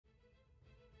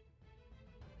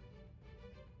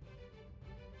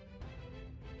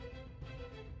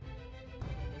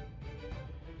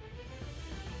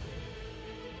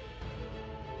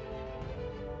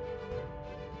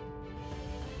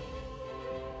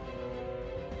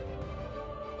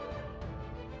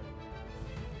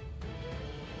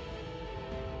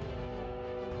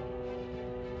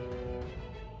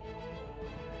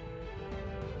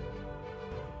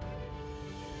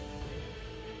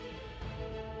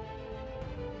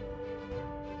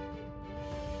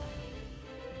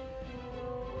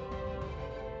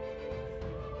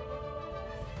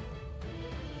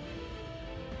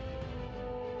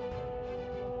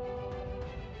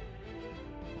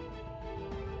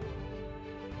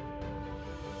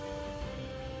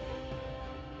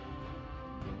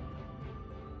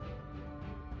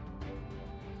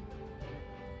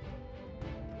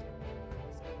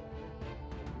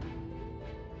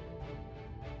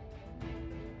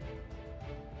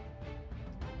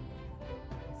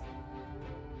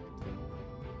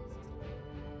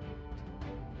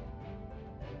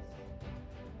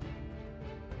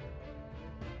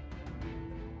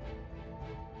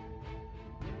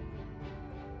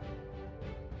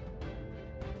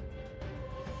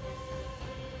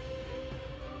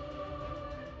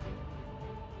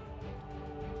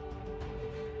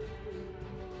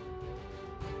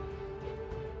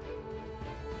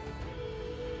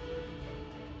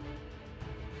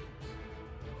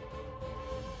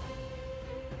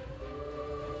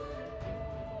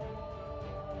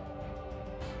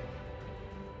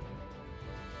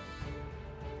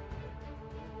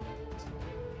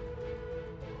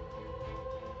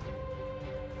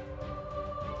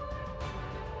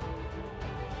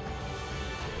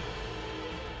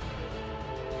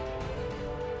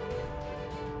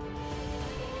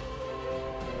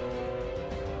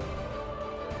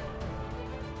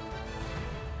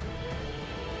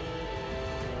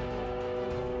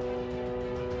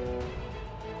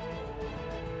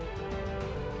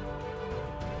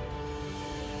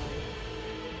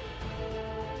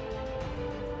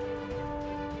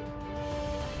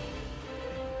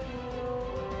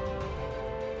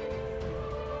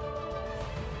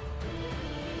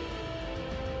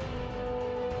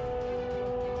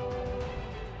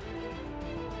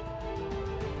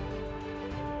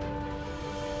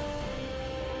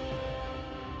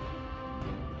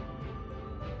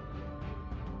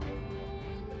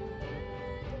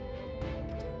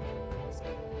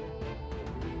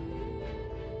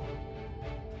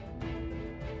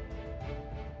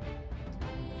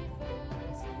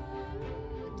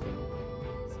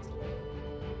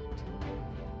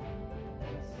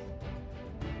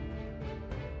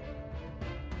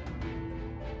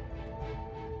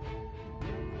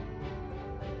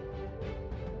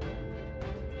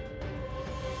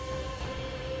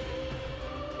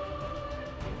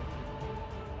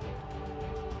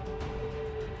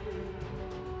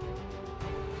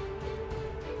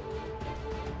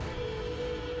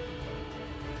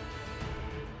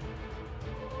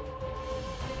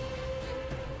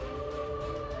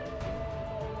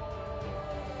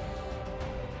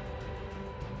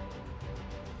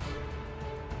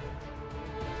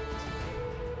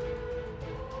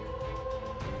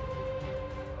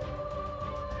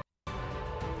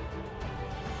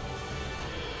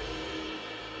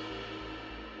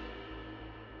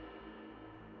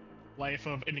life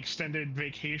of an extended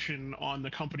vacation on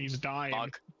the company's dime.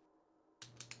 Bug.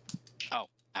 Oh,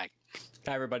 hi.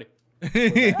 Hi, everybody.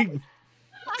 Good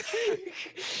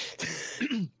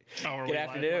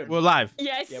afternoon. We're live.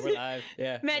 Yes. Yeah, we're live.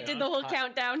 Yeah. Matt did the whole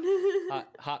countdown.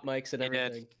 hot mics and He did.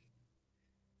 everything.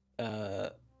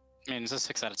 I mean, it's a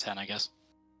 6 out of 10, I guess.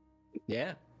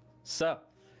 Yeah. So,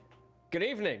 good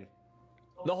evening.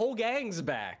 The whole gang's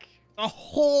back. The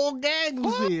whole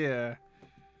gang's here.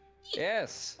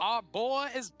 Yes. Our boy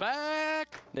is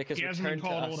back. Nick has He hasn't been returned to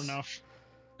called us. old enough.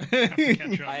 Have to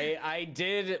catch up. I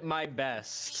did my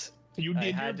best. You I did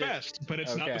your had to- best, but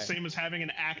it's not Okay. the same as having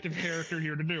an active character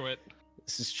here to do it.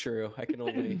 This is true. I can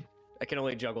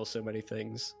only juggle so many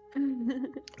things.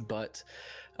 But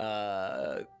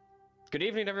good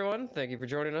evening, everyone. Thank you for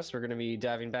joining us. We're going to be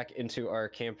diving back into our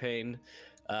campaign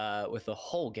with the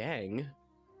whole gang.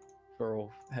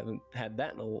 Haven't had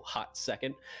that in a hot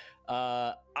second.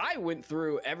 I went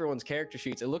through everyone's character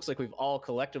sheets. It looks like we've all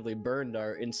collectively burned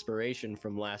our inspiration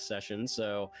from last session.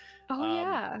 So Oh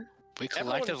yeah. We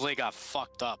collectively got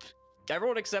fucked up.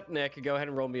 everyone except Nick, go ahead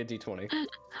and roll me a d20.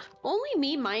 Only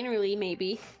me minorly,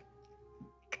 maybe.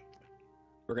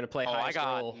 We're gonna play Oh, I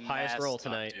got highest roll messed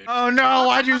up, tonight. dude. Oh no,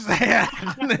 why'd you say that?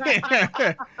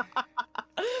 Matt,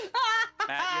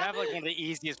 you have like one of the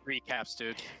easiest recaps,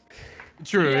 dude.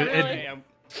 True. Yeah, it- really.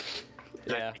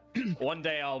 Yeah. One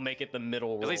day I'll make it the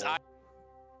middle roll. At least I.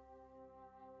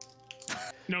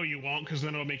 No, you won't, because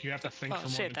then it'll make you have to think Oh, for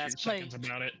more shit, than 2 that's me. seconds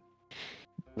about it.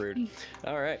 Rude.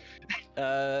 All right.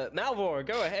 Malvhor,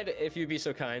 go ahead if you'd be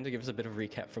so kind to give us a bit of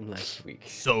recap from last week.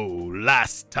 So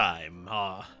last time,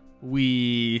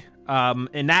 we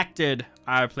enacted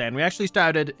our plan. We actually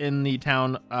started in the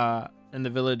town, in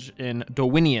the village in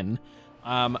Dorwinion,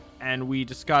 and we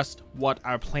discussed what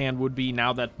our plan would be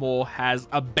now that Mole has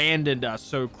abandoned us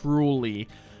so cruelly.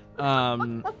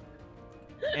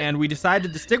 And we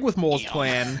decided to stick with Mole's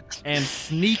plan and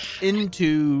sneak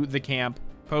into the camp,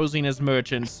 posing as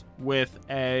merchants with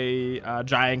a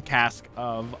giant cask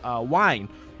of wine,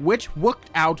 which worked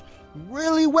out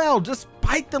really well,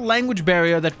 despite the language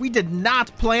barrier that we did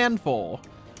not plan for.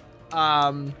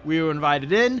 We were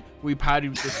invited in, we partied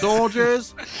with the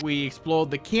soldiers, we explored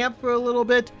the camp for a little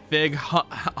bit. Fig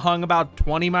hung about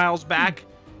 20 miles back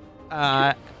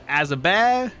as a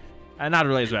bear. Not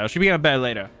really as a bear, she became a bear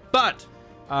later. But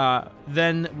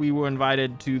then we were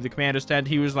invited to the commander's tent.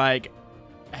 He was like,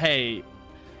 hey,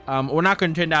 we're not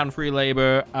going to turn down free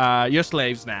labor. You're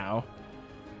slaves now.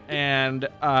 And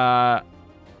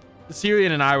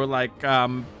Cirion and I were like,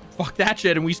 fuck that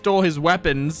shit. And we stole his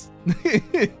weapons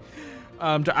to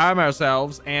arm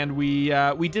ourselves. And we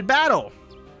did battle.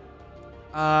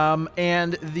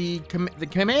 And the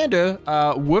commander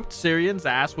whooped Cirion's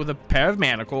ass with a pair of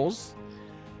manacles.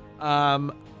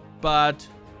 But,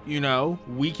 you know,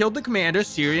 we killed the commander.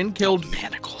 Cirion killed...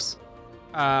 manacles.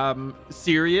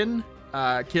 Cirion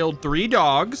killed 3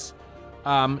 dogs.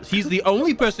 He's the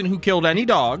only person who killed any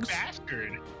dogs.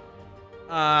 Bastard.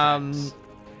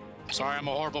 Sorry, I'm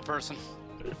a horrible person.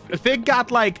 Fig got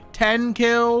like 10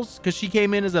 kills because she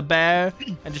came in as a bear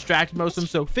and distracted most of them.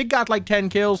 So Fig got like 10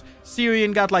 kills.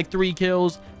 Cirion got like 3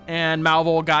 kills, and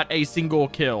Malvhor got a single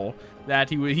kill. That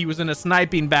he was in a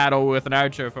sniping battle with an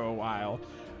archer for a while.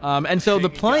 And so the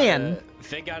plan.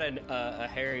 Fig got a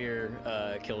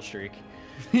Harrier kill streak.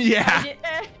 Yeah.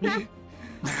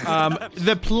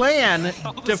 The plan.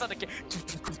 All of a sudden,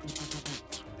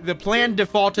 The plan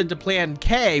defaulted to Plan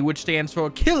K, which stands for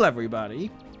kill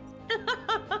everybody.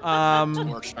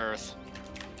 Scorched earth.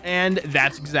 And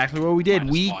that's exactly what we did.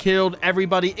 We -1. killed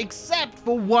everybody except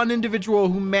for one individual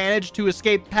who managed to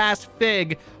escape past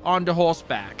Fig onto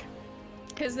horseback.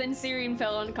 Because then Cirion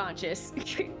fell unconscious.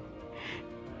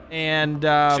 And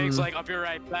Fig's like, I'll be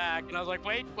right back. And I was like,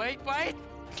 wait.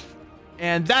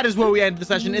 and that is where we ended the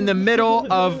session, in the middle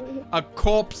of a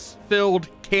corpse-filled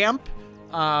camp.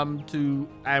 And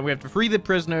we have to free the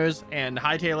prisoners and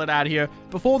hightail it out of here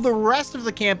before the rest of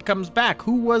the camp comes back,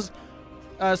 who was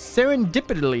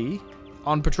serendipitously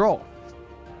on patrol.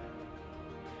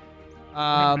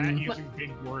 Matt using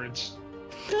big words.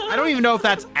 I don't even know if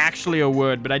that's actually a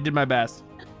word, but I did my best.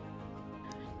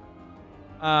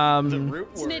 The root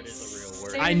word is a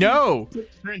real word. I know.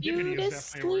 Serendipity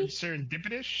is definitely a word.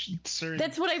 Serendipitous?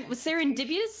 That's what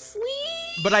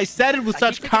serendipitously? But I said it with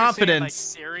such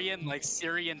confidence. Like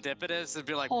Serendipitous, it'd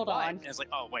be like, Hold what? on. And it's like,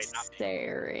 oh wait, not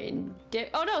me.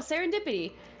 Oh no,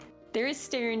 serendipity. There is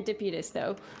serendipitous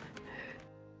though.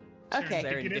 Okay.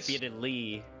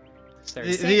 Serendipitously.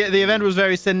 The event was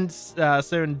very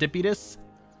serendipitous.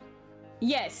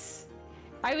 Yes.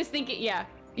 I was thinking, yeah.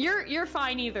 You're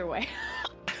fine either way.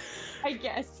 I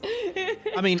guess.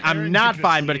 I mean, I'm not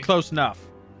fine, but close enough.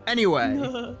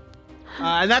 Anyway,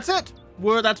 and that's it.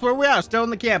 That's where we are, still in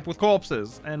the camp with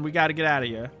corpses, and we got to get out of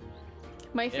here.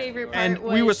 My favorite part and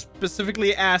was... we were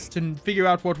specifically asked to figure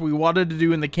out what we wanted to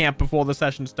do in the camp before the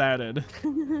session started.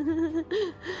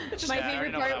 My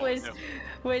favorite part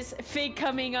was Fig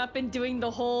coming up and doing the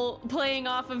whole playing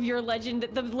off of your legend,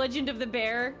 the Legend of the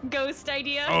Bear ghost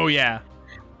idea. Oh yeah.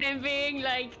 And being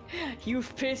like,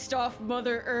 "You've pissed off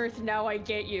Mother Earth, now I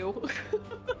get you."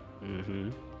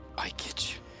 I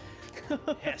get you.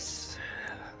 Yes.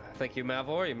 Thank you,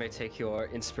 Malvhor. You may take your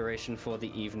inspiration for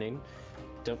the evening.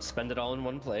 Don't spend it all in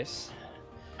one place.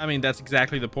 I mean, that's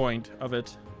exactly the point of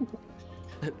it.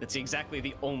 It's exactly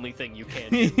the only thing you can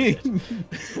do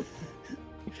with it.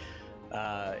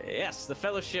 Yes, the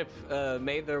Fellowship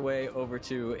made their way over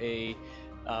to a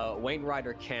Wayne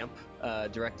Rider camp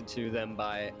directed to them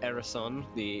by Erison,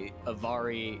 the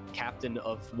Avari captain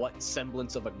of what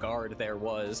semblance of a guard there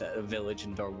was at a village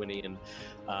in Dorwinion,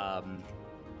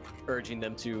 urging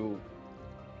them to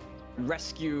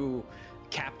rescue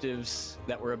captives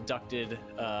that were abducted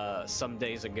some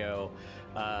days ago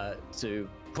to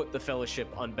put the Fellowship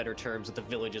on better terms with the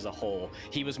village as a whole.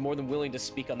 He was more than willing to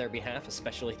speak on their behalf,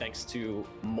 especially thanks to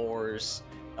Moore's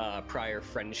prior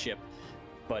friendship,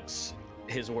 but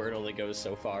his word only goes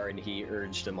so far, and he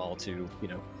urged them all to,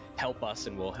 help us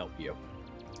and we'll help you.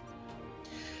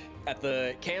 At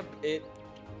the camp, it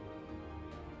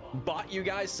bought you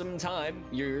guys some time.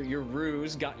 Your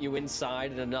ruse got you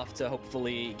inside enough to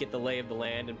hopefully get the lay of the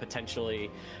land and potentially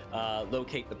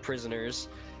locate the prisoners.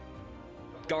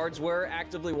 Guards were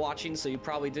actively watching, so you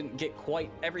probably didn't get quite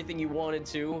everything you wanted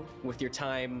to with your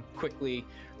time quickly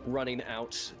running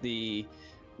out. The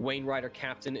Wayne Rider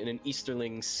captain and an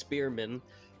Easterling spearman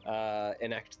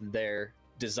enacted their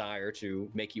desire to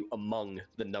make you among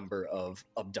the number of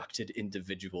abducted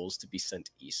individuals to be sent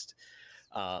east.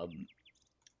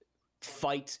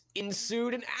 Fight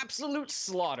ensued, an absolute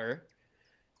slaughter,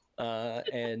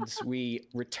 and we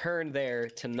return there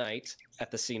tonight at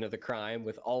the scene of the crime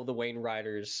with all the Wayne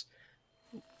Riders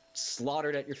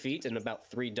slaughtered at your feet and about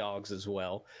 3 dogs as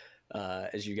well,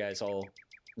 as you guys all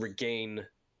regain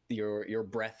your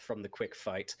breath from the quick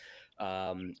fight.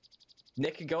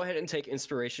 Nick, go ahead and take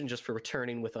inspiration just for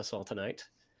returning with us all tonight.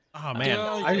 Oh man,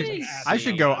 I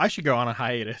should go on a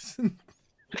hiatus.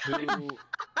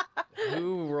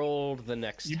 Who rolled the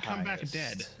next You come back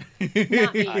dead.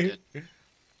 Not me. I did.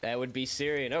 That would be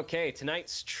Cirion. Okay,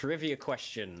 tonight's trivia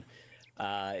question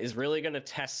is really going to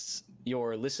test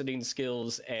your listening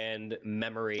skills and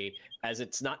memory, as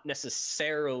it's not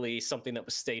necessarily something that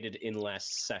was stated in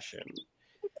last session,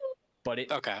 but it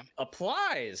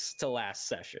applies to last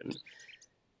session.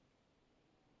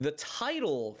 The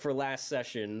title for last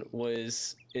session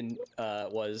was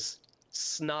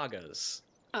Snagas.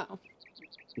 Oh.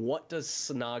 What does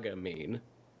Snaga mean?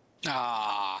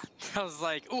 I was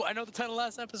like, oh, I know the title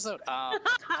last episode. I'll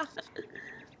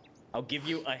give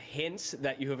you a hint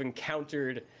that you have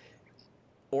encountered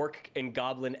orc and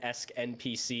goblin-esque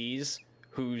NPCs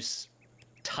whose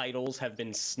titles have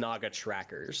been Snaga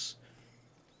trackers.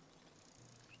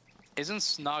 Isn't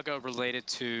Snaga related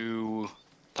to,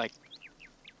 like...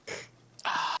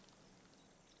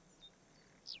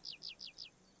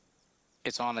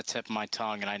 It's on the tip of my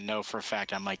tongue, and I know for a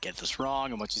fact I might get this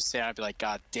wrong, and once you say it, I'd be like,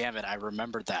 God damn it, I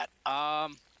remembered that. By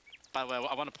the way,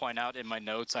 I want to point out in my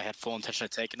notes, I had full intention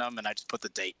of taking them, and I just put the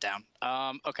date down.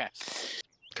 Okay.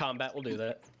 Combat will do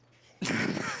that.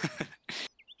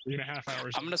 3.5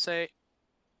 hours. I'm going to say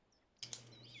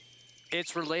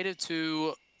it's related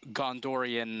to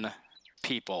Gondorian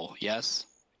people, yes?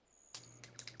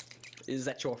 Is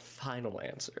that your final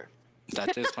answer?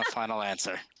 That is my final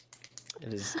answer.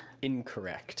 It is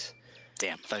incorrect.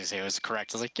 Damn, I thought you said it was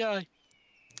correct. I was like, yeah.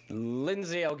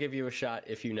 Lindsay, I'll give you a shot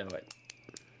if you know it.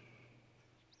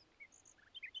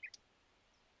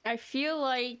 I feel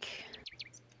like...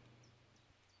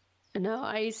 No,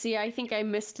 I think I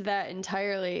missed that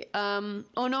entirely. Oh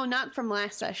no, not from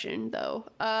last session, though.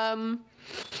 I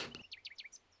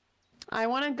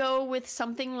want to go with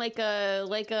something like a...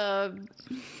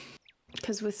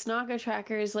 Because with Snaga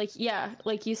trackers, like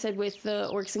you said, with the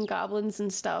orcs and goblins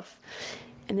and stuff,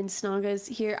 and then Snagas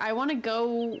here, I want to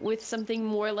go with something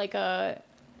more like a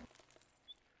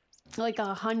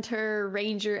hunter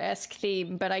ranger-esque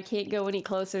theme, but I can't go any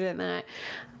closer than that.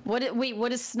 Wait, what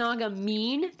does Snaga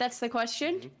mean? That's the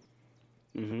question?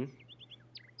 Mm-hmm.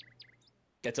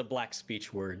 It's a black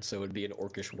speech word, so it would be an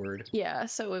orcish word. Yeah,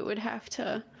 so it would have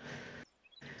to...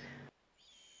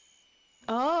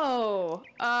 Oh,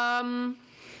 all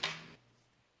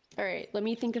right, let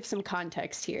me think of some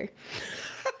context here.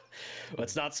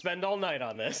 Let's not spend all night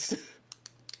on this.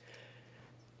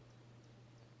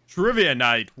 Trivia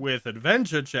night with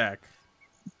AdventureCheck.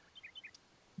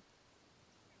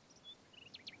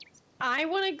 I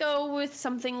want to go with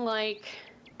something like.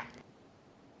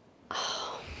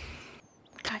 Oh,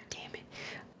 God damn it!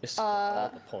 Just for all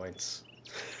the points.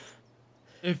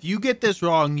 If you get this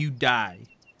wrong, you die.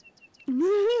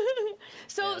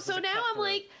 So now I'm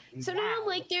like,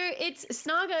 there. It's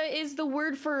Snaga is the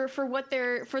word for what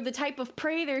they're for the type of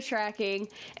prey they're tracking,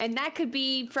 and that could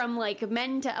be from like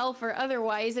men to elf or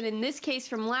otherwise. And in this case,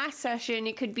 from last session,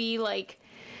 it could be like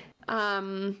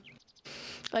the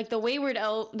wayward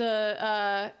elf,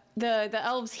 the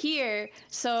elves here.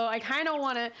 So I kind of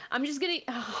want to. I'm just gonna.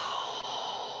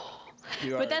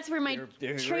 But that's where my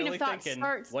you're train really of thought thinking,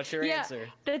 starts. what's your answer?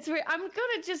 That's where I'm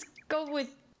gonna just go with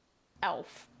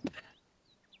elf.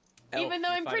 Even though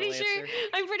I'm pretty sure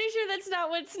that's not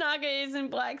what Snaga is in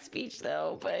Black Speech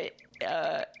though, but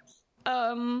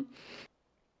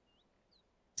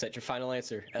Is that your final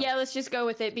answer? Elf? yeah, let's just go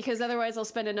with it because otherwise I'll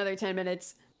spend another 10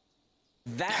 minutes.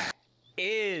 That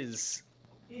is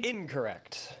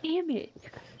incorrect. Damn it.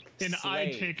 And Slave.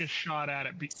 I'd take a shot at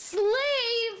it. Slave!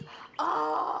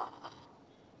 Oh.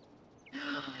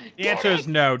 The answer is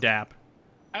no, Dap.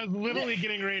 I was literally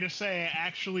getting ready to say I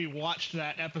actually watched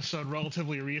that episode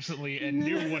relatively recently and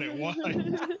knew what it was.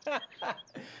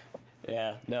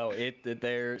 Yeah, no,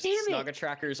 their Snaga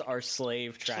trackers are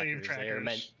slave trackers. They are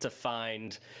meant to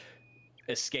find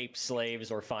escaped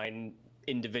slaves or find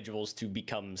individuals to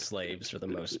become slaves for the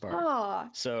most part. Oh.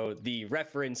 So the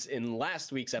reference in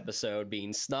last week's episode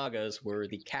being Snagas were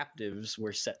the captives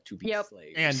were set to be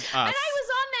slaves. And And I was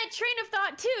on that train of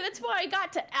thought too. That's why I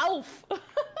got to elf.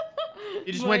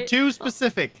 you just went too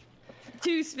specific.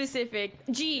 Too specific.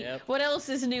 Gee, what else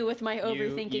is new with my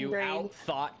overthinking you brain?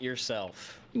 out-thought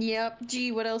yourself. Yep.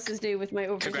 Gee, what else is new with my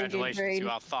overthinking Congratulations, brain? you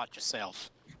out-thought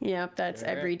yourself. Yep, that's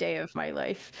every day of my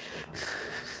life.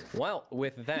 Well,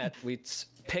 with that, we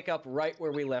pick up right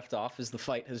where we left off as the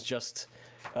fight has just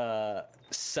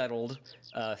settled.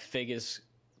 Fig is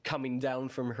coming down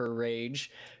from her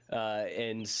rage,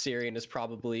 and Cirion is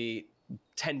probably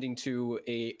tending to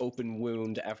a open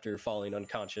wound after falling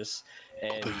unconscious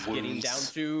and getting down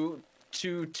to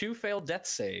two failed death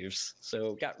saves.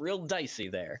 So got real dicey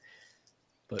there.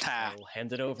 But I'll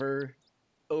hand it over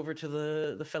to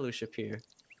the fellowship here.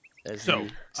 As the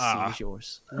scene is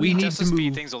yours. We need just to speed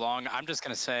move things along. I'm just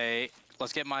gonna say,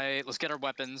 let's get our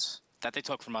weapons that they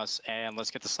took from us, and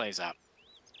let's get the slaves out.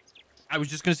 I was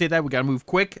just gonna say that we gotta move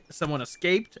quick. Someone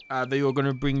escaped. They were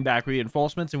gonna bring back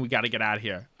reinforcements, and we gotta get out of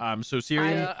here. So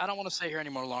Cirion, I don't want to stay here any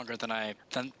more longer than I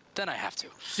have to.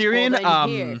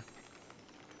 Cirion,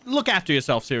 look after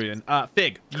yourself, Cirion.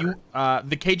 Fig, you,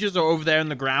 the cages are over there in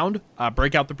the ground.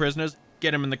 Break out the prisoners.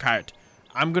 Get them in the cart.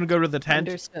 I'm gonna go to the tent.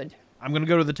 Understood. I'm going to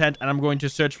go to the tent, and I'm going to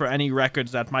search for any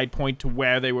records that might point to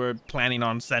where they were planning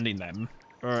on sending them,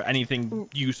 or anything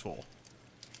useful.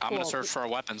 I'm going to search for our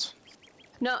weapons.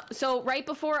 No, so right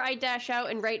before I dash out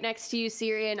and right next to you,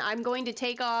 Cirion, I'm going to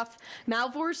take off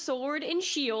Malvhor's sword and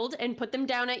shield and put them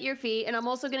down at your feet, and I'm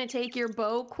also going to take your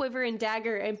bow, quiver, and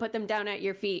dagger and put them down at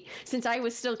your feet, since I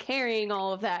was still carrying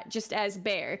all of that, just as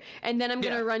Bear. And then I'm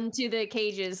going to run to the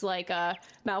cages like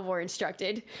Malvhor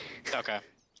instructed. Okay.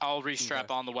 I'll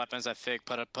restrap on the weapons that Fig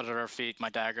put at her feet,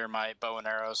 my dagger, my bow and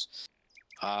arrows.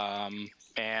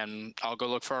 And I'll go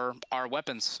look for our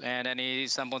weapons and any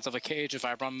semblance of a cage if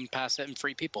I run past it and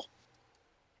free people.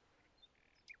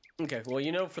 Okay, well,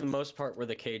 you know for the most part where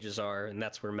the cages are, and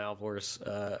that's where Malvhor's,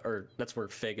 or that's where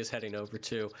Fig is heading over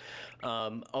to.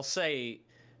 I'll say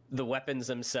the weapons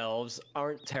themselves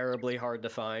aren't terribly hard to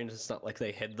find. It's not like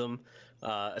they hid them,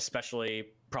 especially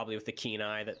probably with the keen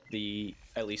eye that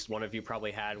at least one of you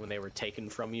probably had when they were taken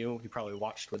from you. You probably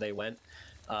watched where they went.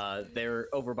 They're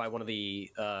over by one of the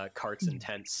carts and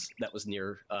tents that was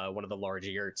near one of the large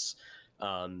yurts.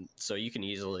 So you can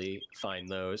easily find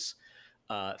those.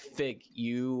 Fig,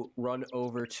 you run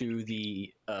over to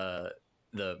the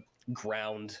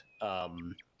ground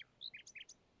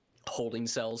holding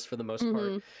cells for the most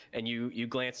part, and you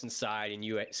glance inside and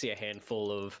you see a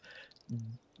handful of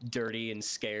dirty and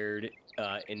scared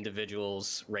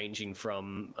individuals ranging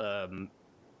from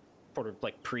sort of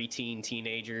like preteen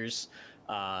teenagers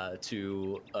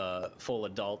to full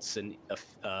adults and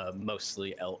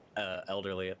mostly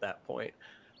elderly at that point.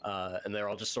 And they're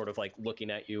all just sort of like looking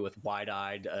at you with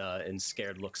wide-eyed and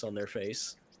scared looks on their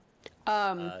face.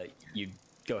 You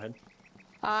go ahead.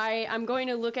 I'm going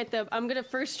to look at I'm going to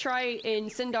first try in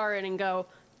Sindarin and go,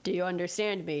 do you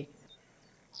understand me?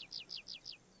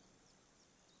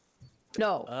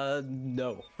 No.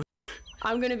 No.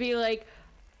 I'm going to be like,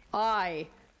 I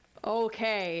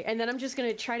Okay, and then I'm just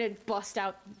gonna try to bust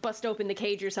open the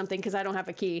cage or something because I don't have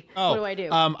a key. Oh, what do I do?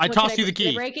 I tossed you the Can I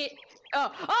key. break it? Oh, a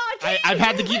key! I've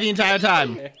had the key the entire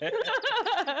time. I'm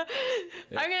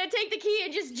gonna take the key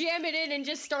and just jam it in and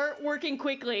just start working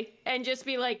quickly and just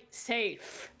be like,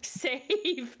 save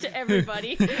to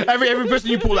everybody. every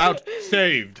person you pull out,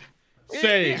 saved.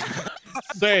 Saved.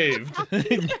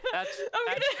 That's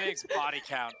Big's body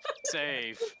count.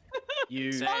 Save.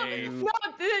 Save. No, and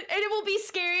it will be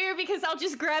scarier because I'll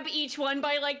just grab each one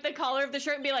by like the collar of the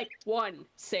shirt and be like, 1,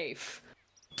 save.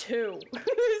 2,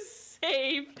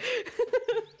 save.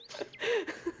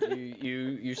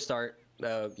 you start.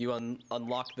 You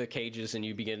unlock the cages and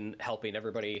you begin helping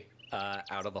everybody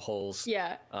out of the holes.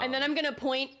 Yeah, and then I'm gonna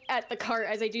point at the cart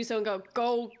as I do so and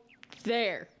go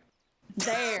there.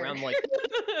 Around like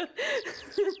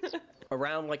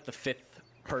the 5th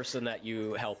person that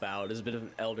you help out is a bit of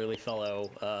an elderly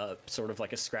fellow, sort of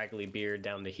like a scraggly beard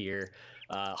down to here,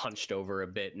 hunched over a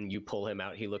bit, and you pull him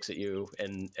out. He looks at you,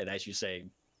 and as you say,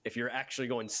 if you're actually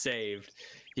going saved,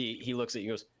 he looks at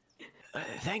you and goes,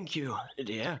 thank you,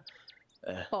 dear.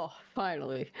 Oh,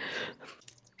 finally.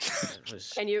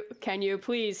 Can you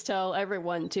please tell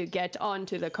everyone to get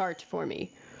onto the cart for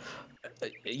me?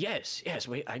 Yes,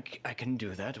 I can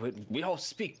do that. We all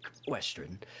speak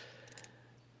Western.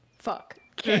 Fuck.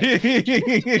 You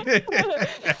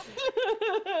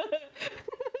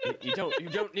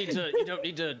don't need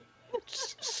to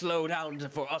slow down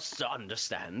for us to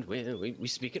understand. We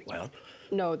speak it well.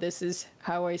 No, this is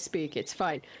how I speak. It's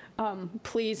fine.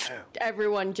 Please,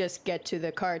 everyone, just get to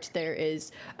the cart. There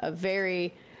is a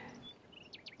very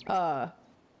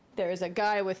there is a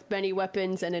guy with many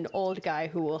weapons and an old guy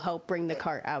who will help bring the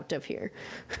cart out of here.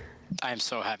 I am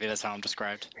so happy that's how I'm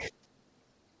described.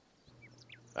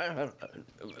 Very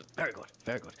good.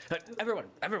 Everyone,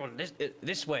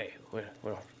 this way.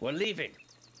 We're leaving.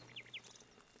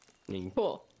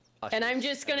 Cool. And I'm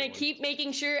just gonna keep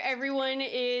making sure everyone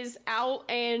is out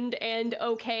and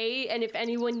okay. And if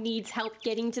anyone needs help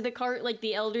getting to the cart, like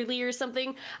the elderly or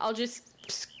something, I'll just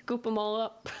scoop them all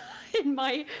up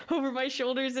over my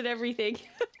shoulders and everything.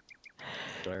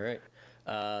 All right.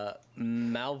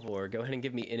 Malvhor, go ahead and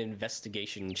give me an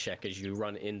investigation check as you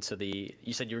run into the.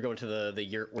 You said you were going to the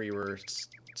yurt where you were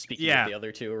speaking with the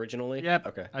other two originally. Yep.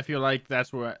 Okay. I feel like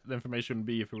that's where the information would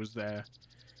be if it was there.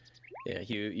 Yeah.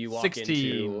 You walk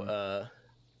 16. into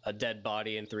a dead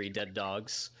body and 3 dead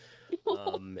dogs,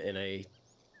 in a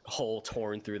hole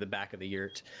torn through the back of the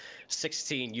yurt.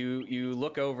 16. You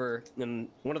look over, and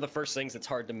one of the first things that's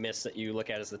hard to miss that you look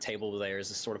at as the table there is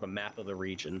sort of a map of the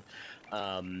region.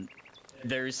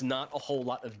 There's not a whole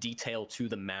lot of detail to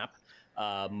the map,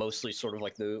 mostly sort of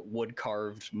like the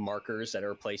wood-carved markers that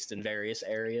are placed in various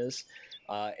areas.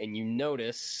 And you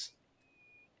notice,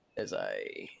 as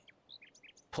I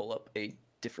pull up a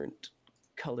different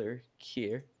color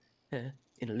here, in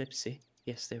ellipse.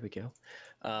 Yes, there we go.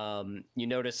 You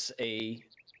notice a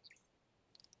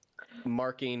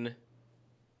marking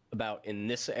about in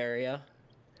this area.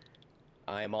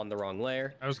 I am on the wrong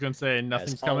layer. I was going to say,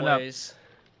 nothing's As coming always,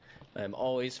 I'm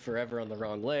always forever on the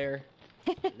wrong layer.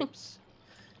 Oops.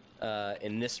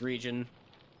 In this region.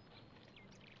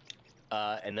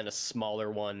 And then a smaller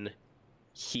one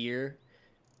here.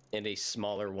 And a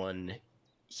smaller one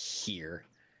here.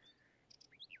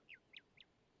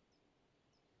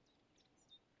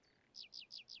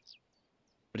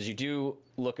 But as you do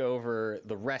look over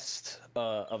the rest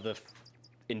of the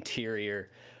interior,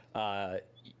 not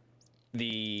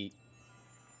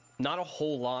a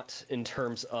whole lot in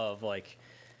terms of like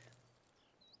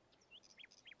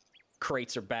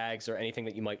crates or bags or anything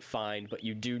that you might find, but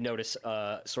you do notice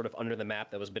sort of under the map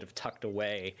that was a bit of tucked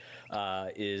away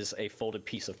is a folded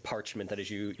piece of parchment that as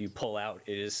you pull out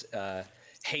is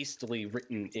hastily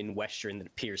written in Western that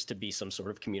appears to be some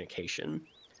sort of communication.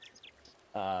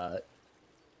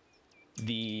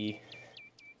 The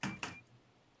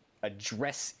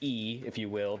addressee, if you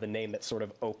will, the name that sort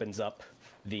of opens up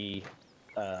the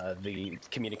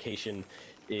communication,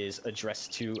 is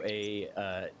addressed to a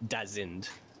Dazind.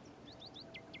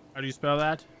 How do you spell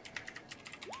that?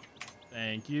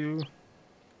 Thank you.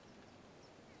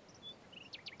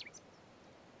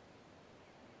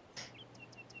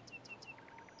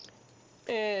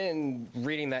 And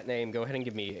reading that name, go ahead and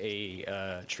give me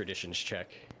a traditions check.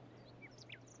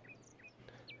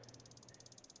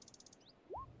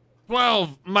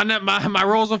 12. My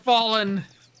rolls are falling.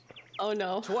 Oh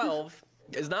no. 12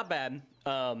 is not bad.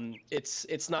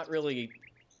 It's not really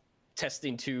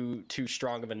testing too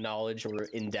strong of a knowledge or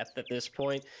in depth at this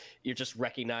point. You just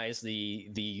recognize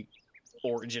the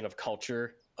origin of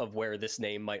culture of where this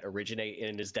name might originate,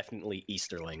 and it is definitely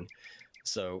Easterling.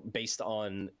 So based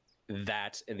on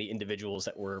that and the individuals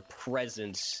that were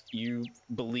present, you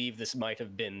believe this might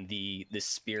have been the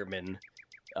spearman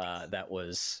that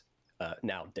was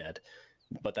now dead,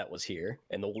 but that was here,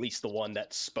 and at least the one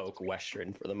that spoke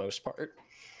Western for the most part.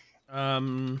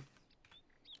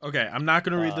 Okay, I'm not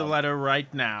gonna read the letter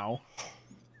right now.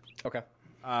 Okay.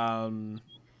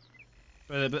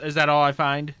 But is that all I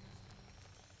find?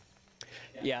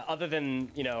 Yeah, other than,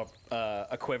 you know,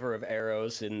 a quiver of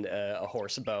arrows and a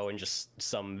horse bow and just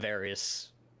some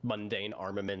various mundane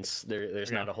armaments,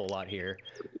 there's not a whole lot here.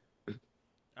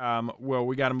 Well,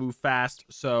 we gotta move fast,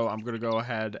 so I'm gonna go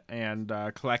ahead and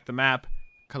collect the map,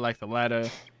 collect the letter,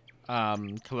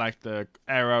 collect the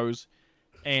arrows,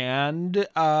 and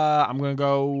I'm gonna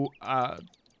go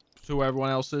to everyone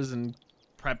else's and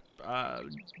prep,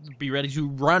 be ready to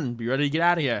run, be ready to get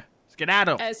out of here.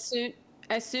 Skedaddle!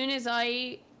 As soon as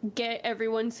I get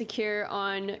everyone secure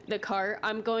on the cart,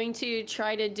 I'm going to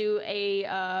try to do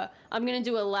a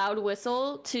loud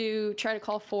whistle to try to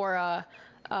call for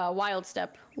Wild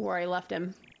Step where I left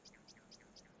him.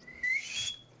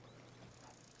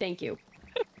 Thank you.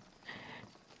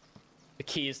 The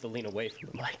key is to lean away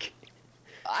from the mic.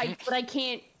 But I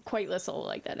can't quite whistle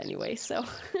like that anyway, so.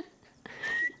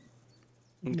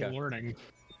 Okay. Learning.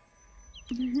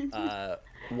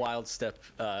 Wild Step,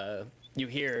 you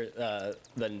hear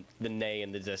the neigh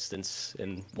in the distance,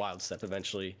 and Wild Step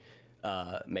eventually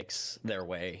makes their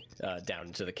way down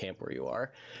into the camp where you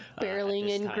are. Barreling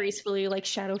in gracefully like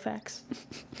Shadowfax.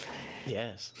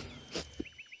 Yes.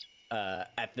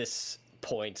 At this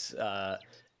point,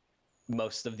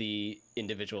 most of the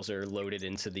individuals are loaded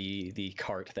into the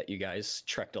cart that you guys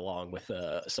trekked along with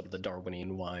some of the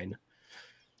Dorwinion wine.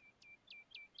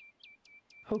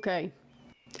 Okay.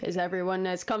 Is everyone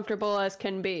as comfortable as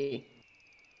can be?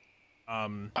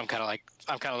 I'm kind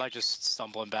of like just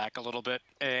stumbling back a little bit,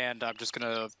 and I'm just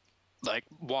gonna like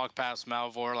walk past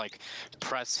Malvhor, like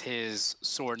press his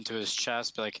sword into his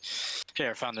chest, be like,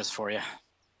 "Here, I found this for you,"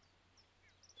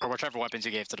 or whichever weapons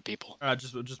you gave to the people.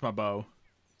 Just my bow.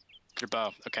 Your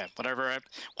bow. Okay. Whatever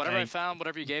I found,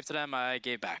 whatever you gave to them, I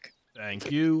gave back.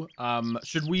 Thank you.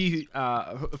 Should we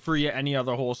free any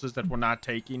other horses that we're not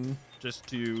taking, just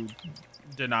to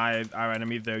deny our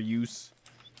enemy their use?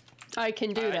 I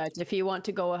can do that if you want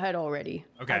to go ahead already.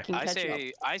 Okay. I can catch you up.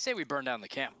 I say we burn down the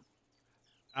camp.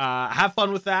 Have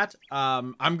fun with that.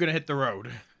 I'm gonna hit the road.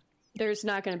 There's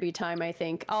not going to be time, I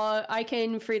think. I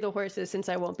can free the horses since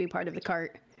I won't be part of the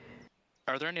cart.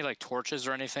 Are there any like torches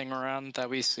or anything around that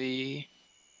we see?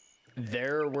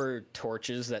 There were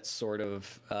torches that sort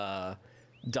of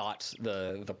dot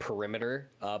the perimeter,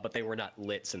 but they were not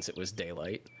lit since it was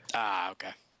daylight. Ah,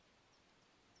 okay.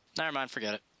 Never mind,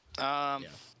 forget it. Yeah.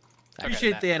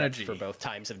 Appreciate the energy for both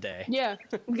times of day. Yeah,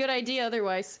 good idea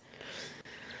otherwise.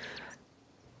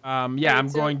 Yeah, I'm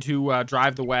going to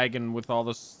drive the wagon with all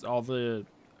the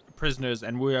prisoners,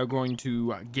 and we are going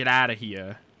to get out of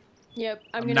here. Yep,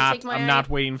 I'm gonna take my I'm not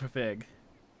waiting for Fig.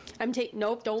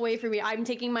 Nope, don't wait for me. I'm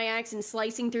taking my axe and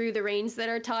slicing through the reins that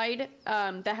are tied,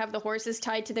 that have the horses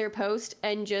tied to their post,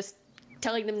 and just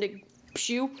telling them to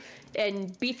shoo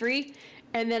and be free.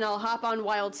 And then I'll hop on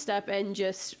Wild Step and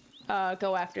just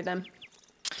go after them.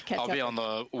 I'll be on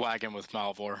the wagon with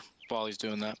Malvhor while he's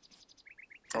doing that.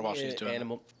 Or while she's doing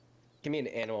it. Give me an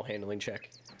animal handling check.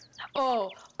 Oh,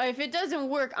 if it doesn't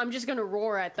work, I'm just gonna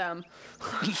roar at them.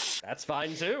 That's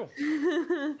fine too.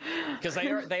 Because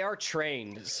they are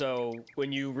trained, so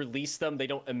when you release them, they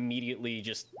don't immediately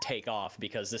just take off,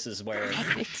 because this is where. All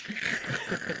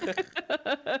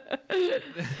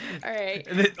right.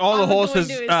 And then all the horses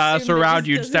surround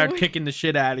you and start kicking the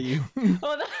shit out of you.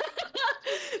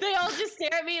 They all just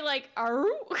stare at me like, "Arr."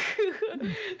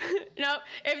 No,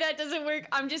 if that doesn't work,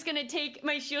 I'm just gonna take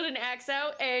my shield and axe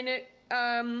out and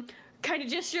kind of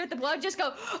gesture at the blood, just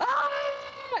go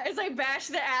 "Ah!" as I bash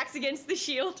the axe against the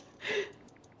shield.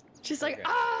 Just like,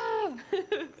 "Ah!"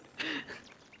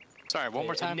 Sorry, one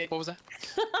more time. What was that?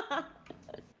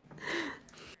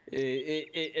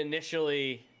 It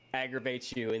initially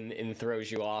aggravates you and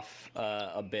throws you off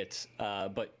a bit,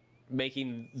 but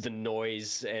making the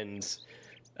noise and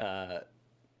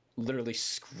literally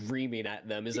screaming at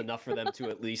them is enough for them to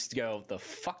at least go, "The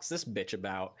fuck's this bitch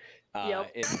about?"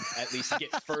 Yep. And at least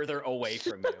get further away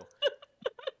from you.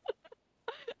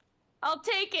 I'll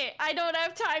take it. I don't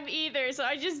have time either, so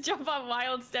I just jump on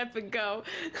Wild Step and go.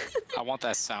 I want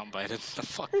that soundbite. The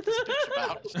fuck is this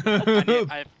bitch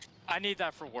about? I need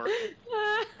that for work.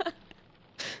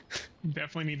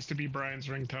 Definitely needs to be Brian's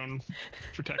ringtone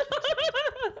for text.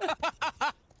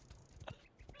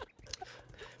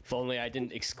 If only I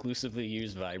didn't exclusively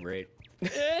use vibrate.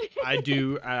 I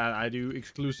do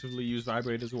exclusively use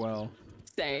vibrate as well.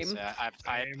 Same. Yeah,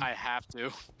 I have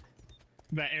to.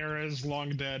 That era is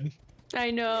long dead.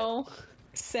 I know.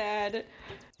 Sad.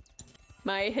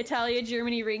 My Hitalia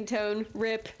Germany ringtone.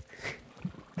 Rip.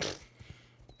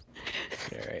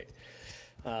 All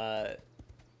right.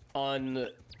 On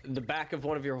the back of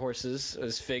one of your horses,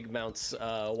 as Fig mounts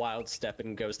Wild Step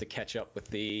and goes to catch up with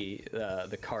the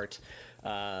cart,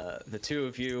 the two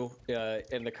of you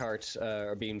in the cart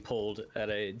are being pulled at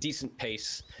a decent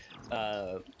pace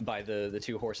by the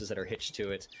two horses that are hitched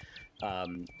to it.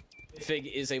 Fig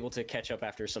is able to catch up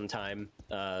after some time,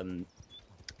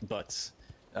 but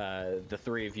the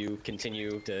three of you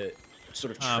continue to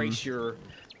sort of trace your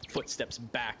footsteps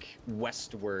back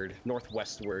northwestward,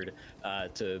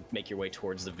 to make your way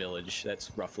towards the village.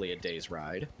 That's roughly a day's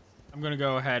ride. I'm gonna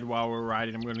go ahead while we're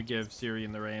riding. I'm gonna give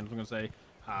Cirion the reins. I'm gonna say,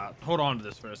 hold on to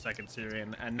this for a second,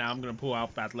 Cirion, and now I'm gonna pull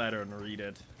out that letter and read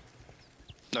it.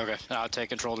 Okay, I'll take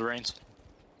control of the reins.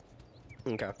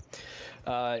 Okay.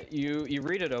 You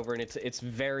read it over, and it's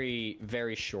very,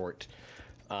 very short.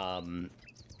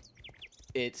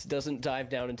 It doesn't dive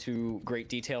down into great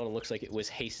detail, and it looks like it was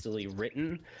hastily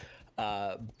written,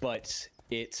 but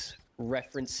it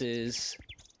references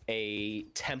a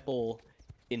temple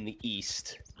in the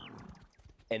east,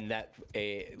 and that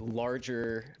a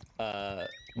larger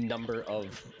number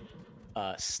of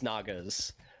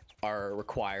snagas are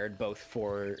required, both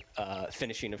for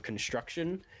finishing of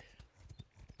construction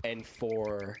and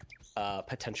for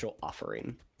potential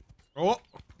offering. Oh.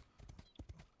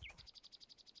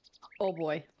 Oh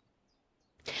boy.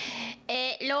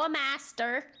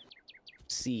 Loremaster.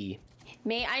 See.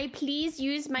 May I please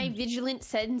use my vigilant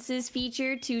senses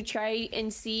feature to try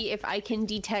and see if I can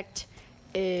detect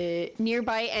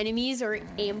nearby enemies or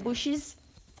ambushes?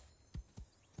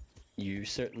 You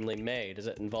certainly may. Does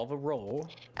it involve a roll?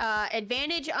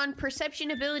 Advantage on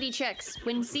perception ability checks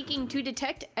when seeking to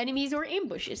detect enemies or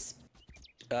ambushes.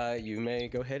 You may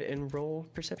go ahead and roll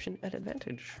perception at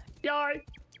advantage. Yay!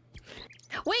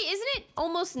 Wait, isn't it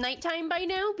almost nighttime by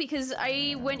now? Because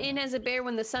I went in as a bear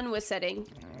when the sun was setting.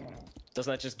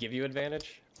 Doesn't that just give you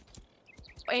advantage?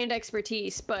 And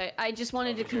expertise, but I just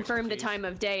wanted to confirm the time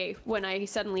of day when I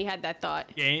suddenly had that thought.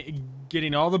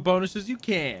 Getting all the bonuses you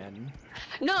can.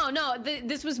 No,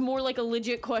 this was more like a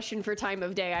legit question for time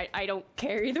of day. I don't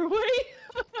care either way.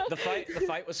 The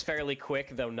fight was fairly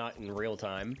quick, though not in real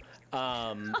time.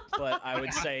 But I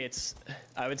would say it's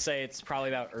probably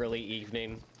about early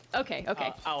evening. Okay.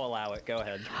 I'll allow it. Go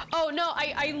ahead. Oh no,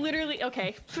 I literally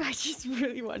okay. I just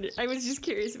really wanted. I was just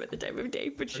curious about the time of day,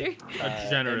 but sure. A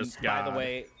generous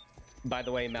guy. By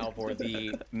the way, Malvhor,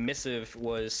 the missive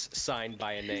was signed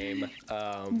by a name.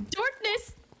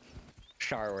 Darkness.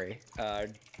 Sharwi.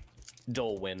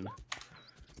 Dorwinion.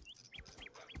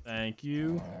 Thank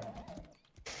you.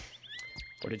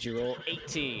 What did you roll?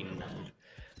 18.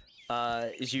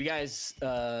 As you guys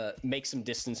make some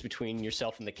distance between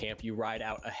yourself and the camp, you ride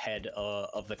out ahead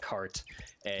of the cart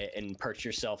and perch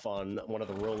yourself on one of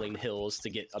the rolling hills to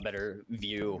get a better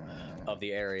view of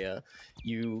the area.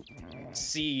 You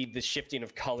see the shifting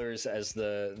of colors as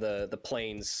the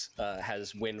plains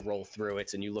has wind roll through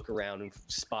it, and you look around and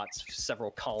spot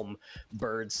several calm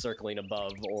birds circling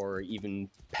above or even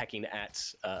pecking at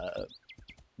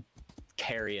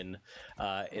carrion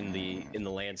in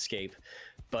the landscape.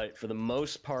 But for the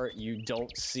most part, you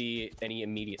don't see any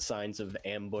immediate signs of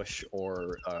ambush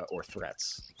or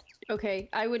threats. Okay,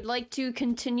 I would like to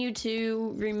continue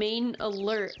to remain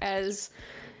alert as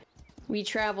we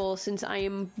travel, since I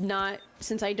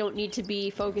don't need to be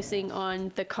focusing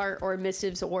on the cart or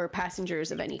missives or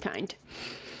passengers of any kind.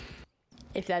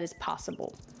 If that is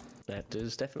possible. That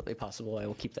is definitely possible. I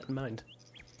will keep that in mind.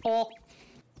 Oh.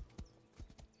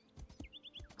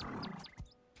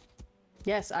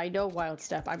 Yes, I know, Wild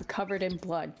Step. I'm covered in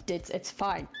blood. It's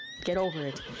fine. Get over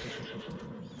it.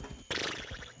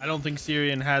 I don't think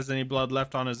Cirion has any blood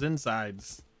left on his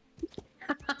insides.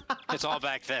 It's all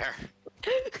back there.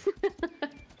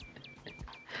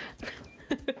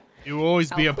 You will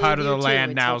always be a part of the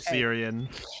land now, Cirion.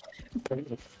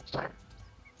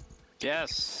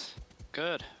 Yes.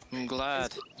 Good. I'm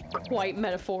glad. Quite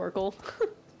metaphorical.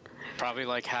 Probably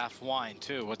like half wine,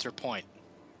 too. What's your point?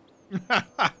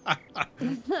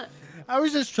 I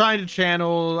was just trying to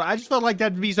channel. I just felt like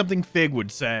that'd be something Fig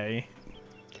would say.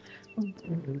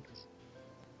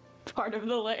 Part of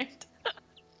the land.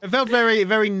 It felt very,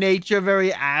 very nature,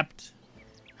 very apt.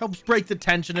 Helps break the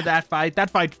tension of that fight. That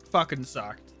fight fucking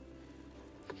sucked.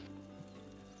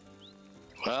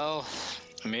 Well,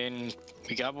 I mean,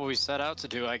 we got what we set out to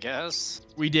do, I guess.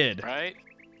 We did. Right?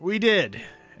 We did.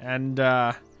 And,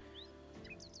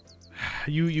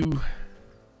 You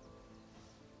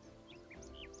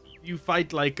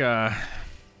fight like a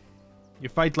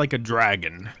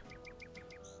dragon.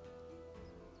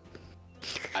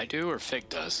 I do, or Fig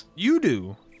does? You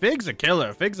do. Fig's a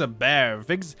killer. Fig's a bear.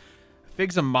 Fig's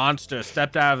a monster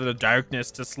stepped out of the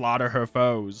darkness to slaughter her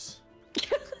foes.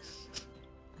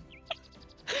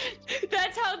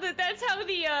 That's how the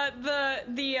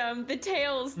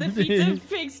tales, the feats of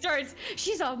Fig starts.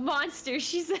 She's a monster.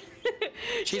 She's a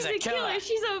killer.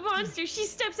 She's a monster. She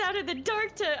steps out of the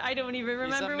dark to. I don't even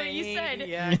remember what you said.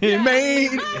 Yeah. Yeah.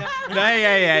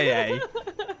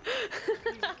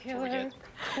 Killer.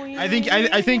 Queen.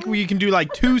 I think we can do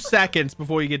like 2 seconds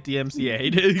before you get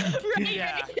DMCA'd.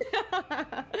 Yeah.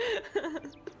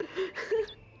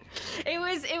 It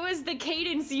was the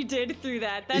cadence you did through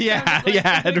that. That Yeah, sounded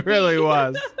like it really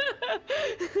was.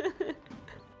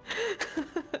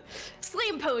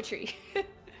 Slam poetry.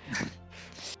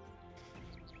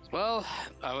 Well,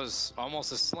 I was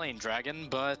almost a slain dragon,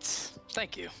 but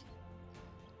thank you.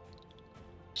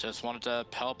 Just wanted to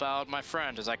help out my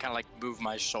friend as I kind of like move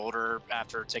my shoulder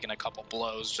after taking a couple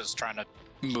blows, just trying to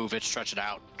move it, stretch it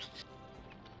out.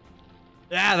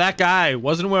 Yeah, that guy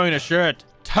wasn't wearing a shirt.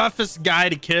 Toughest guy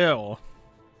to kill.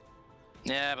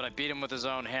 Yeah, but I beat him with his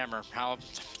own hammer.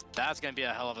 That's gonna be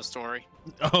a hell of a story.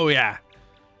 Oh yeah.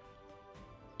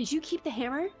 Did you keep the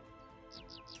hammer?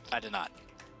 I did not.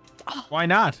 Why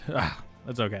not?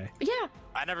 That's okay. Yeah.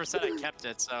 I never said I kept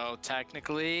it, so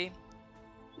technically...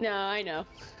 No, I know.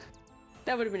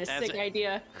 That would have been a sick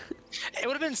idea. It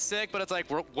would have been sick, but it's like,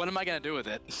 what am I gonna do with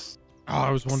it? Oh, I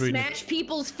was wondering. Smash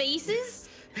people's faces?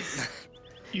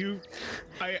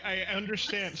 I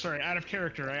understand. Sorry, out of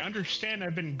character. I understand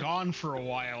I've been gone for a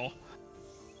while.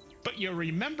 But you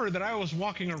remember that I was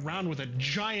walking around with a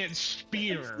giant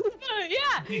spear.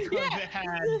 Yeah. Because it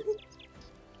had...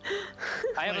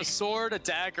 I have a sword, a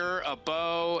dagger, a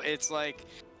bow. It's like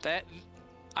that.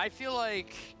 I feel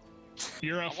like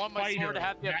You're a I want my sword to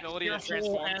have the That's ability your to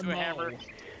transform into a whole hammer MO.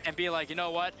 and be like, you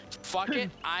know what? Fuck it.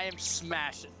 I am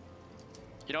smashing.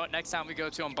 You know what? Next time we go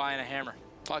to, I'm buying a hammer.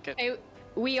 Fuck it. Hey,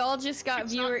 we all just got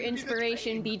It's viewer not gonna be the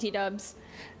inspiration, same. BT dubs.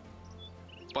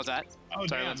 What's that? Oh,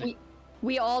 Sorry, damn. Lindsay.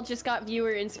 We all just got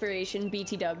viewer inspiration,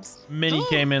 BT dubs. Minnie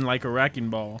came in like a wrecking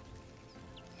ball.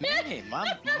 Manny,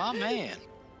 my man.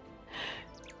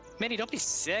 Manny, don't be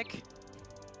sick.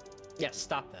 Yeah,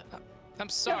 stop that. I'm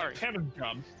sorry. Kevin's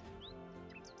job.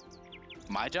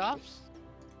 My job?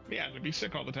 Yeah, to be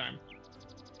sick all the time.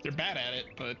 You're bad at it,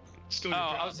 but still Oh, your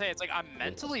job. I would say it's like I'm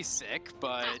mentally sick,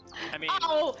 but I mean,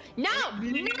 Oh, no! No.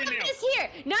 None of this here!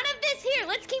 None of this here!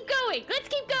 Let's keep going! Let's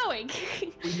keep going!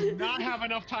 We do not have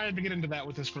enough time to get into that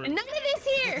with this group. None of this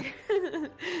here!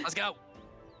 let's go.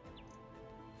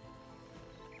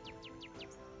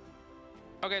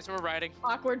 Okay, so we're riding.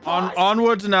 Awkward pause.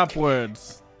 Onwards and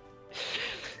upwards.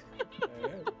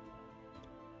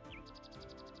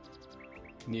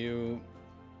 Can you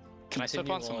Can I sip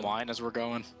continue on some wine as we're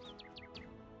going?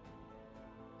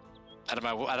 Out of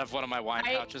one of my wine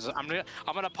pouches, I'm gonna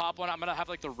pop one. I'm gonna have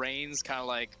like the reins, kind of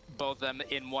like both of them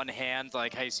in one hand,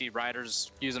 like how you see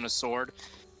riders using a sword.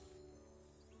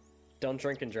 Don't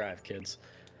drink and drive, kids.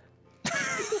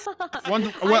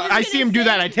 I see him do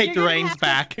that. I take the reins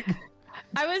back.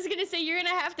 I was gonna say you're gonna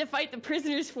have to fight the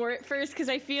prisoners for it first, because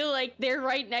I feel like they're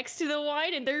right next to the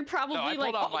wine, and they're probably No, I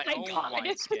like, pulled out "Oh my my own god!"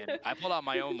 wine skin. I pulled out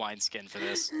my own wine skin for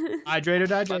this. Hydrated,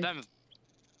 Let hydrated. them.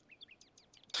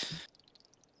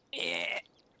 Yeah.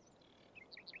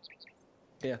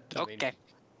 Yeah. I mean, Okay.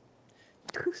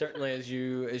 certainly, as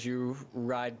you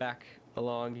ride back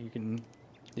along, you can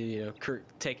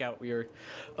take out your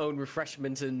own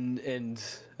refreshment and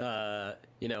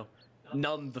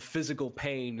numb the physical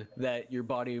pain that your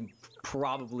body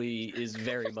probably is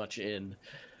very much in.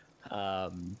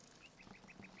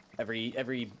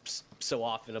 Every so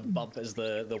often, a bump as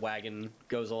the wagon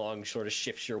goes along sort of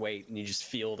shifts your weight, and you just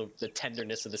feel the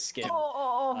tenderness of the skin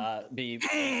be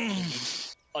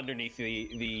underneath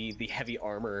the heavy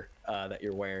armor that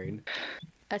you're wearing.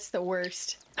 That's the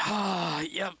worst. Ah,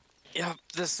 yep.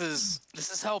 This is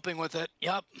helping with it.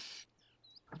 Yep.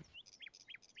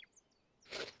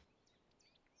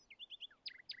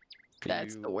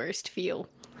 That's the worst feel.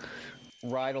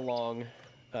 Ride along,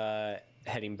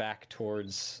 heading back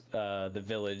towards the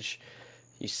village.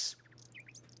 You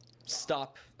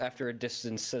stop after a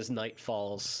distance as night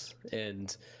falls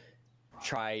and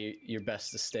try your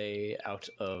best to stay out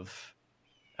of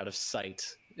sight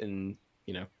and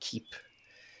keep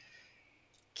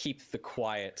the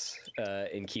quiet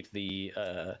and keep the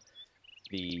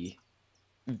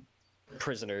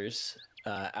prisoners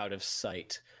out of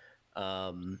sight.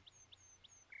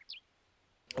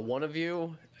 One of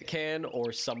you can,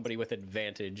 or somebody with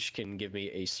advantage can give me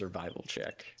a survival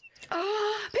check.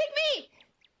 Pick me!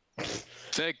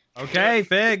 Fig, Okay,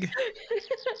 Fig.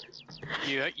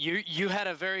 you had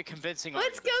a very convincing.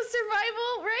 Let's go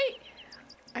survival, right?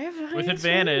 I have a With highest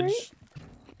advantage.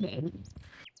 one, right?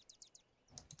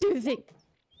 Do the thing.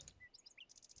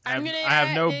 I I'm gonna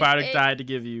have no add bardic it- die to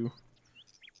give you.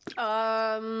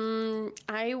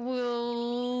 I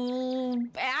will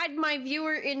add my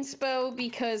viewer inspo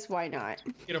because why not?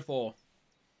 Get a 4.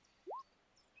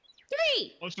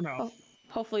 3! Close enough. Oh,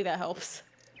 hopefully that helps.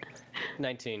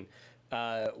 19.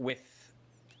 With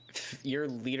your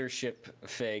leadership,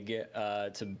 Fig,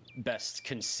 to best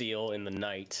conceal in the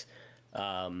night,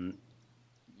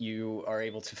 you are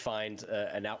able to find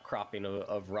an outcropping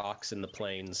of rocks in the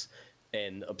plains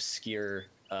and obscure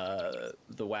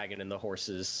the wagon and the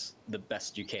horses the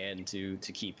best you can to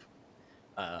keep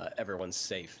everyone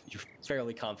safe. You're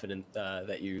fairly confident that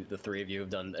the three of you have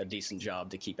done a decent job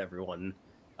to keep everyone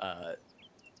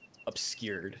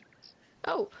obscured.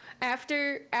 Oh,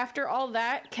 after all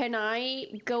that, can I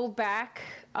go back?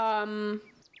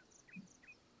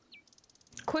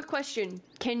 Quick question.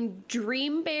 Can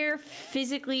Dream Bear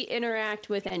physically interact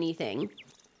with anything?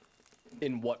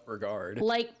 In what regard?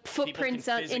 Like footprints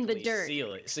People can in the physically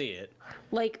dirt. See it.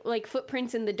 Like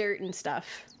footprints in the dirt and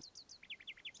stuff.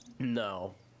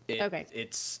 No. Okay.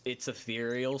 It's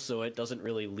ethereal, so it doesn't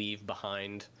really leave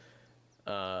behind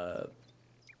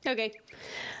Okay.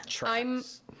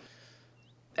 tracks.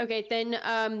 Okay,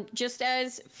 then just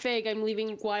as Fig, I'm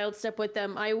leaving Wild Step with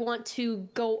them. I want to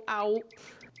go out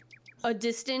a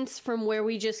distance from where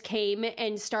we just came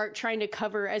and start trying to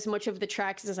cover as much of the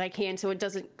tracks as I can so it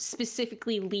doesn't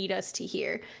specifically lead us to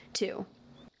here, too.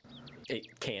 It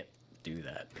can't do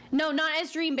that. No, not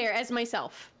as Dream Bear, as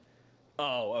myself.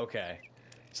 Oh, okay.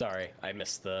 Sorry, I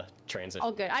missed the transition.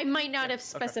 All good. I might not have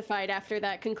specified after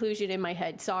that conclusion in my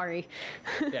head. Sorry.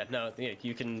 Yeah, no, yeah,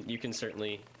 you can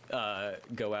certainly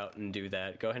go out and do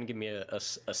that. Go ahead and give me a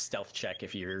stealth check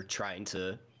if you're trying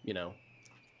to,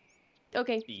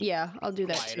 Okay. Yeah, I'll do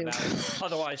that quiet too. about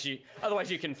it.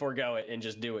 Otherwise you can forego it and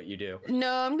just do what you do.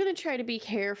 No, I'm gonna try to be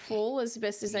careful as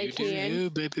best as I can. You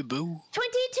baby boo.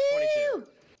 22!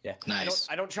 Yeah. Nice.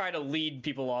 I don't try to lead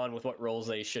people on with what rolls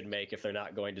they should make if they're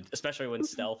not going to, especially when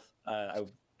stealth.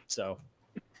 So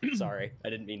sorry, I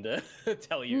didn't mean to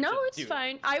tell you. No, to it's do it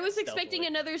fine. I was expecting stealthily.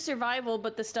 another survival,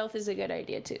 but the stealth is a good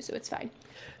idea too, so it's fine.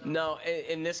 No,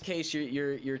 in this case,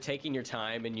 you're taking your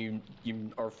time and you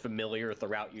are familiar with the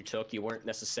route you took. You weren't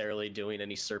necessarily doing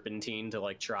any serpentine to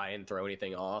like try and throw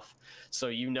anything off, so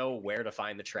you know where to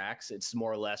find the tracks. It's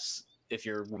more or less if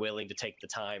you're willing to take the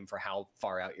time for how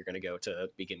far out you're going to go to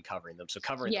begin covering them. So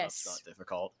covering them up's not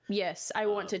difficult. Yes, I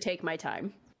want to take my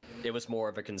time. It was more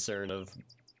of a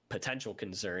potential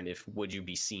concern if would you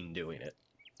be seen doing it.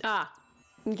 Ah,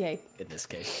 okay. In this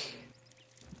case.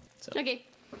 So. Okay.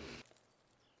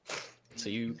 So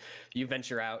you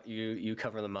venture out, you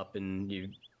cover them up, and you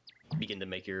begin to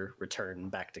make your return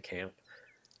back to camp.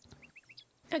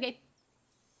 Okay.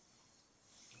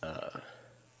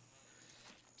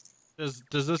 Does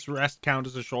this rest count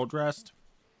as a short rest?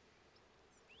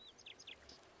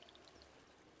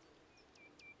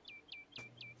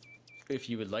 If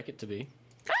you would like it to be.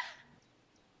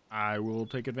 I will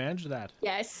take advantage of that.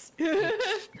 Yes.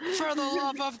 For the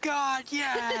love of God,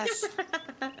 yes.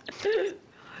 What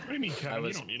do you mean, Kevin?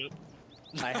 You don't need it.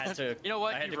 I had to. You know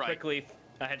what? I had You're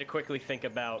to quickly think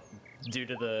about, due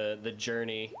to the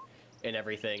journey and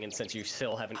everything, and since you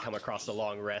still haven't come across a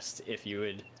long rest, if you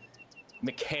would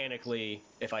mechanically,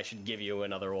 if I should give you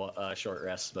another short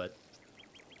rest, but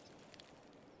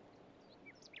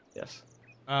yes.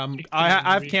 I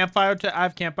have campfire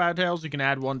tales. You can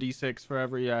add 1d6 for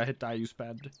every hit die you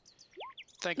spend.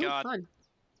 Thank Ooh, God. fun.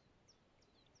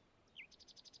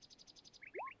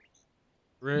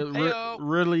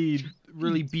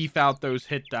 Really beef out those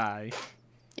hit die.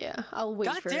 Yeah, I'll wait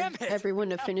God for damn it. everyone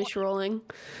to finish rolling.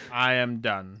 I am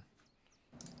done.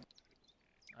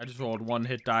 I just rolled 1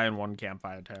 hit die and 1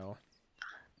 campfire tale.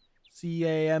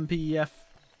 CAMPF.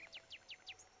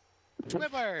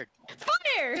 Squidward.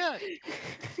 Fire! Good.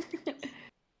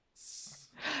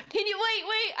 Can you wait?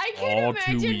 I All can't too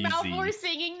imagine easy. Malvhor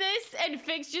singing this and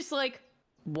Fig's just like,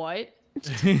 what?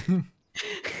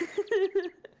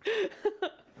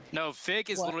 No,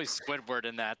 Fig is What? literally Squidward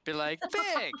in that. Be like,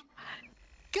 Fig.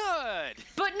 Good.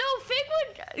 But no, Fig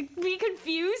would be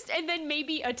confused and then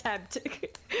maybe attempt.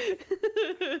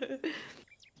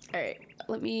 All right,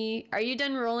 are you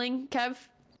done rolling, Kev?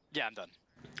 Yeah, I'm done.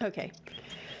 Okay.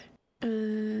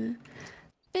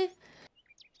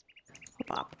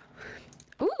 Pop.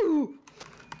 Ooh.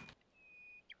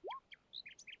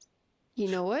 You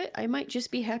know what? I might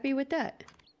just be happy with that.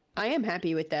 I am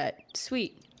happy with that.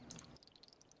 Sweet.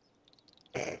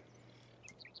 Okay.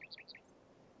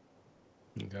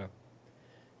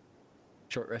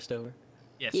 Short rest over?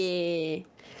 Yes. Yeah.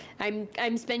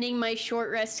 I'm spending my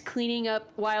short rest cleaning up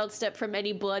Wild Step from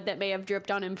any blood that may have dripped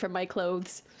on him from my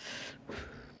clothes.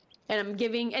 And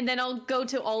then I'll go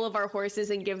to all of our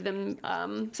horses and give them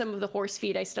some of the horse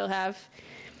feed I still have.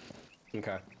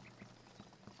 Okay.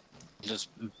 Just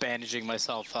bandaging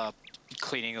myself up,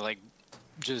 cleaning like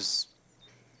just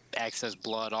excess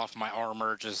blood off my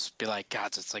armor. Just be like,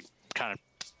 God, just like kind of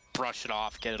brush it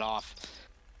off, get it off.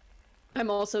 I'm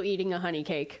also eating a honey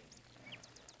cake.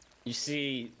 You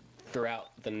see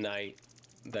throughout the night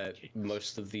that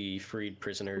most of the freed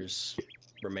prisoners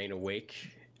remain awake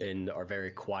and are very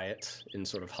quiet and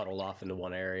sort of huddle off into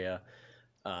one area.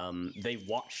 They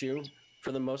watch you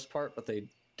for the most part, but they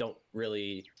don't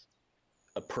really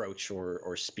approach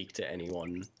or speak to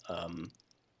anyone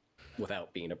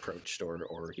without being approached or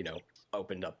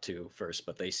opened up to first.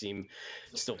 But they seem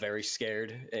still very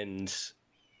scared and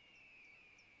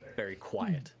very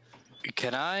quiet.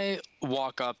 Can I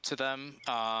walk up to them?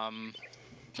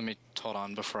 Let me hold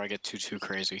on before I get too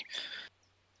crazy.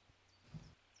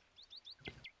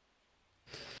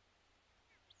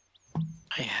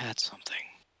 I had something.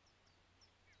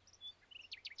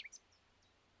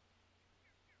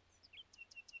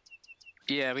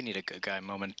 Yeah, we need a good guy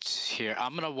moment here.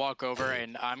 I'm gonna walk over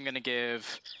and I'm gonna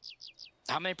give...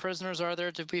 How many prisoners are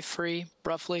there to be free,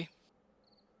 roughly?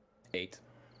 8.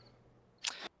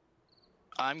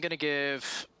 I'm gonna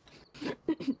give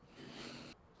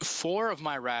 4 of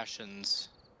my rations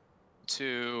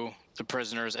to the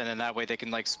prisoners, and then that way they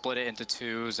can like split it into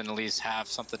 2s and at least have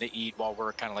something to eat while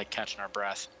we're kind of like catching our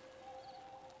breath.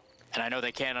 And I know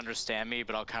they can't understand me,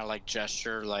 but I'll kind of like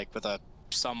gesture like with a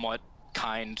somewhat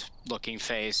kind looking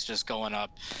face, just going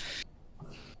up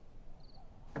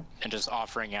and just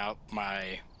offering out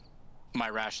my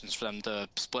rations for them to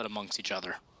split amongst each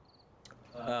other.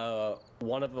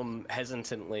 One of them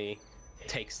hesitantly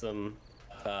takes them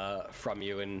from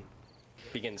you and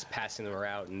begins passing them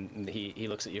around, and he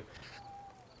looks at you.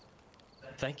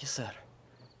 Thank you, sir.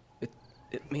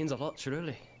 It means a lot,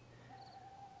 truly.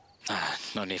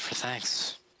 No need for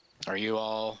thanks. Are you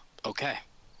all okay?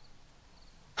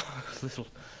 little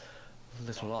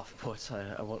off put,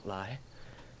 I won't lie.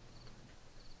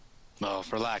 Well,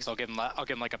 relax. I'll give him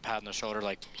like a pat on the shoulder,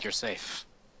 like you're safe.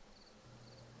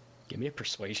 Give me a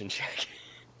persuasion check.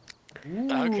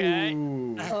 Okay.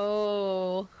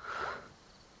 Oh.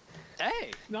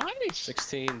 Hey, Nice.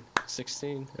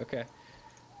 16. Okay.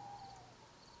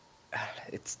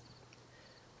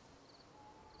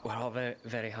 We're all very,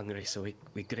 very hungry, so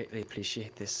we greatly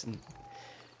appreciate this. And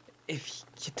if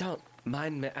you don't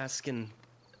mind me asking,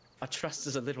 our trust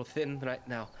is a little thin right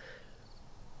now.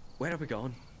 Where are we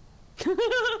going?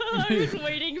 I was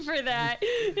waiting for that.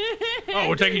 Oh,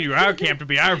 we're taking you to our camp to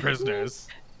be our prisoners.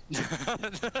 he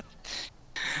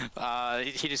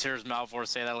just hears Malvhor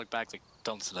say that. Look back, like,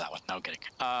 don't say that one. No, I'm kidding.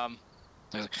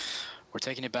 We're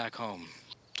taking it back home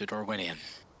to Dorwinion.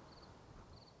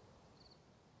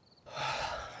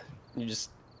 You just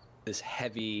this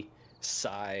heavy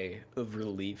sigh of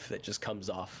relief that just comes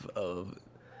off of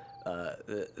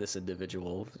this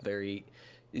individual.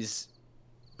 Is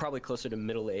probably closer to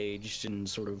middle-aged and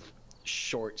sort of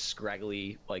short,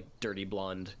 scraggly, like dirty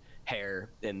blonde hair,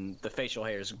 and the facial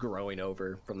hair is growing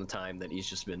over from the time that he's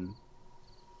just been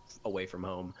away from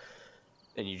home.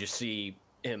 And you just see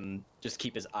him just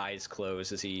keep his eyes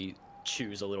closed as he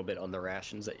chews a little bit on the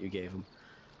rations that you gave him.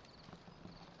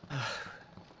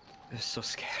 I'm so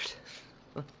scared.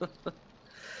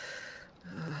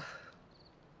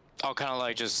 I'll kind of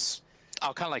like just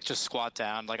squat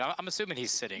down. Like I'm assuming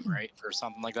he's sitting, right, or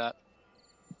something like that.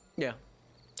 Yeah.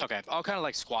 Okay, I'll kind of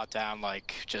like squat down,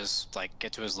 like just like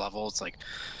get to his level. It's like,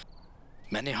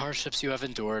 many hardships you have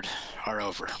endured are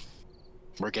over.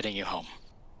 We're getting you home.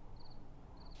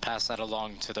 Pass that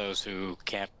along to those who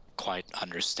can't quite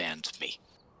understand me.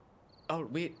 Oh,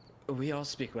 we all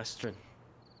speak Western.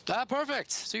 Ah,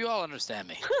 perfect. So you all understand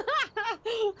me.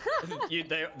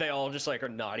 They all just like are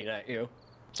nodding at you.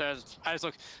 So I just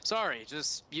look. Sorry,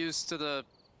 just used to the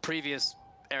previous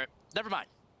era. Never mind.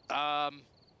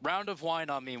 Round of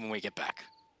wine on me when we get back.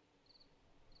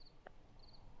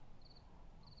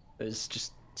 There's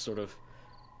just sort of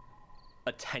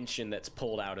a tension that's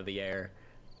pulled out of the air,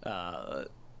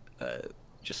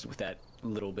 just with that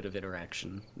little bit of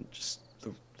interaction.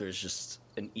 There's just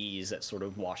an ease that sort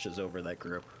of washes over that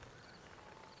group.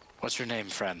 What's your name,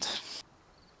 friend?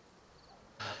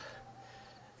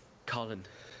 Colin.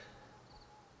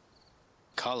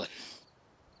 Colin.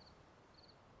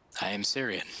 I am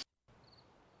Cirion.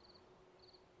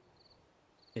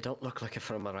 You don't look like you're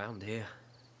from around here.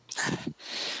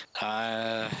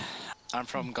 I'm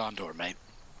from Gondor, mate.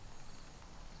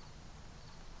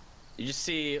 You just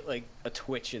see, like, a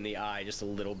twitch in the eye, just a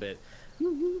little bit.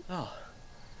 Oh.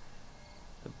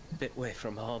 A bit way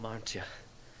from home, aren't you?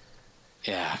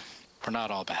 Yeah, we're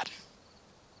not all bad.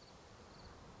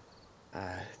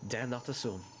 I dare not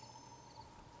assume.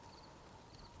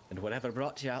 And whatever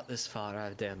brought you out this far, I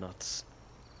dare not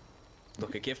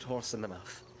look a gift horse in the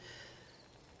mouth.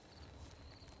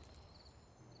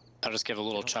 I'll just give a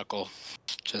little chuckle.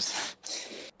 Just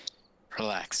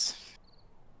relax.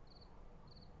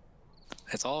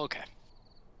 It's all okay.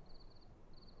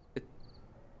 If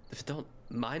you don't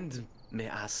mind me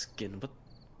asking,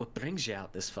 what brings you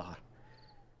out this far?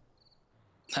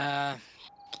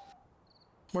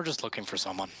 We're just looking for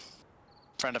someone.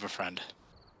 Friend of a friend.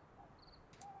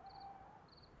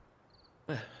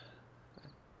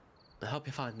 I hope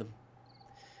you find them.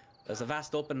 There's a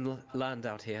vast open land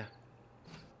out here.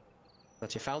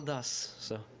 But you found us,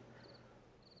 so I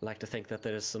like to think that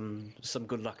there's some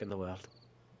good luck in the world.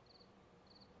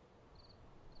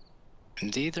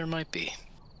 Indeed, there might be.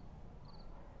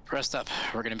 Rest up.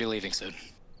 We're gonna be leaving soon.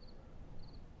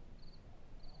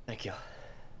 Thank you.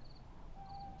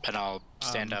 And I'll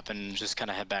stand up and just kind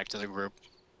of head back to the group.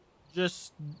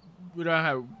 Just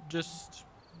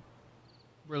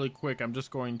really quick. I'm just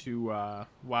going to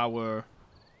while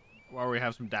we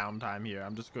have some downtime here,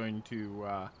 I'm just going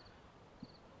to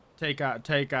take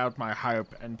out my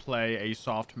harp and play a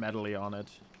soft melody on it.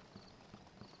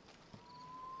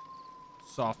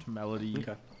 Soft melody.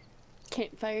 Okay.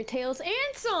 Campfire tales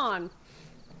and song.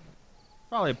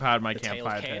 Probably part of my The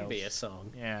campfire tale can tales. be a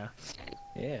song. Yeah.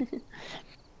 Yeah.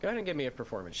 Go ahead and give me a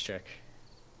performance check.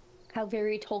 How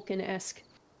very Tolkien-esque.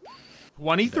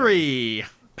 23.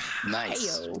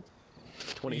 Nice. Heyo.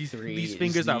 23. These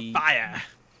fingers are fire.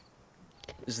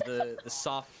 Is the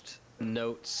soft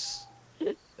notes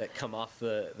that come off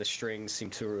the strings seem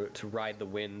to ride the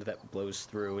wind that blows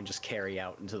through and just carry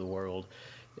out into the world.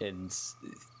 And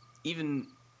even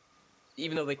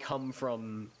though they come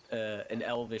from an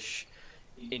elvish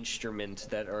instrument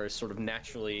that are sort of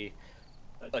naturally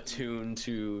attuned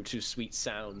to sweet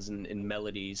sounds and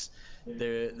melodies,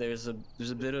 there's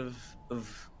a bit of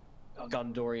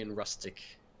Gondorian rustic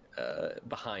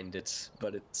behind it,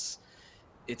 but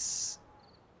it's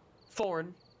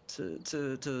foreign to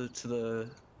the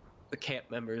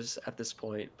camp members at this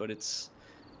point, but it's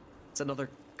another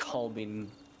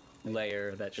calming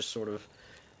layer that just sort of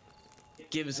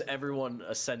gives everyone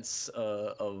a sense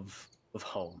of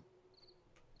home.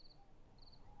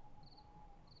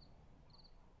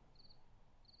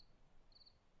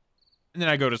 And then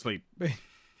I go to sleep.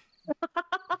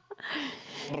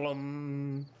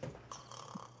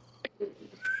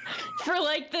 For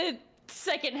like the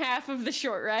second half of the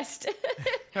short rest.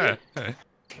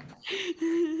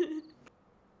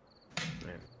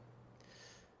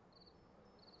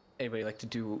 Anybody like to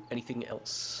do anything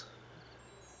else?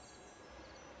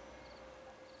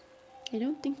 I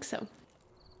don't think so.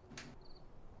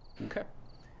 Okay.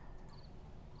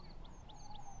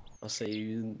 I'll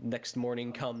say next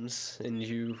morning comes and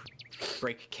you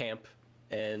break camp,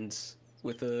 and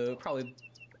with a probably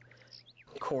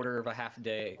quarter to a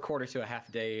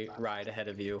half day ride ahead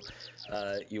of you,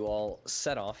 you all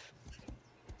set off.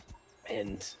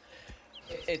 And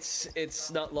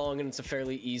it's not long, and it's a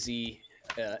fairly easy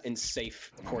and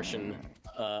safe portion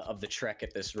of the trek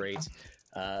at this rate.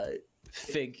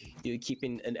 Fig, you're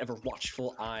keeping an ever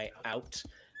watchful eye out.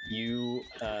 You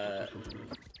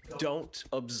don't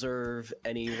observe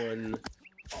anyone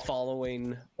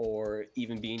following or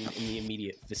even being in the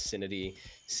immediate vicinity.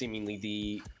 Seemingly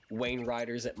the Wayne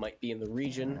riders that might be in the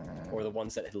region, or the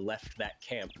ones that had left that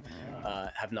camp,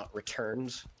 have not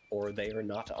returned, or they are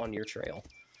not on your trail.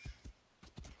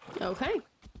 Okay.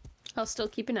 I'll still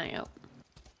keep an eye out.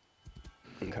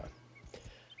 Okay.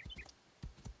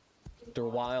 After a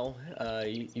while,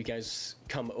 you guys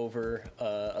come over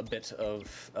a bit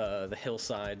of the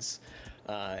hillsides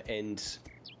and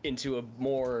into a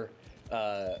more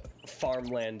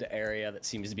farmland area that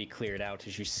seems to be cleared out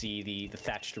as you see the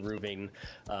thatched roofing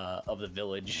of the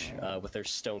village with their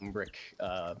stone brick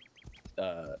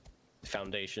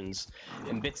foundations,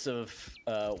 and bits of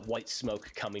white smoke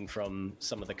coming from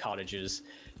some of the cottages,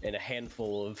 and a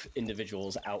handful of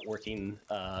individuals out working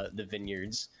the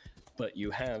vineyards. But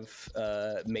you have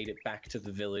made it back to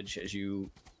the village as you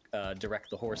direct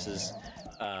the horses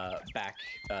back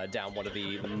down one of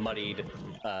the muddied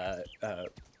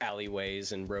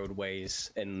alleyways and roadways,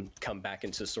 and come back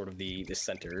into sort of the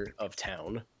center of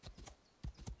town.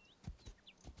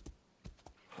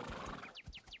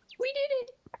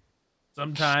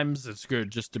 Sometimes it's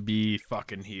good just to be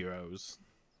fucking heroes.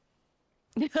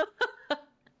 That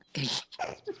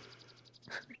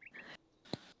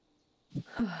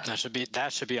should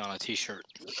be on a t-shirt.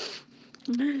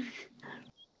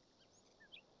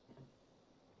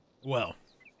 Well,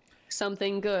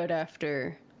 Something good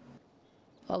after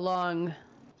a long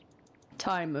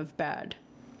time of bad.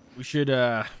 we should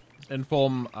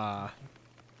inform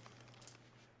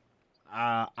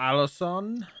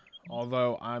Allison,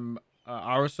 although I'm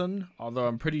Arison, although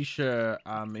I'm pretty sure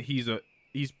he's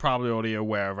probably already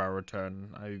aware of our return.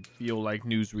 I feel like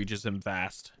news reaches him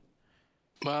fast.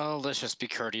 Well, let's just be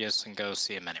courteous and go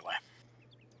see him anyway.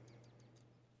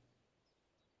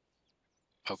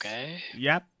 Okay.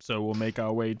 Yep. So we'll make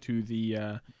our way to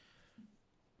the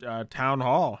town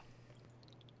hall.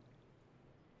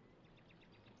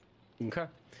 Okay.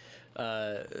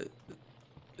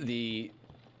 The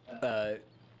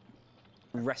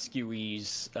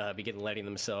rescuees begin letting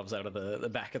themselves out of the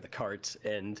back of the cart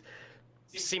and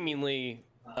seemingly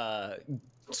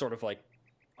sort of like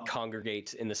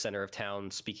congregate in the center of town,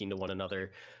 speaking to one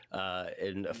another.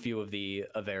 And a few of the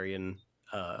Avarian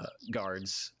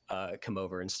guards come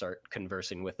over and start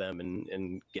conversing with them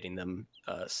and getting them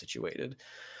situated.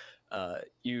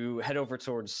 You head over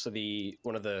towards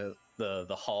one of the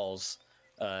halls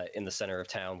in the center of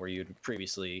town where you'd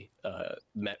previously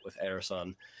met with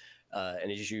Arison.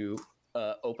 And as you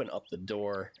open up the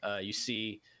door, you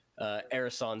see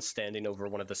Arison standing over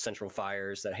one of the central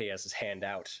fires that he has his hand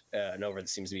out and over. That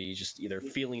seems to be just either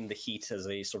feeling the heat as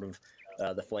a sort of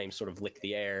the flames sort of lick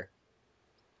the air.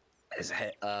 His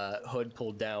hood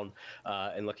pulled down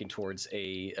and looking towards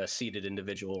a seated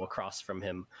individual across from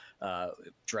him,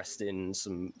 dressed in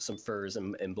some furs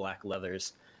and black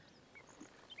leathers.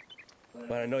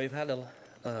 Well, I know you've had a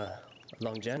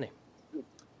long journey.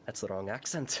 That's the wrong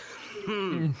accent.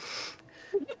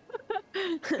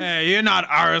 Hey, you're not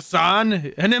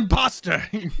Arison, an imposter.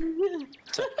 I'm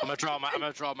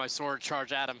gonna draw my sword,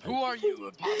 charge at him. Who are you,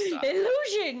 imposter?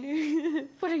 Illusion!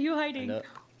 What are you hiding?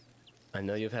 I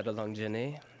know you've had a long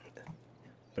journey,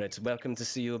 but it's welcome to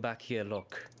see you back here,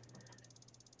 Locke.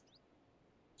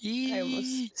 I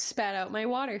almost spat out my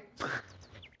water.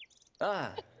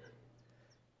 Ah,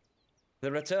 the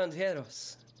returned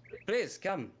heroes. Please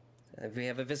come. We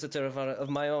have a visitor of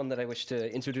my own that I wish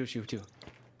to introduce you to.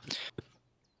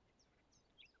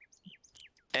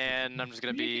 And I'm just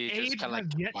gonna be just kind of like,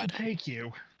 yet what? to take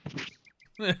you.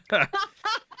 Do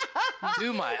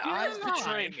my eyes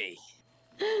betray me?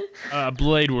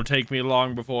 Blade will take me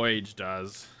long before age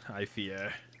does, I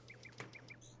fear.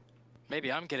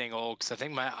 Maybe I'm getting old because I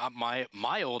think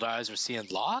my old eyes are seeing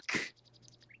Locke.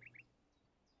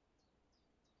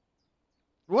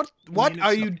 What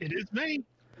are you? It is me.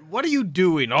 What are you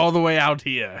doing all the way out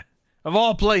here, of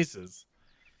all places?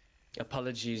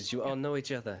 Apologies, you all know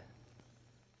each other.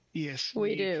 Yes,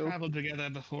 We do. traveled together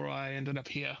before I ended up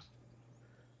here.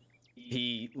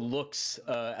 He looks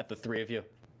at the three of you.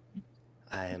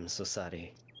 I am so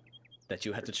sorry that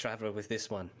you had to travel with this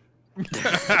one.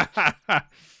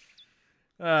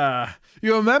 You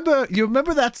remember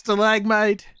that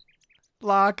stalagmite,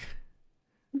 Locke?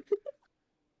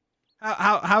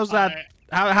 How's that?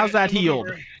 How's that healed?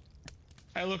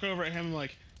 I look over at him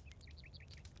like,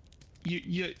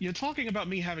 you're talking about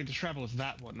me having to travel with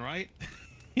that one, right?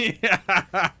 Yeah.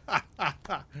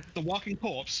 The walking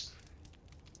corpse.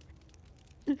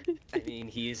 I mean,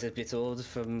 he is a bit old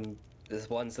from the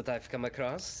ones that I've come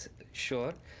across,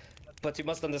 sure. But you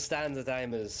must understand that I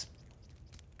am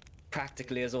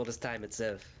practically as old as time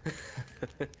itself.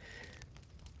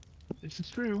 This is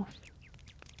true.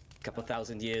 Couple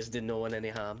thousand years did no one any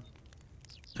harm.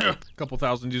 A couple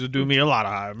thousand years would do me a lot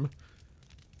of harm.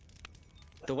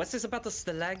 So what's this about the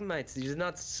stalagmites? You did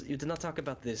not talk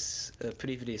about this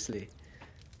previously.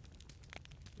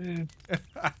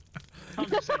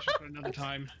 Conversation for another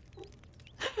time.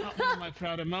 Not one of my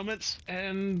prouder moments,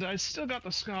 and I still got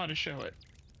the scar to show it.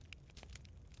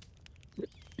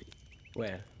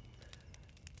 Well,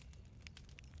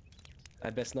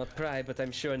 I best not pry, but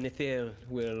I'm sure Nithil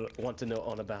will want to know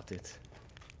all about it.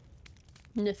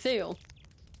 Nithil.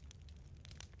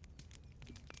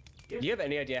 Do you have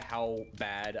any idea how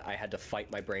bad I had to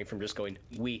fight my brain from just going,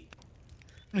 we?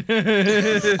 That's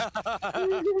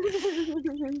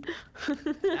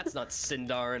not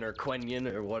Sindarin or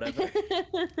Quenya or whatever.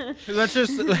 Let's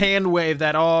just hand wave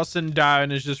that all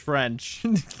Sindarin is just French.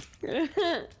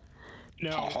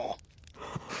 No.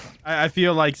 I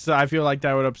feel like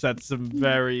that would upset some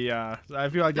very I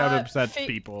feel like that would upset Fig-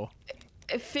 people.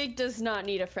 Fig does not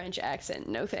need a French accent.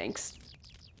 No thanks.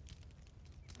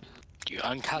 You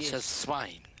unconscious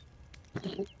swine.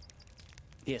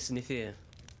 He Yes, Nithia.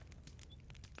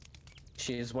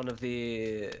 She is one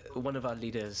of our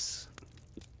leaders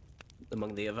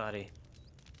among the Avari.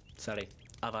 Sorry,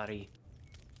 Avari.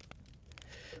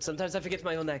 Sometimes I forget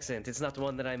my own accent. It's not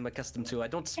one that I'm accustomed to. I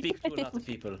don't speak to a lot of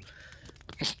people.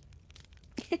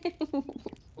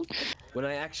 When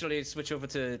I actually switch over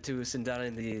to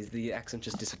Sindarin, the accent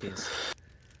just disappears.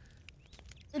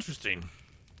 Interesting.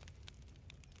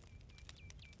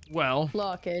 Well,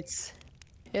 Locke, it's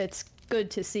good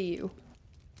to see you.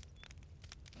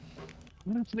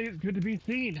 Honestly, it's good to be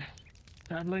seen.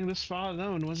 Traveling this far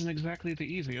alone wasn't exactly the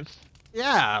easiest.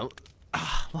 yeah.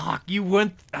 Locke, you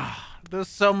weren't... there's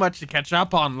so much to catch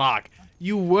up on, Locke.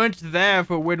 You weren't there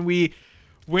for when we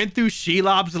went through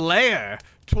Shelob's lair.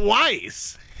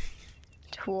 Twice.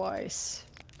 Twice.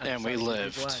 And we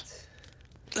lived. What?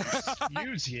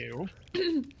 Excuse you.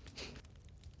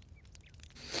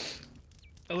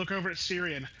 I look over at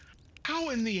Cirion. How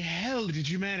in the hell did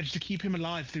you manage to keep him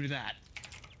alive through that?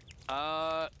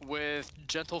 With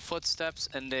gentle footsteps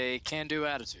and a can-do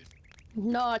attitude.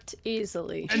 Not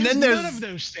easily. And then there's... none of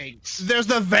those things. There's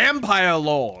the Vampire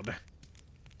Lord.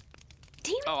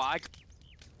 Damn it. Oh,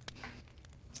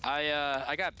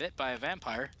 I got bit by a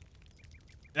vampire.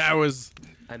 That was...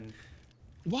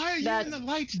 Why are you in the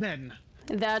light then?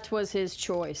 That was his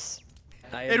choice.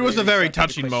 It was a very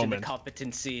touching moment. The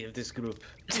competency of this group.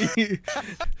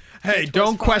 Hey,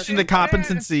 don't question the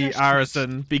competency,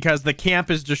 Arison, because the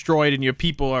camp is destroyed and your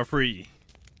people are free.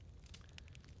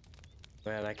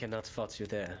 Well, I cannot fault you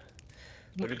there.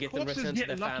 We'll get them Corpses returned to get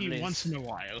their lucky families. once in a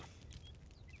while.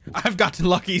 I've gotten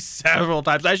lucky several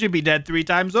times. I should be dead 3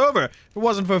 times over. If it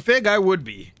wasn't for Fig, I would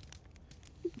be.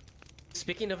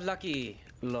 Speaking of lucky,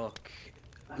 Locke,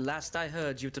 last I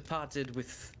heard you departed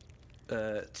with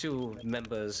 2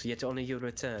 members, yet only you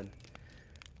return.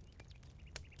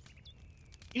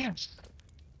 Yes.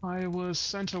 I was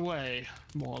sent away,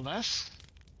 more or less,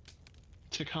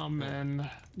 to come and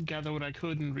gather what I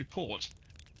could and report.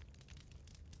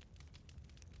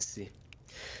 Let's see.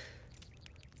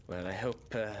 Well, I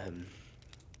hope.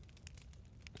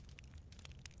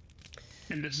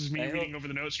 And this is me I reading hope- over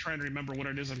the notes, trying to remember what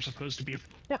it is I'm supposed to be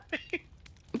reporting.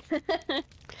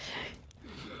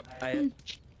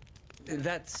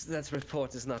 That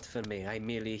report is not for me. I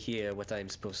merely hear what I'm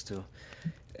supposed to.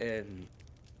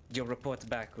 Your report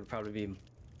back will probably be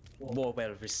more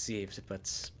well received,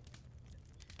 but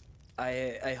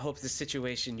I hope the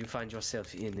situation you find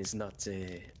yourself in is not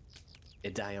a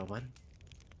dire one.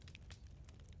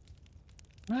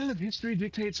 Well, if history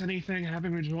dictates anything,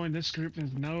 having rejoined this group,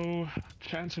 there's no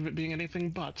chance of it being anything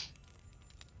but.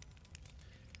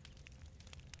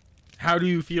 How do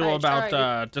you feel I about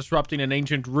tried. disrupting an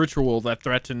ancient ritual that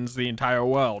threatens the entire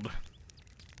world?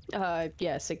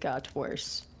 Yes, it got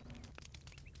worse.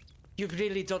 You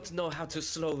really don't know how to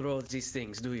slow roll these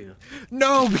things, do you?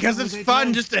 No, because No, it's they fun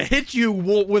don't. just to hit you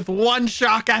with one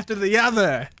shock after the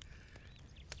other.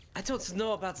 I don't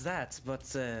know about that, but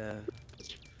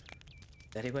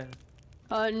very well.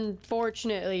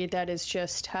 Unfortunately, that is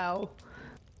just how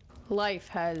life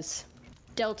has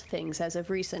dealt things as of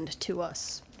recent to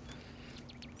us.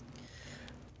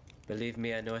 Believe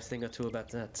me, I know a thing or two about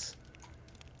that.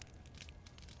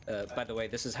 By the way,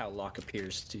 this is how Locke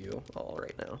appears to you all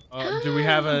right now. Do we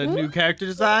have a new character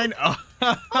design? Oh,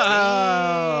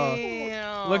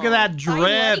 look at that I drip.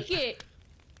 like it.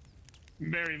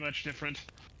 Very much different.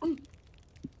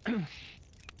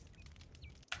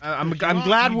 I'm If you want,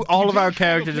 glad you- all you of do our show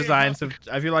character clear designs cut. have.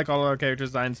 I feel like all our character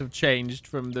designs have changed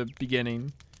from the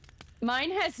beginning.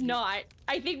 Mine has not.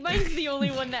 I think mine's the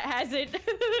only one that hasn't.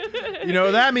 You know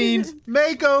what that means?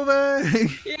 Makeover.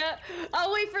 Yeah,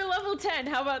 I'll wait for level 10.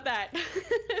 How about that?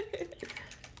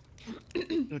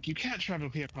 Look, you can't travel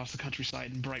here across the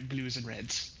countryside in bright blues and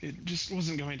reds. It just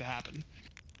wasn't going to happen.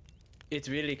 It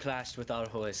really clashed with our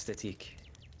whole aesthetic.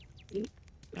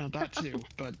 That too,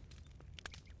 but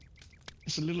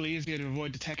it's a little easier to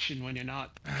avoid detection when you're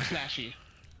not flashy.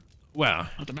 Well,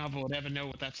 Not that Malvhor would ever know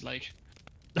what that's like.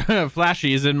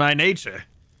 flashy is in my nature,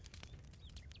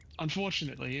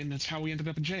 Unfortunately, and that's how we ended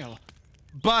up in jail.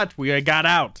 but we got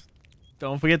out.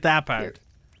 Don't forget that part.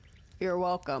 You're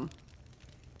welcome.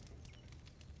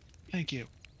 Thank you.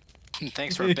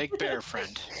 Thanks for a big bear,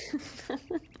 friend.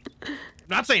 I'm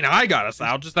not saying I got us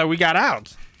out, just that we got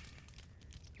out.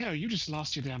 Yeah, you just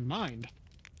lost your damn mind.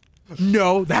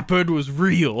 No, that bird was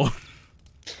real.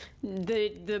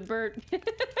 The bird.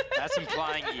 That's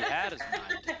implying he had his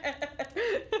mind.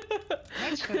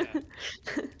 That's fair.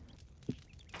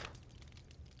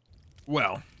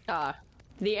 Well,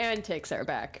 The antics are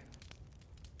back.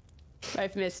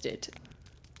 I've missed it.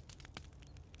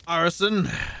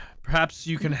 Arison, Perhaps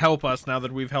you can help us now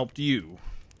that we've helped you.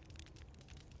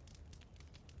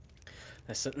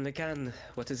 I certainly can.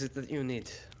 What is it that you need?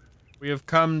 We have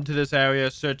come to this area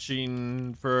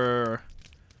searching for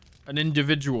an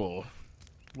individual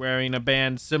wearing a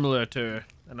band similar to,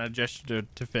 and I gesture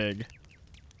to Fig.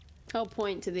 I'll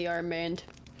point to the armband.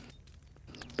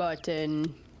 But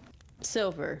in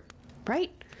silver, right?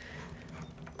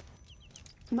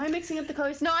 Am I mixing up the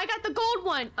colors? No, I got the gold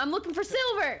one! I'm looking for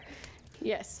silver!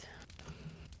 Yes.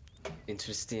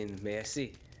 Interesting. May I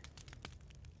see?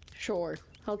 Sure.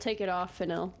 I'll take it off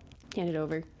and I'll hand it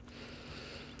over.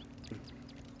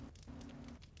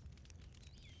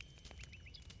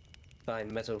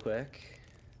 Fine metalwork.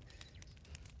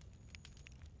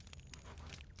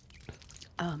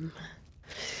 Oh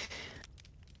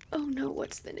no,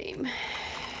 what's the name?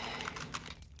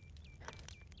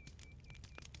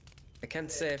 I can't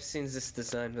say I've seen this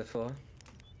design before.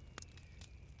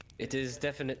 It is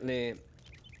definitely...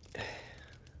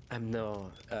 I'm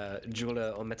no jeweler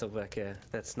or metalworker.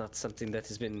 That's not something that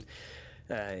has been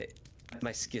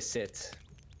my skill set.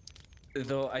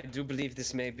 Though I do believe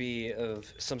this may be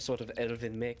of some sort of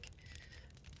elven make.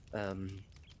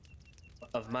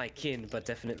 Of my kin, but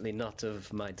definitely not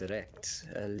of my direct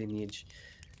lineage.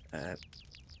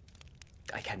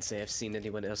 I can't say I've seen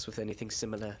anyone else with anything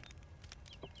similar.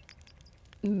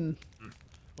 Mm.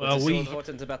 Well, What's so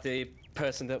important about the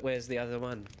person that wears the other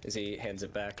one? As he hands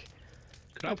it back.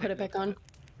 I'll put it back on.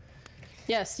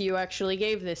 Yes, you actually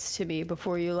gave this to me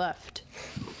before you left.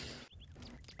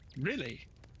 Really?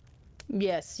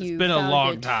 Yes, you been a found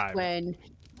long it time.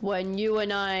 when you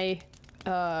and I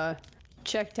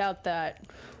checked out that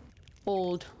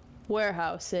old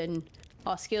warehouse in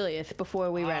Osgiliath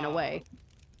before we ran away.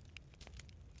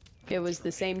 It was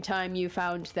the same time you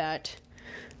found that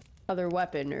other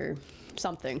weapon or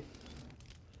something.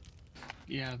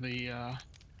 Yeah, the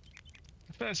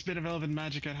first bit of elven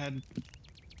magic I had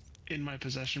in my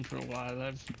possession for a while.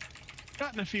 I've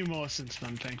gotten a few more since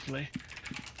then, thankfully.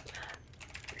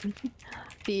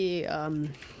 The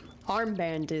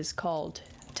armband is called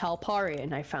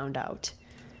Talparian, I found out.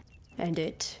 And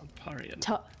it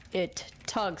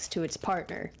tugs to its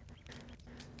partner.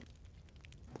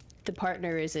 The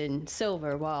partner is in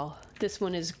silver, while this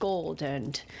one is gold,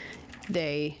 and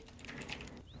they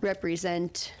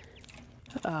represent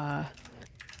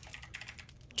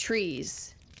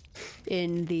trees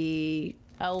in the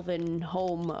elven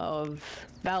home of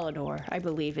Valinor, I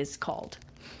believe is called.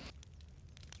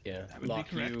 Yeah, would be Locke,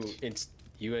 correct.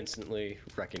 you instantly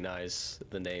recognize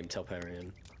the name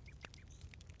Telparian.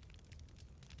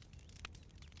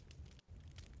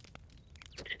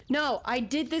 No, I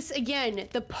did this again.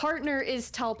 The partner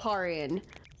is Talparian.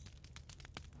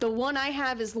 The one I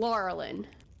have is Laurelin.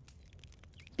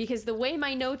 Because the way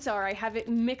my notes are, I have it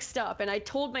mixed up, and I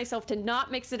told myself to not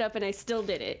mix it up, and I still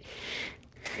did it.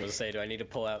 I was to say, do I need to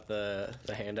pull out the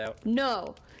handout?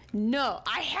 No,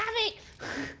 I have it.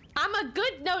 I'm a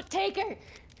good note taker.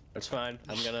 That's fine.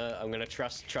 I'm gonna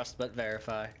trust but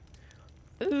verify.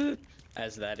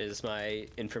 As that is my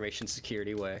information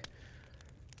security way.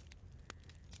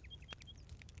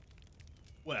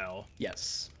 Well,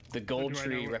 Yes. The gold do I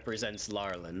tree know? represents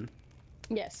Larlin.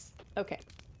 Yes. Okay.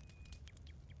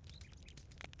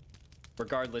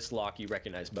 Regardless, Locke, you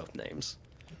recognize both names.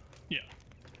 Yeah.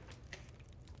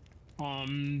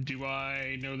 Do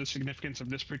I know the significance of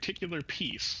this particular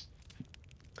piece?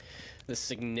 The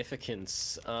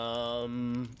significance,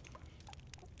 go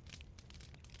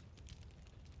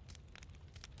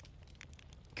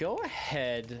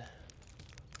ahead.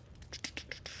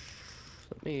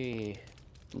 Let me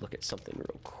look at something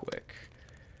real quick.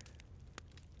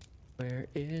 Where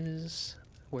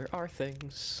are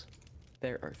things?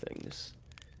 There are things.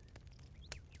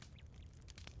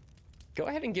 Go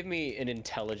ahead and give me an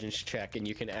intelligence check, and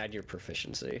you can add your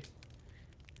proficiency.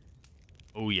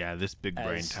 oh yeah, this big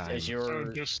brain time. As So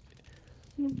your just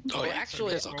Oh, yeah,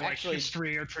 actually, it's or like actually,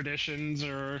 history or traditions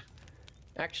or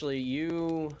Actually,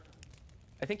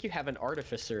 I think you have an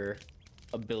artificer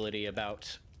ability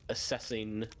about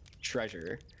assessing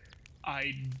treasure.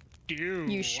 I do.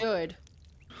 You should.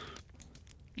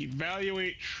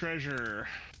 Evaluate treasure.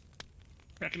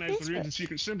 Recognize That's the runes right. and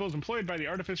secret symbols employed by the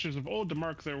artificers of old to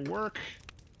mark their work.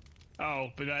 Oh,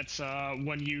 but that's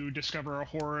when you discover a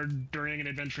horde during an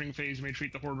adventuring phase, you may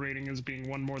treat the horde rating as being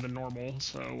one more than normal.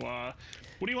 So, what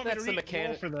do you want That's the me to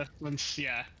roll for the ones?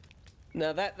 Yeah.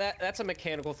 No, that's a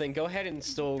mechanical thing. Go ahead and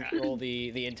still roll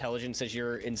the intelligence as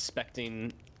you're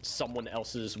inspecting someone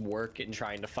else's work and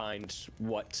trying to find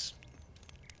what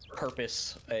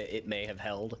purpose it may have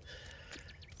held.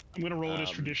 I'm gonna roll it as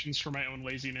traditions for my own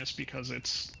laziness because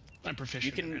it's I'm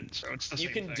proficient in it, so it's the you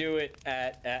same can thing. do it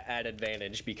at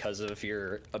advantage because of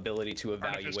your ability to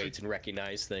evaluate Artificer. and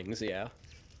recognize things. Yeah.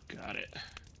 Got it.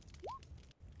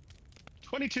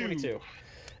 22.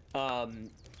 22.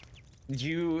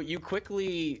 You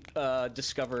quickly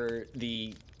discover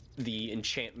the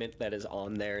enchantment that is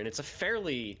on there, and it's a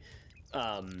fairly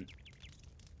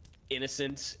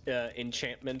innocent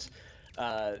enchantment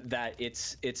that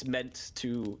it's meant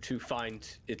to find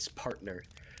its partner.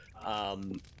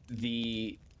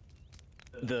 The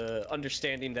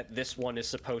understanding that this one is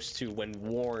supposed to, when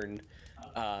worn,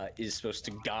 is supposed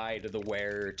to guide the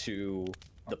wearer to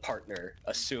the partner,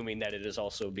 assuming that it is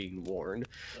also being worn.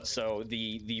 So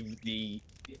the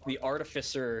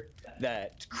artificer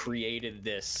that created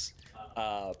this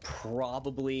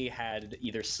probably had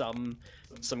either some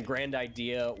grand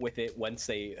idea with it once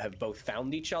they have both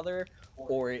found each other,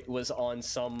 or it was on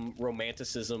some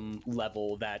romanticism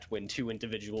level that when two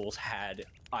individuals had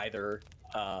either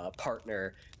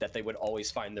partner, that they would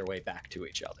always find their way back to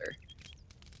each other.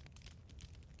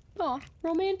 Oh,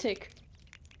 romantic.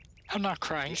 I'm not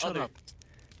crying. Shut up.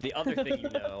 The other thing you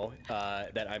know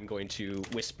that I'm going to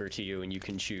whisper to you, and you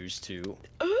can choose to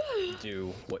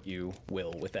do what you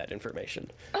will with that information.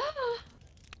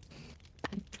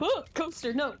 Oh,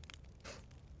 coaster, no.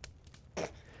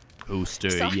 Coaster,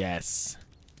 Sorry. yes.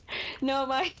 No,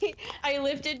 I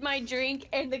lifted my drink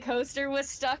and the coaster was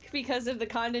stuck because of the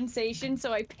condensation,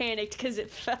 so I panicked because it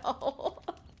fell.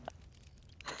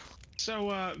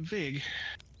 So, Vig,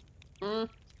 Mm.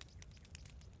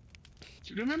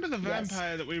 do you remember the Yes.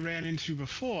 vampire that we ran into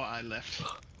before I left?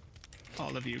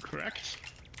 All of you, correct?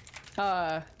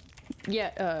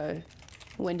 Yeah,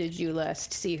 when did you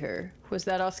last see her? Was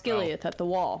that Osgiliath at the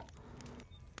wall?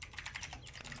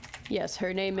 Yes,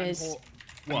 her name is...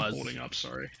 I'm Was. holding up,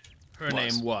 sorry. Her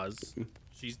name was.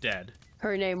 She's dead.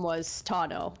 Her name was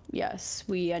Tano. Yes,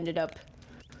 we ended up...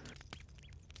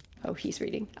 Oh, he's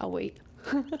reading. I'll wait.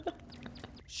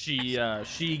 She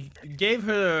gave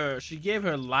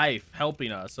her life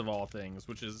helping us, of all things,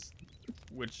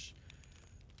 which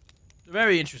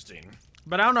very interesting.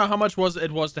 But I don't know how much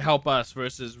it was to help us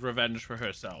versus revenge for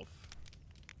herself.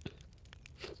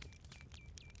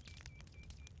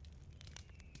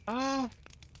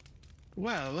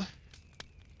 Well,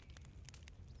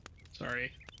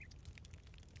 sorry.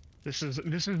 This has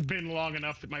been long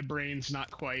enough that my brain's not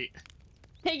quite.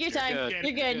 Take your time. good. You're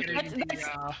good. getting That's, the, that's,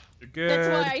 You're good. that's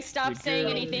why I stopped You're saying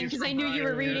good. anything, He's because I from knew you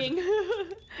were Ireland.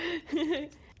 reading.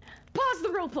 Pause the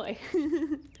roleplay.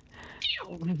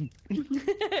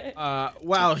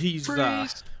 While he's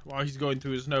going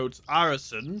through his notes,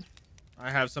 Arison, I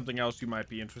have something else you might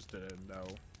be interested in, though.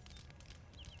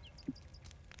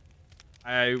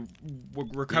 I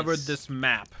recovered Yes. this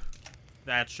map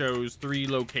that shows 3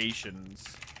 locations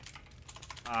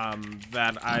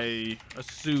that I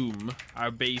assume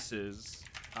are bases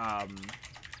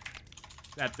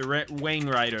that the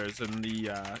Wainwriters and the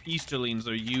Easterlings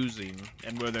are using,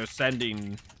 and where they're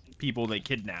sending people they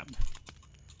kidnap.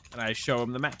 And I show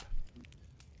them the map.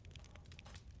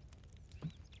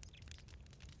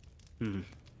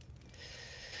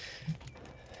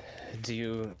 Do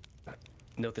you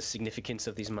know the significance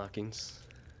of these markings?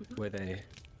 Were they...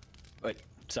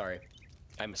 sorry.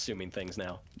 I'm assuming things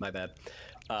now. My bad.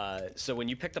 So when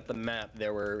you picked up the map,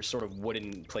 there were sort of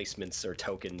wooden placements or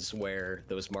tokens where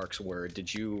those marks were.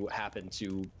 Did you happen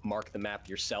to mark the map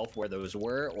yourself where those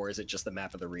were, or is it just the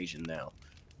map of the region now?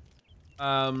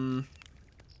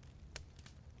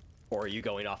 Or are you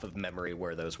going off of memory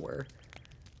where those were?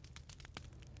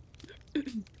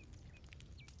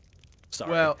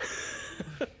 Sorry. Well,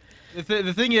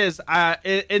 the thing is, I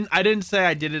didn't say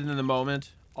I did it in the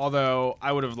moment, although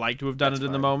I would have liked to have done That's it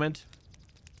in the fine. moment.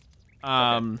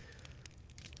 Okay.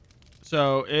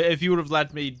 So if you would have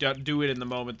let me do it in the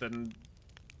moment, then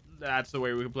that's the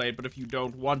way we played. But if you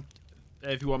want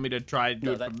me to try and do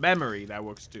No, it from memory, that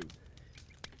works too.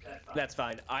 That's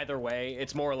fine. Either way,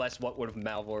 it's more or less what would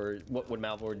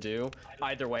Malvhor do.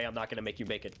 Either way, I'm not going to make you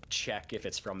make a check if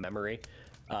it's from memory.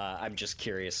 I'm just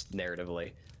curious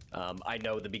narratively. I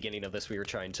know the beginning of this we were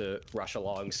trying to rush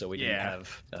along, so we didn't Yeah.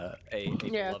 have a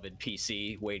Yeah. beloved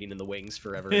PC waiting in the wings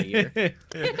forever and a year.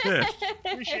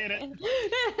 Appreciate it.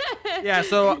 Yeah,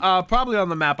 so probably on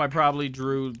the map, I probably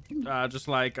drew just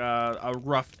like a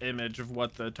rough image of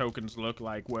what the tokens look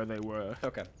like where they were.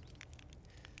 Okay.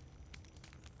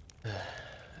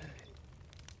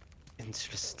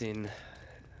 Interesting.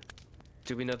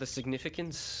 Do we know the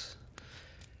significance?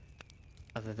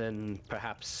 Other than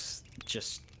perhaps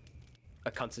just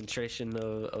a concentration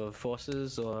of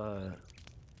forces, or...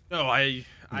 No, I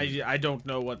don't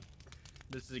know what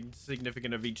the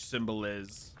significance of each symbol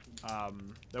is.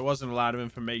 There wasn't a lot of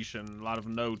information, a lot of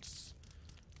notes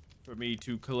for me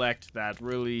to collect that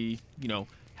really, you know,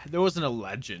 there wasn't a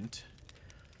legend.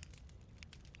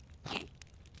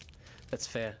 That's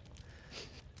fair.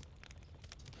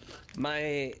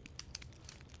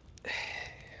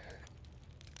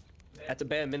 At the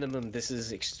bare minimum, this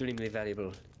is extremely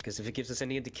valuable, because if it gives us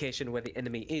any indication where the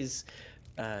enemy is,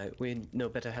 we know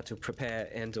better how to prepare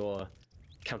and or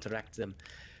counteract them.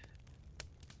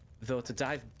 Though to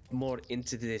dive more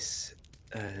into this,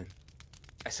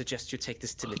 I suggest you take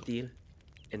this to Nithil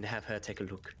and have her take a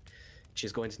look.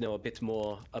 She's going to know a bit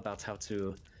more about how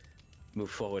to move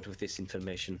forward with this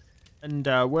information. And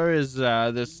where is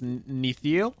this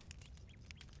Nithil?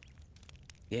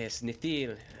 Yes,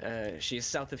 Nithil. She is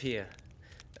south of here.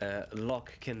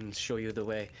 Locke can show you the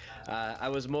way. I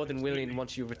was more than willing,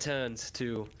 once you returned,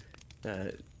 to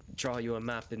draw you a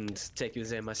map and take you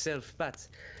there myself, but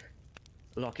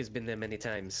Locke has been there many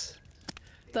times.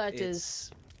 It's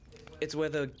where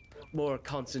the more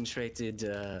concentrated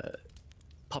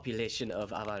population of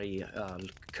Avari are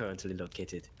currently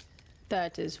located.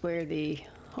 That is where the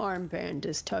armband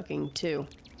is tugging to.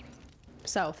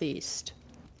 Southeast.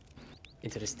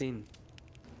 Interesting.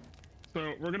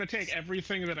 So we're gonna take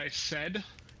everything that I said.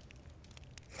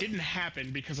 Didn't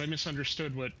happen because I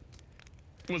misunderstood what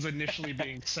was initially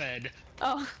being said.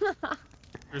 Oh.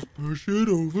 Just push it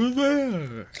over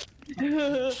there.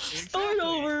 Start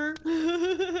over.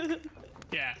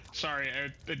 Yeah, sorry. I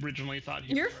originally thought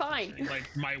You're fine. Like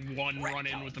my one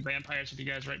run-in with the vampires with you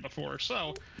guys right before.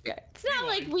 So yeah. It's not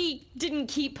like we didn't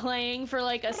keep playing for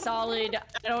like a solid,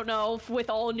 I don't know, with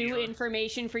all new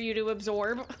information for you to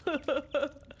absorb.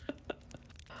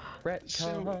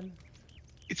 So,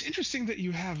 it's interesting that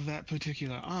you have that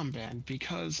particular armband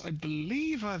because I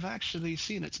believe I've actually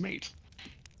seen its mate.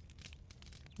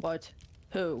 What?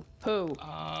 Who?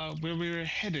 Where we were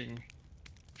heading.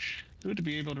 Good to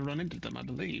be able to run into them, I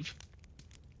believe.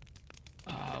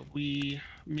 Me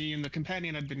and the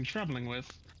companion I'd been traveling with,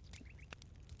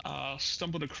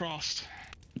 stumbled across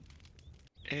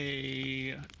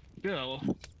a girl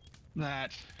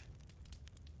that's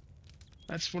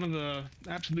one of the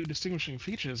absolute distinguishing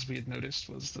features we had noticed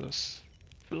was this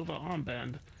silver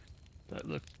armband that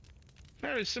looked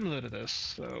very similar to this.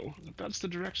 So if that's the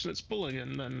direction it's pulling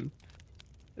in, then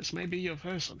this may be your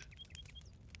person.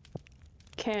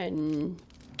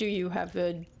 Do you have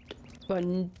a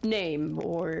name,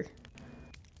 or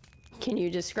can you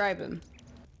describe him?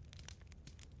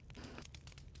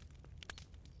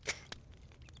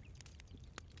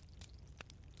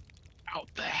 Out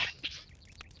there.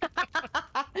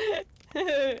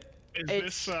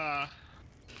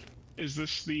 Is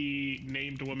this the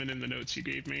named woman in the notes you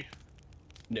gave me?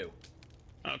 No.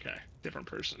 Okay, different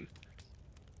person.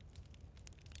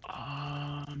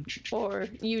 Or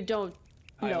you don't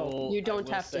know. You don't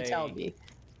have to tell me.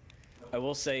 I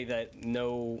will say that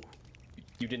no,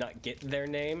 you did not get their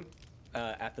name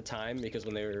at the time, because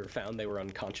when they were found, they were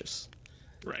unconscious.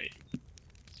 Right.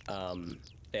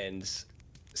 And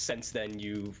since then,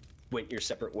 you went your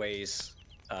separate ways,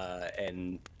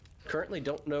 and currently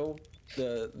don't know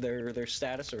their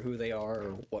status or who they are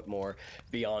or what more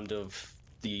beyond of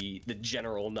the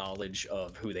general knowledge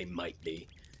of who they might be.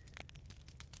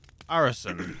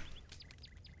 Arison.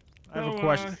 I have a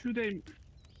question. Who they...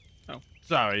 Oh.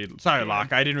 Sorry,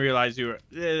 Locke. I didn't realize you were...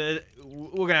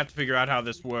 we're gonna have to figure out how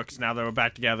this works now that we're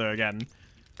back together again.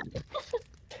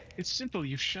 It's simple.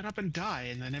 You shut up and die,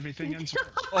 and then everything ends.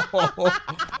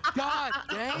 God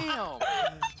damn!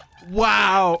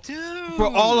 Wow! Dude! For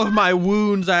all of my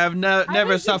wounds, I have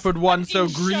never suffered one so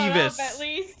grievous. Shut up, at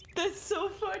least. That's so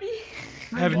funny.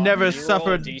 I've never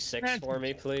suffered. D6 for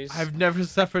me, please. I've never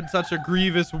suffered such a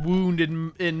grievous wound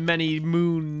in many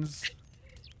moons.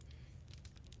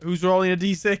 Who's rolling a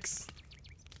D6?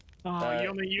 You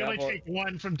only take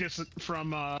one from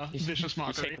vicious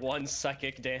mockery. You take one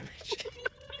psychic damage.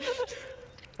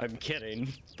 I'm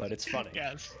kidding, but it's funny.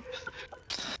 Yes.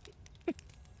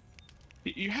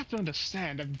 You have to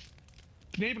understand, I've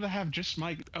been able to have just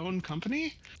my own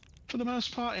company for the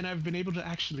most part, and I've been able to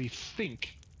actually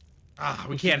think. Ah,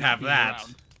 we can't have that.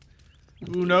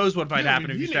 Who knows what might happen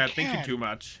if you start thinking too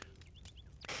much.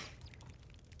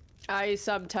 I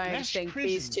sometimes think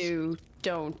these two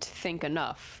don't think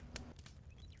enough.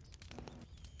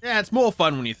 Yeah, it's more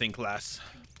fun when you think less.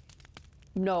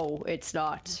 No, it's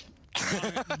not.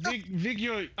 Vig,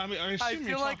 I assume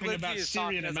you're talking about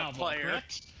Cirion and Malvhor,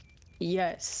 correct?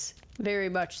 Yes, very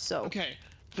much so. Okay,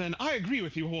 then I agree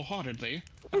with you wholeheartedly.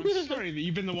 I'm sorry that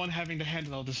you've been the one having to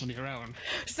handle all this on your own.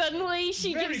 Suddenly,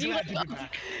 she Very gives you. glad to be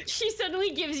back. She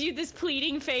suddenly gives you this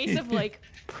pleading face of like,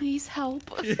 please help.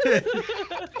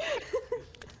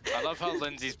 I love how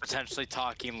Lindsay's potentially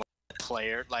talking like a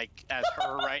player, like as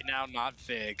her right now, not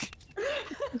Fig.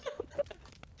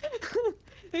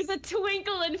 There's a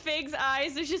twinkle in Fig's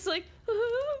eyes. It's just like.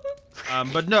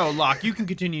 But no, Locke, you can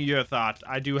continue your thought.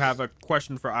 I do have a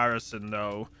question for Arison,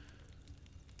 though.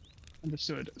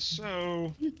 Understood.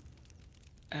 So,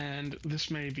 and this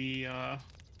may be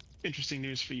interesting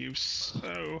news for you.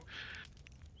 So,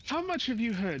 how much have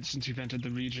you heard since you've entered the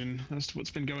region as to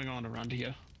what's been going on around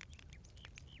here?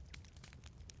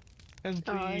 Has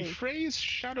the phrase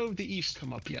 "Shadow of the East"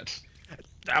 come up yet?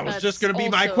 That was just going to be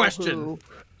my question. Who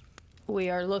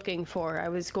we are looking for. I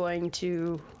was going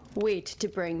to wait to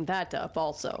bring that up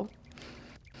also.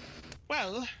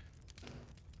 Well,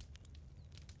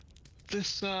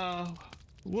 this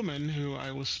woman who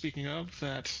I was speaking of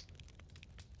that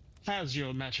has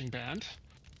your matching band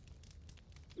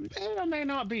may or may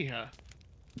not be her.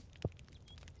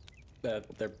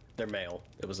 They're male.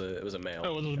 It was a male.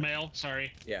 Oh, it was a male?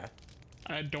 Sorry. Yeah.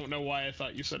 I don't know why I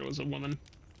thought you said it was a woman.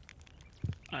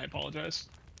 I apologize.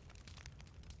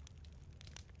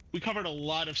 We covered a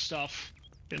lot of stuff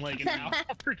in like an hour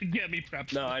to get me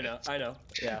prepped. No, I know.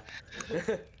 Yeah.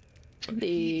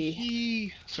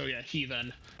 He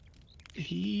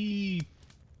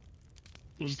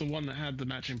was the one that had the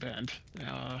matching band.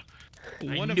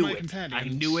 One of my companions.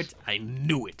 I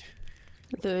knew it.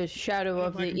 The Shadow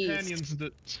of the East. One of my companions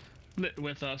that split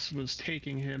with us was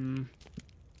taking him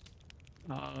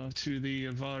to the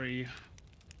Avari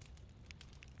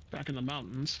back in the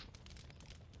mountains.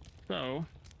 So,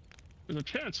 there's a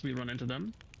chance we run into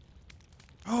them.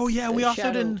 Oh yeah, we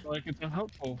also didn't. Like it's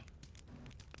helpful.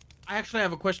 I actually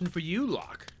have a question for you,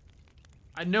 Locke.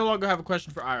 I no longer have a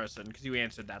question for Arison because you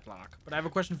answered that, Locke. But I have a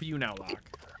question for you now,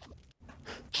 Locke.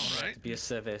 All right. Be a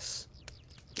civis.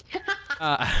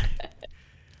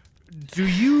 Do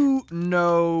you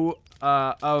know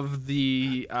of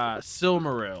the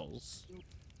Silmarils?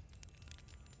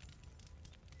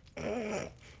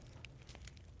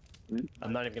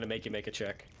 I'm not even gonna make you make a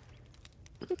check.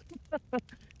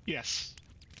 Yes,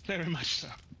 very much so.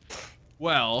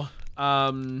 Well,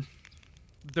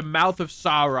 the mouth of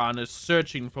Sauron is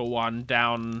searching for one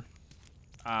down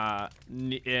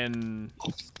in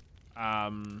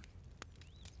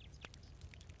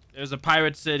there's a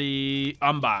pirate city,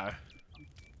 Umbar.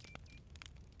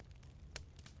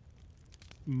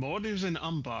 Mordor's in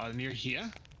Umbar near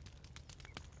here.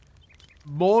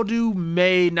 Mordu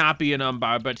may not be in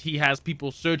Umbar, but he has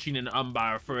people searching in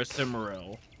Umbar for a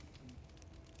Silmaril.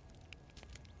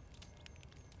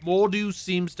 Mordu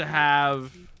seems to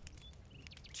have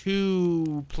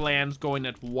two plans going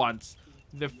at once.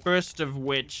 The first of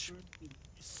which,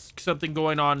 something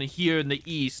going on here in the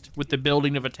east with the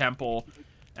building of a temple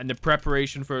and the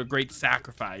preparation for a great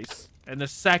sacrifice. And the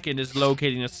second is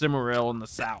locating a Silmaril in the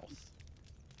south.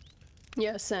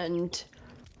 Yes, and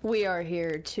we are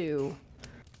here to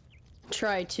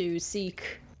try to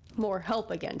seek more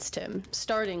help against him,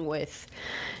 starting with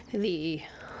the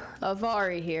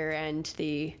Avari here and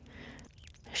the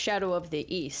Shadow of the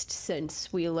East,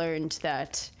 since we learned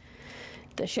that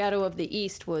the Shadow of the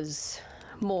East was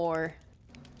more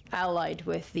allied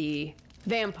with the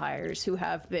vampires who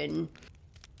have been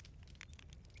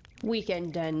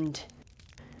weakened and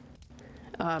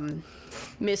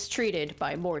mistreated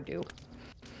by Mordu.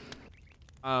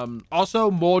 Also,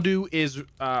 Mordu is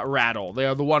Rattle. They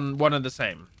are the one and the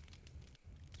same.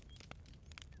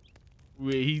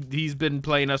 He's been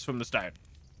playing us from the start.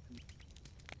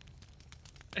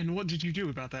 And what did you do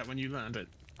about that when you learned it?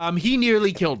 He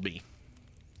nearly killed me.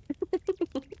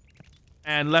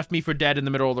 And left me for dead in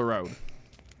the middle of the road.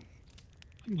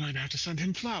 I'm going to have to send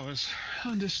him flowers.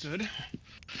 Understood.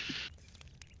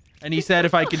 And he said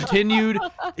if I continued,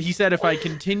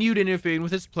 interfering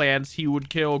with his plans, he would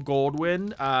kill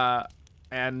Goldwyn,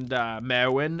 and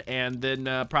Merwin, and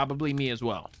then probably me as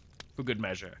well, for good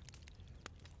measure.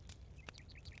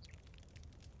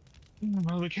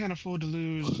 Well, we can't afford to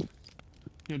lose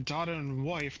your daughter and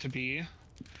wife to be.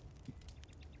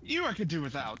 You I could do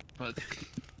without, but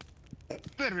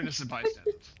better innocent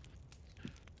bystanders.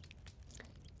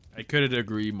 I couldn't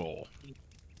agree more.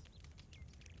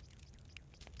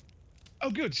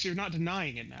 Oh, good. So you're not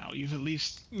denying it now. You've at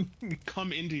least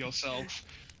come into yourself.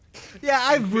 Yeah,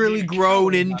 I've really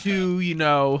grown into, you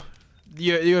know,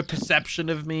 your perception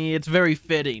of me. It's very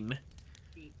fitting.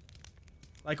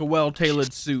 Like a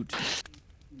well-tailored suit.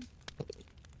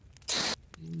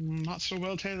 Not so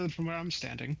well tailored from where I'm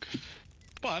standing.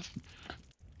 But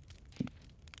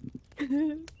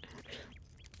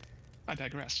I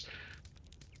digress.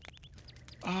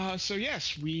 So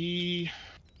yes,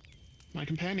 my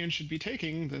companion should be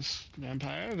taking this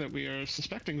vampire that we are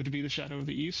suspecting to be the Shadow of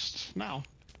the East now.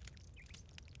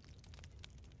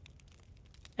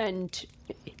 And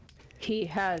he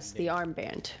has the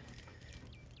armband.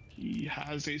 He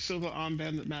has a silver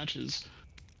armband that matches.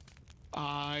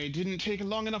 I didn't take a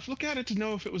long enough look at it to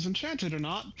know if it was enchanted or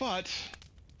not, but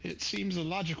it seems a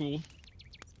logical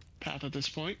path at this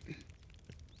point.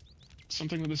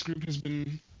 Something that this group has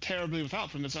been terribly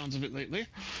without from the sounds of it lately.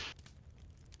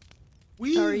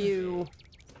 Are you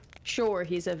sure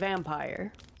he's a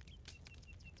vampire?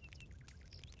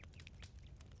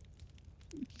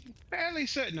 Fairly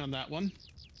certain on that one.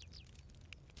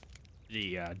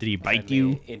 Did he bite If I you?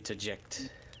 may interject.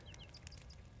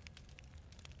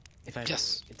 If I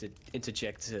Yes. may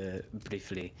interject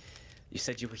briefly, you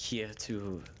said you were here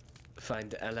to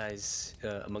find allies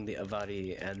among the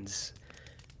Avari and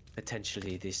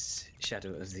potentially this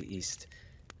Shadow of the East.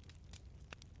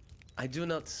 I do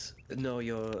not know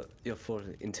your full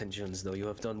intentions, though. You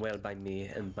have done well by me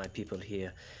and my people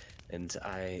here, and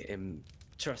I am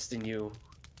trusting you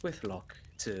with Locke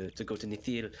to go to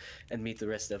Nithil and meet the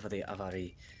rest of the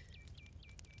Avari.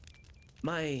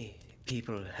 My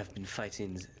people have been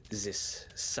fighting this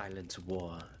silent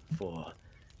war for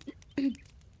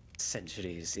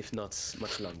centuries, if not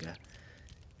much longer.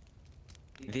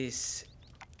 This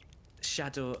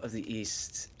Shadow of the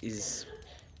East is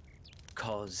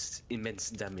caused immense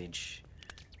damage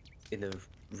in the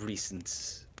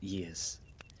recent years.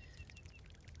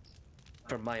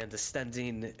 From my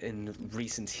understanding in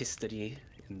recent history,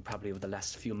 in probably over the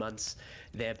last few months,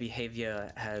 their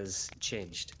behavior has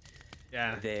changed.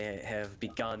 Yeah. They have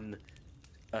begun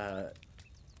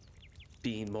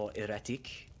being more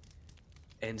erratic,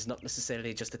 and not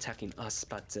necessarily just attacking us,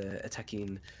 but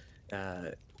attacking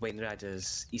Wayne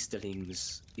Riders,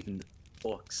 Easterlings, even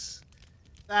orcs.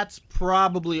 That's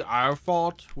probably our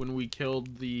fault when we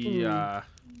killed the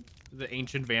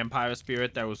ancient vampire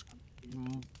spirit that was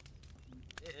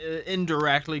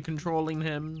indirectly controlling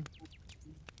him.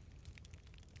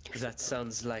 That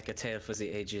sounds like a tale for the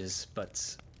ages,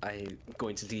 but I'm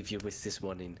going to leave you with this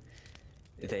warning.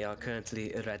 They are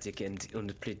currently erratic and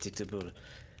unpredictable.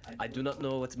 I do not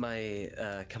know what my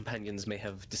companions may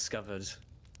have discovered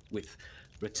with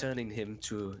returning him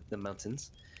to the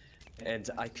mountains, and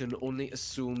I can only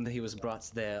assume that he was brought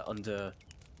there under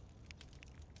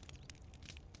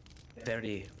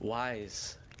very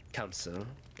wise counsel,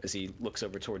 as he looks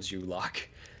over towards you, Locke.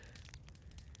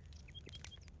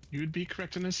 You'd be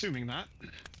correct in assuming that.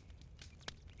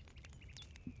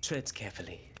 Tread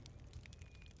carefully,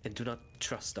 and do not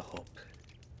trust the hope.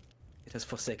 It has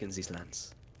forsaken these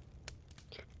lands.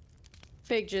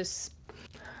 Fig just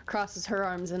crosses her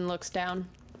arms and looks down.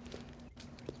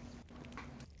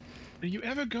 Are you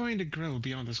ever going to grow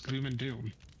beyond this gloom and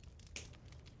doom?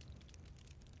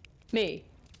 Me.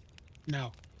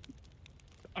 No.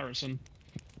 Arison.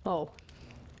 Oh.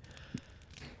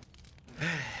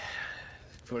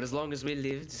 For as long as we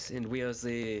lived, and we are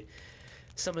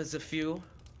some of the few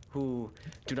who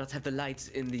do not have the light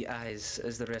in the eyes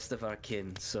as the rest of our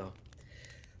kin, so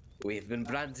we've been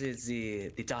branded the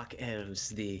dark elves,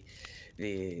 the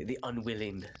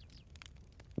unwilling.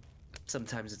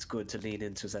 Sometimes it's good to lean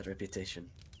into that reputation.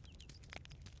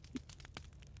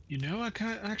 You know, I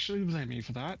can't actually blame you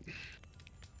for that.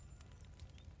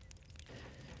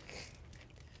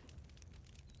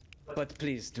 But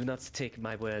please, do not take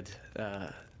my word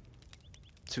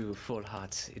to full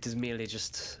heart. It is merely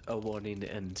just a warning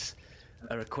and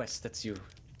a request that you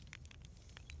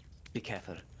be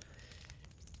careful.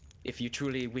 If you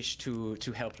truly wish to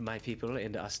help my people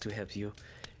and us to help you,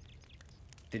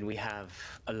 then we have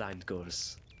aligned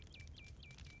goals.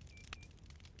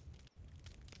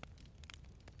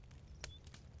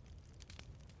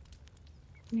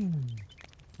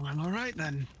 Well, all right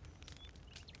then.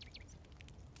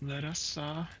 Let us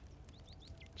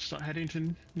start heading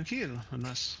to Nikhil,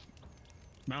 unless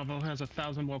Malvhor has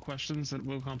 1,000 more questions that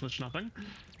will accomplish nothing.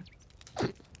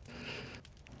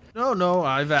 No,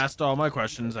 I've asked all my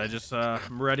questions. I just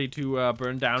I'm ready to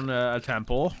burn down a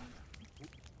temple.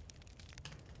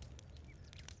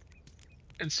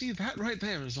 And see, that right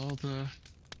there is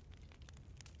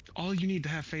all you need to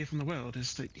have faith in the world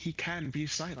is that he can be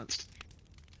silenced.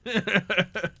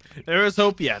 There is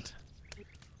hope yet.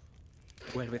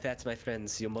 Well, with that, my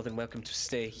friends, you're more than welcome to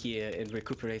stay here and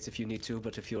recuperate if you need to,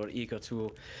 but if you're eager to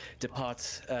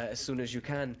depart as soon as you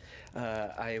can,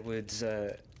 I would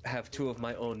have two of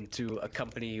my own to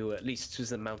accompany you at least to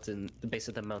the base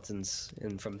of the mountains,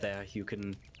 and from there you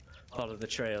can follow the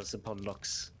trails upon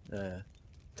Locke's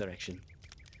direction.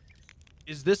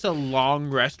 Is this a long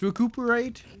rest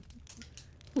recuperate?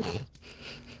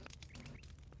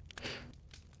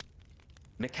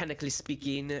 Mechanically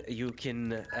speaking, you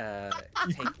can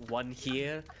take one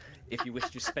here if you wish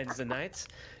to spend the night.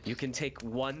 You can take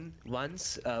one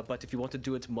once, but if you want to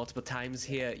do it multiple times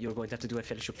here, you're going to have to do a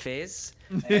fellowship phase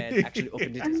and actually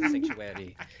open it as a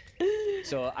sanctuary.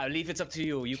 So I'll leave it up to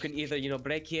you. You can either, you know,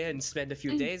 break here and spend a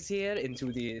few days here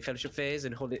into the fellowship phase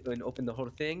and hold it and open the whole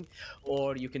thing,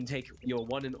 or you can take your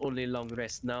one and only long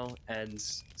rest now and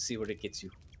see where it gets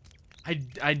you.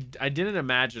 I didn't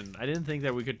imagine. I didn't think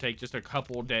that we could take just a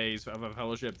couple days of a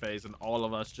fellowship phase and all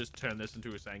of us just turn this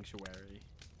into a sanctuary.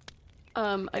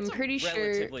 I'm pretty sure.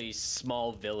 Relatively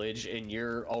small village, and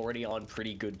you're already on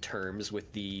pretty good terms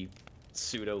with the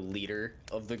pseudo leader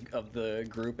of the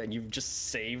group, and you've just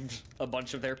saved a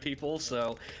bunch of their people,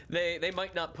 so they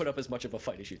might not put up as much of a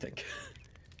fight as you think.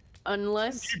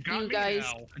 Unless you guys,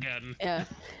 again. yeah,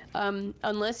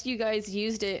 unless you guys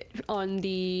used it on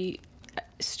the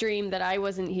stream that I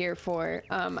wasn't here for,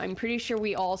 I'm pretty sure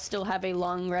we all still have a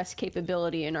long rest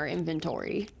capability in our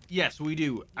inventory. Yes, we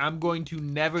do. I'm going to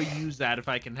never use that if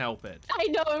I can help it. I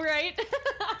know, right?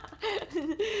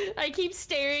 I keep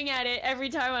staring at it every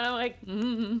time, and I'm like,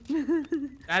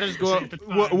 That is going.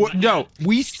 No,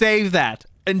 we save that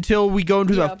until we go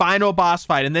into the final boss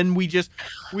fight, and then we just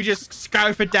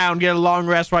scarf it down, get a long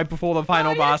rest right before the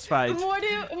final boss fight.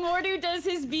 Mordu does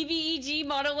his BBEG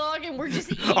monologue, and we're just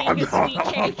eating a sweet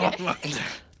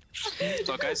cake.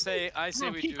 Look, I say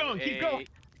we keep do going, a. keep going.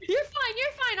 You're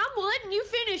fine. I'm letting you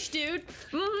finish, dude.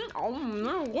 Oh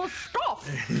no, what stuff?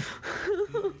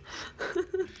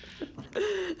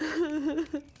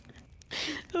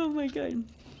 Oh my god.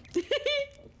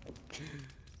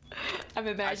 I'm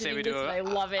imagining this, and I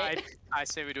love it. I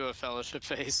say we do a fellowship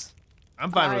phase.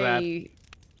 I'm fine with that.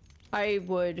 I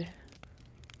would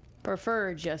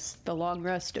prefer just the long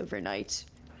rest overnight.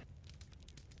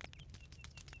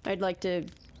 I'd like to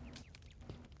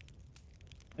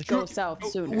go south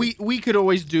sooner. We could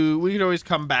always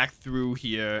come back through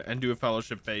here and do a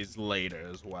fellowship phase later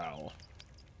as well.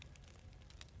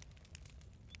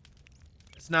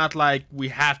 It's not like we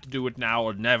have to do it now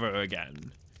or never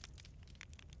again.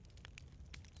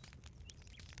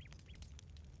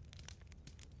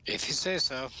 If you say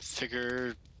so.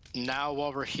 Figure now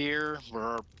while we're here,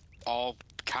 we're all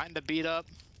kind of beat up.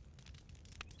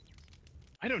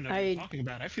 I don't know what you're talking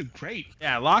about. I feel great.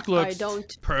 Yeah, Locke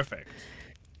looks perfect.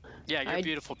 Yeah, you're a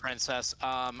beautiful princess.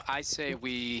 I say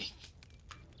we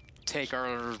take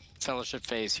our fellowship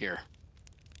phase here.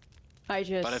 I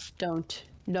just don't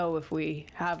know if we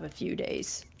have a few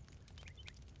days.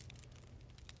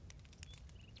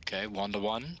 Okay,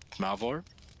 1-to-1, Malvhor.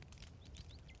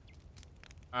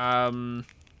 I'm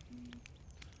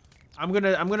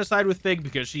gonna side with Fig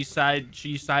because she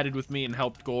sided with me and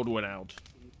helped Goldwyn out.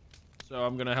 So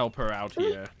I'm gonna help her out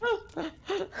here.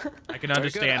 I can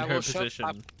understand her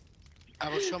position. I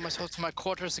will show myself to my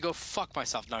quarters to go fuck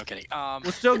myself. No, I'm kidding.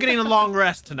 We're still getting a long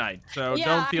rest tonight, so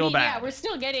don't feel bad. Yeah, we're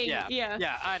still getting.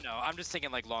 Yeah, I know. I'm just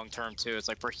thinking like long term too. It's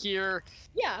like we're here.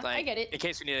 Yeah, like, I get it. In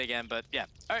case we need it again, but yeah.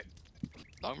 All right.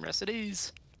 Long rest at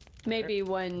ease. Maybe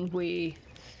when we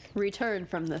return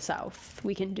from the south,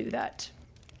 we can do that.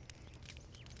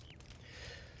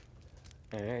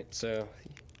 All right, so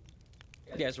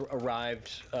you guys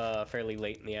arrived fairly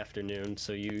late in the afternoon,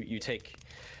 so you take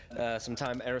some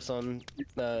time. Erison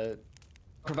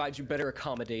provides you better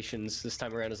accommodations this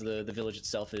time around, as the village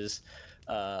itself is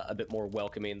a bit more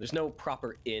welcoming. There's no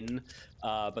proper inn,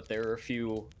 but there are a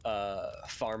few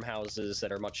farmhouses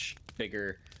that are much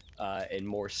bigger and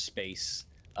more space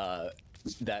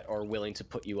that are willing to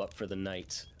put you up for the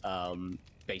night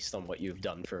based on what you've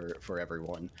done for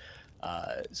everyone.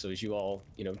 So as you all,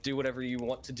 do whatever you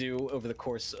want to do over the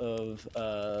course of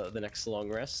the next long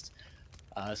rest,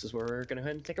 this is where we're going to go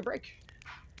ahead and take a break.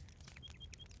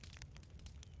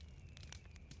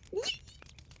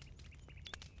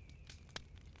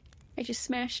 I just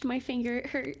smashed my finger. It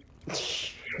hurt.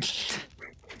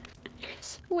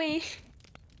 Wait.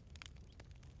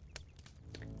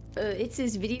 It's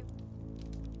his video.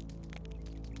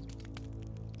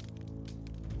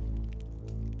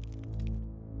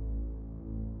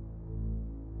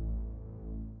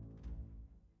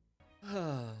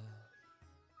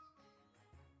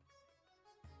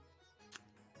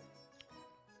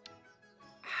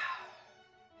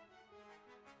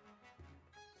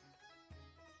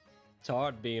 It's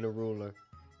hard being a ruler,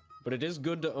 but it is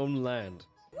good to own land.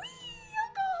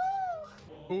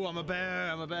 Ooh, I'm a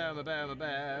bear, I'm a bear, I'm a bear, I'm a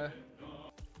bear.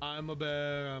 I'm a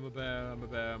bear, I'm a bear, I'm a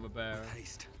bear, I'm a bear.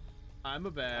 Haste. I'm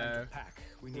a bear. Pack.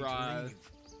 We need Right. to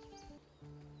leave.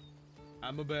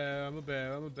 I'm a bear. I'm a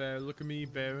bear. I'm a bear. Look at me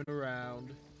bearing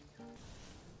around.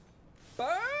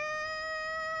 Burn!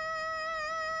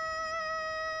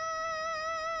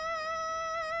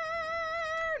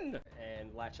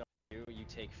 And latch on you. You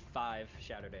take 5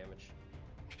 shatter damage.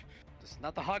 This is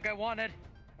not the hug I wanted.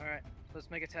 All right, let's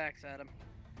make attacks at him.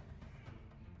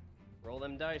 Roll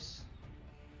them dice.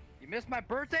 You missed my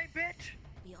birthday, bitch.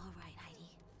 Be all right, Heidi.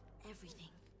 Everything.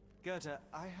 Gerda,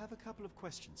 I have a couple of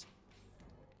questions.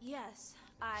 Yes,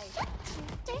 I...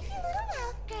 Don't be a little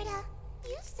loud, Gerda.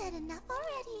 You've said enough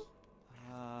already.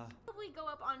 Probably go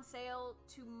up on sale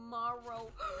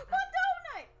tomorrow. My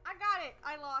donut! I got it.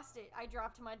 I lost it. I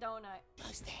dropped my donut.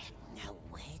 Was there? Now,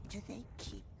 where do they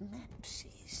keep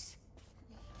mapsies?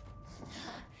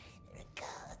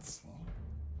 Regards.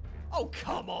 Oh,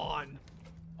 come on!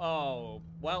 Oh,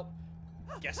 well,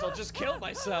 guess I'll just kill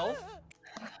myself.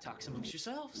 Talk amongst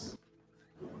yourselves.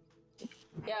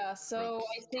 Yeah, so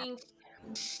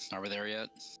Are we there yet?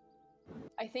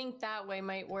 I think that way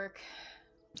might work.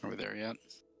 Are we there yet?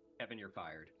 Kevin, you're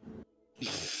fired.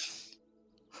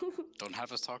 Don't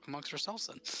have us talk amongst ourselves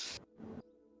then.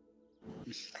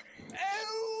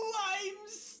 Oh, I'm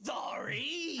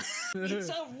sorry! It's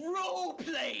a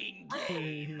role-playing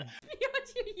game! Beyond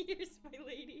your years, my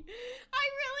lady. I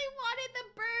really wanted the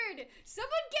bird.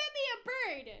 Someone get me a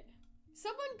bird.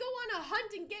 Someone go on a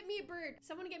hunt and get me a bird.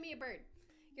 Someone get me a bird.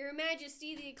 Your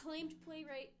Majesty, the acclaimed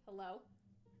playwright. Hello?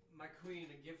 My queen,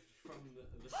 a gift from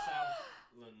the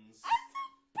Southlands. That's a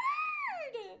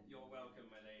bird! You're welcome,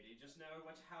 my lady. Just know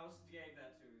which house gave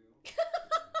that to you.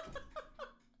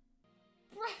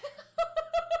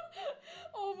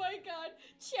 Oh my god.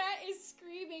 Chat is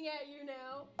screaming at you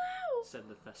now. Wow. Said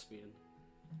the thespian.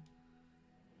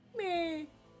 Meh.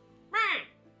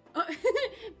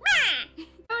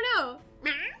 Oh no.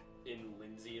 In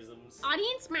Lindsayisms.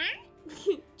 Audience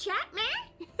chat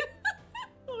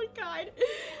oh my god.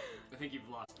 I think you've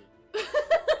lost it.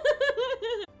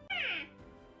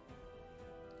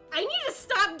 I need to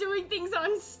stop doing things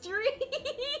on stream.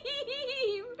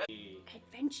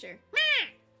 Adventure.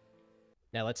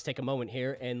 Now let's take a moment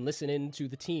here and listen in to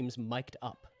the teams mic'd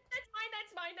up. That's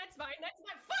mine.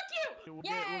 Fuck you.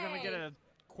 We're gonna get a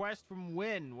quest from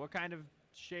Win. What kind of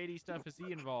shady stuff is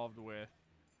he involved with?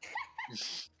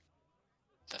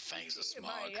 The fangs of In my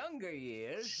smog. younger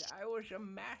years, I was a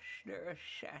master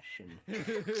assassin.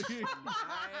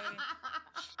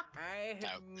 I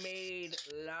have made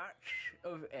lots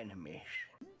of enemies.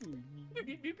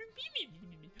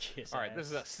 Kiss All right, this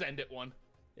is ass. a send it one.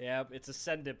 Yeah, it's a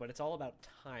send it, but it's all about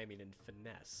timing and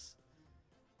finesse.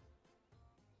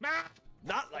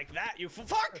 Not like that, you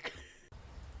fuck!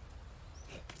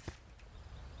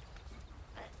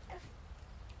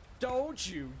 Don't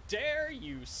you dare,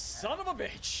 you son of a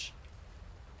bitch!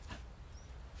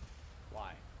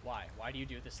 Why? Why do you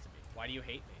do this to me? Why do you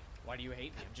hate me? Why do you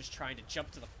hate me? I'm just trying to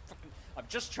jump to the fucking... I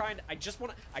just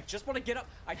wanna get up.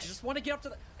 I just wanna get up to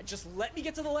the... Just let me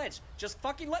get to the ledge. Just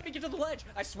fucking let me get to the ledge.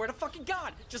 I swear to fucking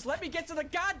God. Just let me get to the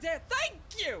goddamn... Thank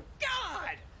you!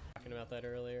 God! Talking about that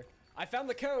earlier. I found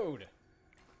the code.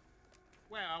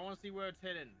 Where? I want to see where it's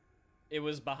hidden. It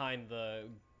was behind the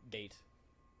gate.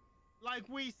 Like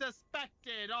we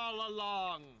suspected all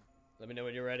along. Let me know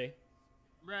when you're ready.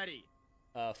 Ready.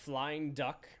 Flying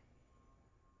duck.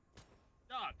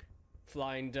 Duck.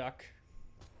 Flying duck.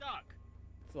 Duck.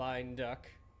 Flying duck.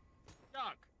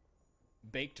 Duck.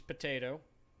 Baked potato.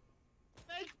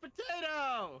 Baked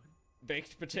potato.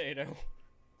 Baked potato.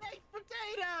 Baked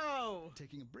potato.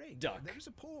 Taking a break. Duck. There is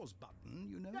a pause button,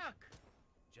 you know. Duck.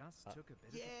 Just took a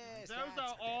bit. Yes, Those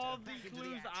that's are all better. the Back into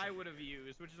clues action. I would have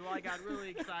used, which is why I got really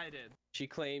excited. She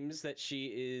claims that she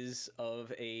is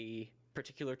of a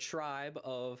particular tribe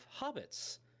of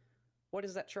hobbits. What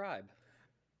is that tribe?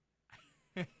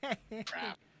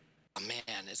 Crap. Oh,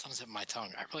 man, it's on the tip of my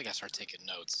tongue. I really gotta start taking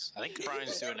notes. I think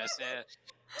Brian's doing this.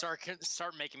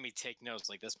 Start making me take notes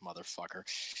like this motherfucker.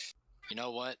 You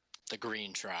know what? The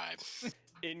Green Tribe.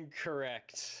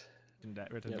 Incorrect.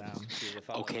 Written down.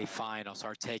 Okay, fine. I'll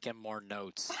start taking more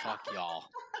notes. Fuck y'all.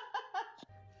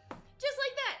 Just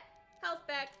like that. Health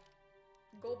back.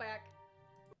 Go back.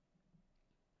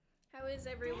 How is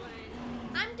everyone?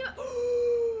 I'm doing.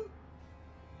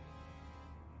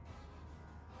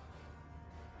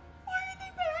 Why are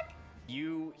they back?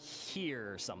 You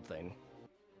hear something.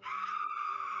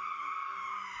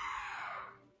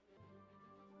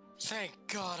 Thank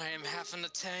God I am half in the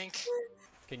tank.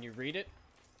 Can you read it?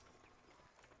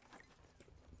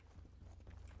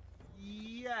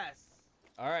 Yes.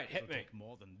 All right, hit It'll me. take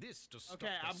more than this to stop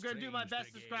Okay, the I'm gonna do my strange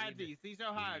best to describe brigade. these. These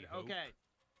are hard. We hope. Okay.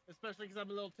 especially because I'm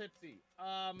a little tipsy.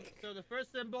 So the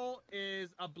first symbol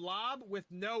is a blob with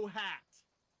no hat.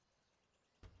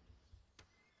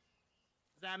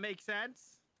 Does that make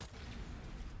sense?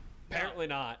 Apparently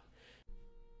not.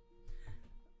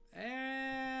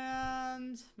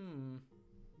 And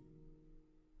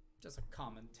just a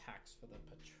common tax for the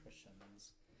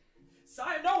patricians.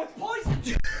 Sire, no, it's poison!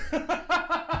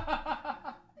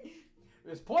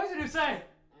 It's poison, you say?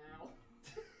 Ow.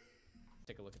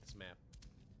 Take a look at this map.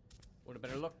 Want a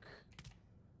better look?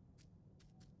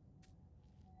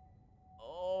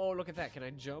 Oh, look at that. Can I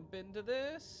jump into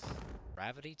this?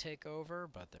 Gravity take over,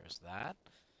 but there's that.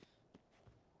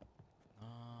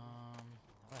 How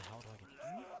the hell do I get...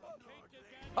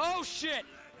 Oh shit!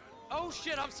 Oh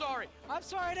shit, I'm sorry! I'm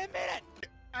sorry, I didn't mean it!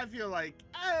 I feel like,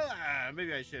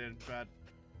 maybe I shouldn't, but...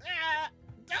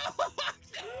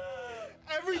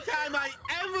 every time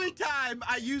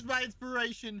I use my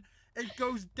inspiration, it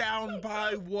goes down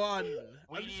by 1.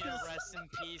 We need to rest in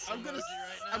peace. I'm gonna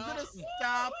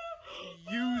stop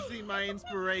using my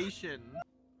inspiration.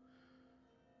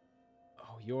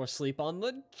 Oh, you're asleep on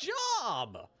the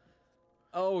job!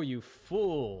 Oh, you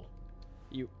fool.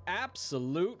 You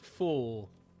absolute fool.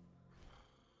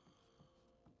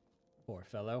 Poor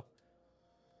fellow.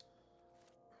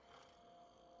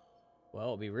 Well,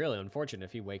 it'll be really unfortunate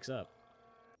if he wakes up.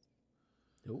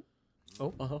 Oh.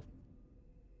 Oh, uh-huh.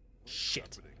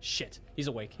 Shit. Shit. He's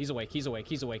awake. He's awake. He's awake.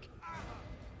 He's awake.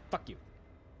 Fuck you.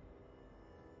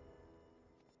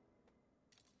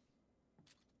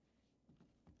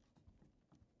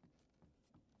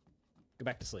 Go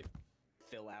back to sleep.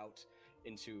 Fill out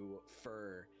into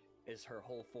fur as her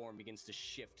whole form begins to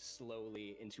shift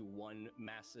slowly into one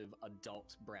massive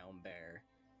adult brown bear.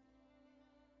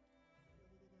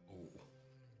 Ooh.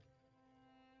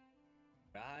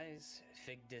 Rise,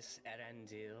 Vigdis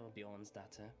Erendil,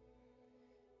 Bjornsdatter.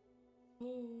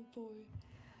 Oh boy.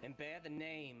 And bear the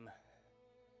name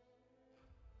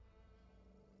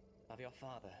of your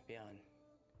father, Bjorn.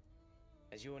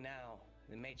 As you are now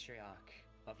the matriarch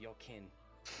of your kin.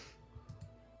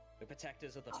 The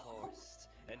protectors of the forest,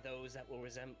 and those that will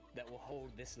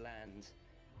hold this land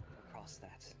across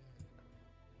that.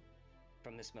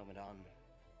 From this moment on,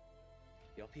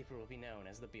 your people will be known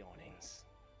as the Bjornings.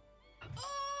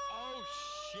 Oh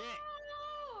shit!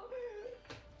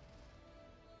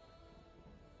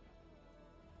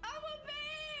 I'm a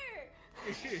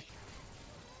bear!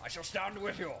 I shall stand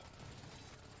with you.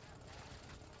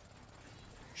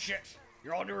 Shit,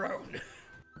 you're on your own.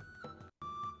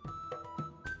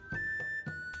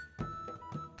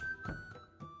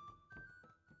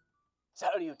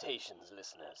 Salutations,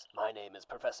 listeners. My name is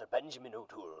Professor Benjamin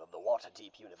O'Toole of the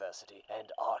Waterdeep University and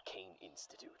Arcane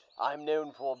Institute. I'm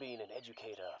known for being an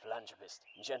educator, philanthropist,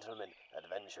 gentleman,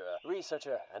 adventurer,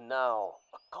 researcher, and now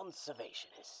a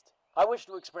conservationist. I wish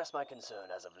to express my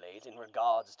concern as of late in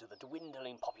regards to the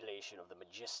dwindling population of the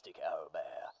majestic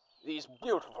owlbear. These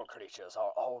beautiful creatures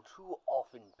are all too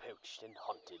often poached and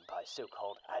hunted by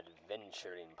so-called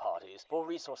adventuring parties for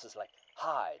resources like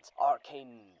hides,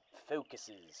 arcane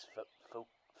focuses, foci,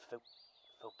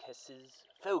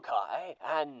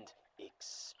 and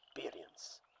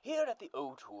experience. Here at the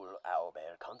O'Toole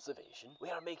Owlbear Conservation, we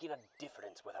are making a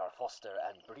difference with our foster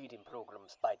and breeding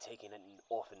programs by taking in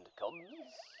orphaned cubs,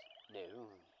 no,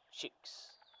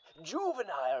 chicks,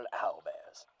 juvenile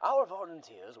owlbears. Our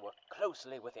volunteers work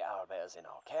closely with the owlbears in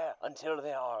our care until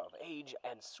they are of age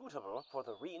and suitable for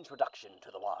the reintroduction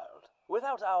to the wild.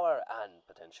 Without our, and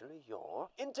potentially your,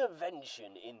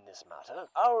 intervention in this matter,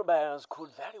 owlbears could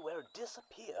very well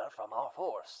disappear from our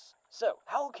force. So,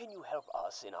 how can you help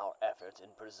us in our effort in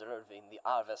preserving the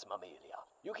Aves mammalia?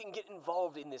 You can get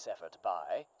involved in this effort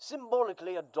by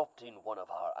symbolically adopting one of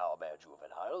our owlbear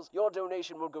juveniles. Your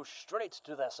donation will go straight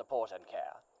to their support and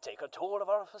care. Take a tour of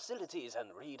our facilities and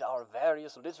read our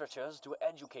various literatures to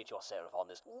educate yourself on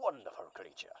this wonderful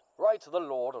creature. Write to the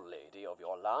lord or lady of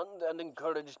your land and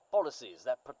encourage policies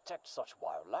that protect such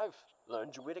wildlife.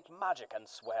 Learn druidic magic and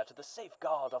swear to the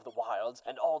safeguard of the wilds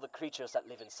and all the creatures that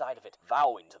live inside of it,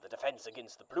 vowing to the defense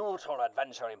against the brutal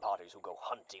adventuring parties who go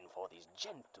hunting for these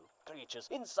gentle creatures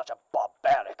in such a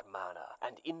barbaric manner.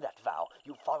 And in that vow,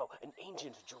 you follow an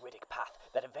ancient druidic path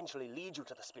that eventually leads you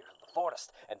to the spirit of the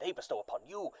forest, and they bestow upon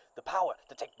you the power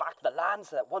to take back the lands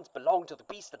that once belonged to the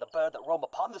beast and the bird that roam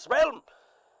upon this realm.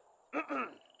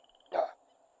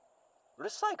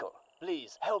 Recycle.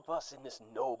 Please help us in this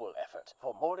noble effort.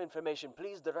 For more information,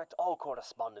 please direct all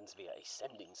correspondence via a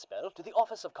sending spell to the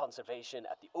Office of Conservation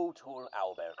at the O'Toole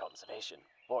Owlbear Conservation.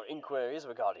 For inquiries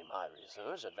regarding my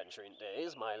research, Adventuring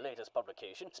Days, my latest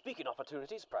publication, speaking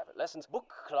opportunities, private lessons, book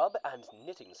club, and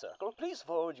knitting circle, please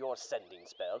forward your sending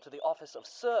spell to the office of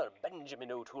Sir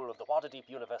Benjamin O'Toole of the Waterdeep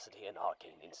University and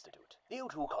Arcane Institute. The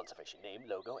O'Toole Conservation name,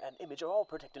 logo, and image are all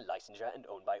protected licensure and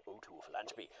owned by O'Toole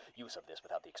Philanthropy. Use of this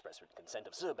without the express written consent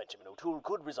of Sir Benjamin O'Toole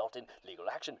could result in legal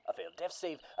action, a failed death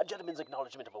save, a gentleman's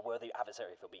acknowledgement of a worthy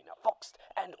adversary for being outfoxed,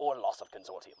 and or loss of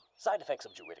consortium. Side effects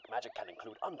of druidic magic can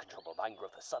include uncontrollable vine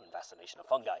growth, the sudden fascination of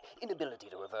fungi, inability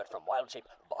to revert from wild shape,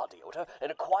 body odor,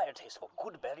 an acquired taste for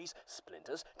good berries,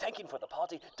 splinters, tanking for the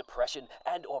party, depression,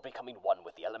 and or becoming one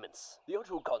with the elements. The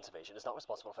O'Toole Conservation is not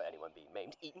responsible for anyone being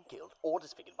maimed, eaten, killed, or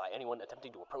disfigured by anyone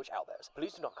attempting to approach owlbears.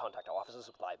 Please do not contact our officers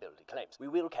with liability claims. We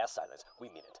will cast silence. We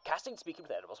mean it. Casting speaking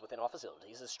with animals within our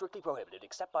facilities is strictly prohibited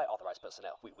except by authorized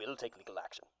personnel. We will take legal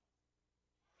action.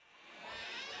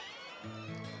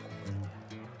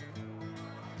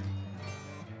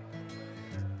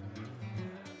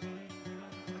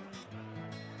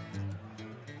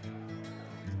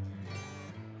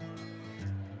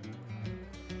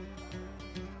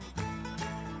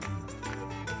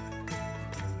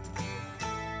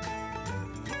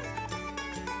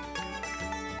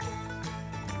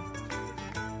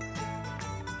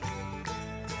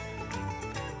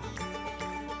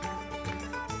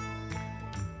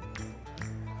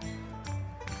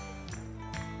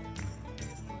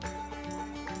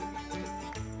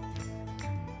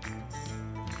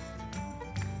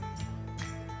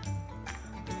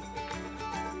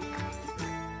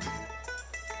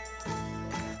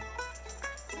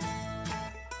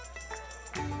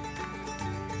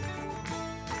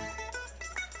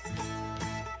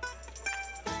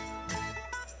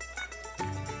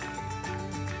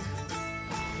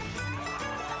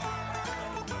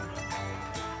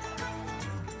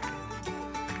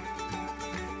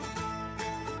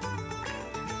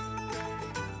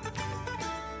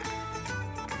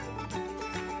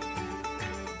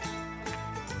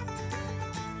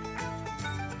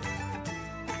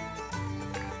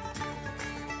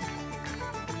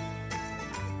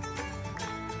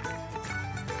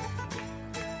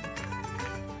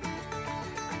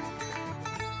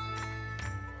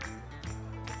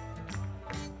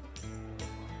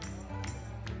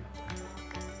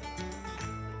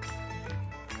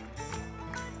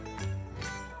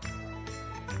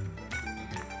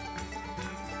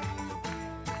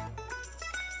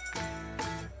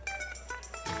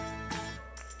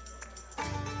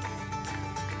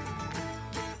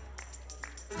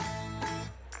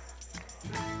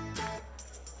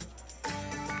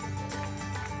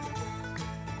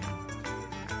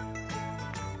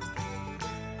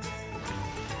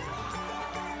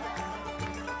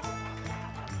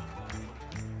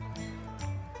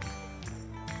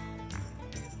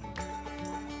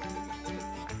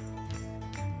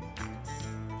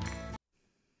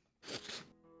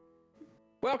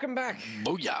 Welcome back.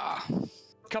 Booyah.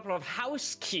 Couple of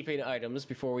housekeeping items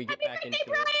before we get back into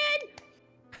Brian! it.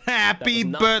 Happy That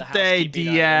was not the birthday,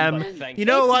 housekeeping item, but DM. thank You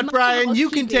know It's what, my Brian? You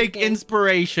can housekeeping take thing.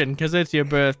 inspiration because it's your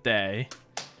birthday.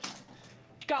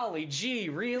 Golly gee,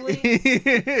 really?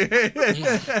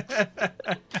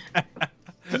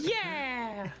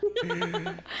 Yeah!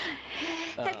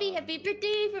 Happy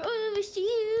birthday for all of us to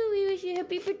you. We wish you a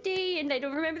happy birthday, and I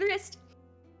don't remember the rest.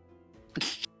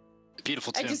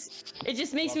 Beautiful tune. It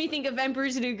just makes me think of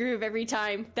Emperor's New Groove every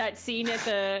time. That scene at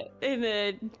in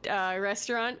the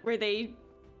restaurant where they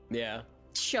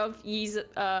shove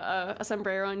a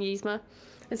sombrero on Yzma.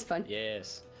 It's fun.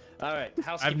 Yes. All right.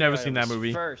 I've never seen that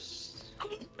movie. First.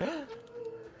 Number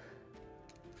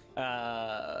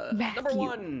Matthew.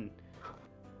 1.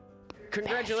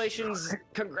 Congratulations,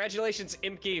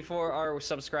 Imki, for our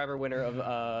subscriber winner of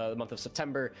the month of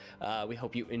September. We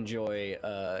hope you enjoy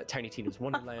Tiny Tina's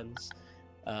Wonderlands,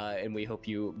 and we hope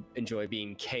you enjoy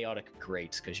being chaotic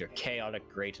great, because you're chaotic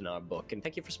great in our book. And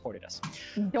thank you for supporting us.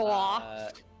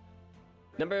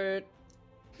 Number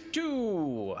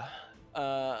 2.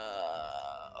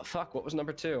 Fuck, what was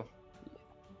number 2?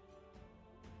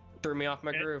 Threw me off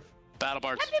my groove.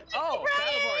 BattleBards. Oh,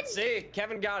 BattleBards. See,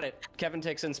 Kevin got it. Kevin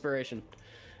takes inspiration.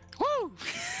 Woo!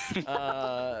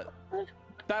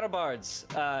 BattleBards.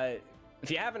 If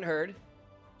you haven't heard,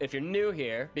 if you're new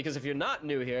here, because if you're not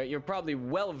new here, you're probably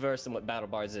well versed in what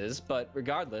BattleBards is. But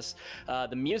regardless,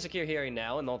 the music you're hearing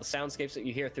now and all the soundscapes that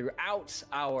you hear throughout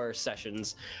our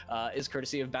sessions is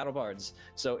courtesy of BattleBards.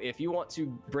 So if you want to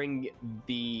bring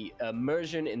the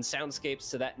immersion in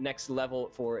soundscapes to that next level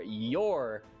for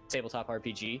your tabletop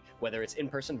RPG, whether it's in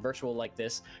person, virtual like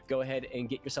this, go ahead and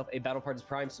get yourself a Battle Parties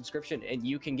Prime subscription, and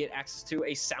you can get access to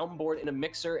a soundboard and a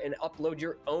mixer and upload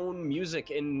your own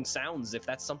music and sounds if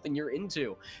that's something you're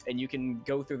into. And you can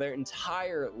go through their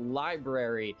entire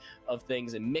library of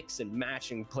things and mix and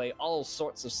match and play all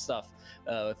sorts of stuff,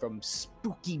 from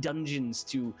spooky dungeons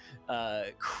to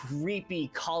creepy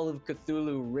Call of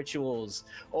Cthulhu rituals,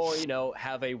 or, you know,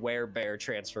 have a werebear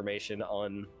transformation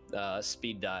on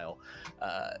speed dial.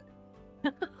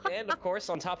 And of course,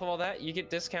 on top of all that, you get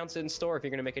discounts in store if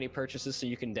you're going to make any purchases, so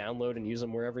you can download and use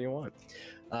them wherever you want.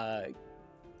 Go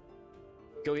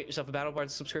get yourself a Battle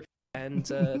Parties subscription and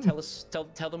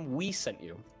tell them we sent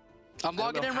you. I'm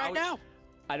logging in right now.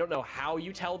 I don't know how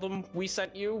you tell them we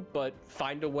sent you, but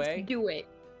find a way. Just do it.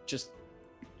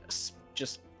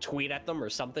 Just tweet at them or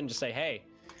something. Just say, hey,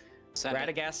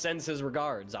 Radagast sends his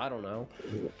regards. I don't know.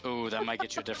 Ooh, that might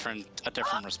get you a different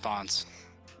response.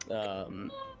 Yeah,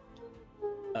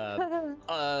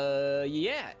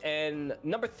 and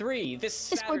number 3, this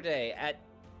Saturday at...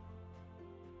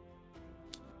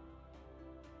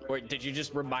 Wait, did you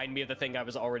just remind me of the thing I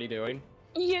was already doing?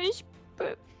 Yes,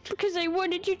 but because I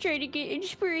wanted to try to get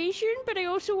inspiration, but I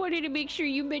also wanted to make sure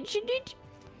you mentioned it.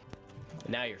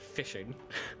 Now you're fishing.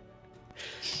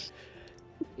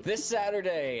 This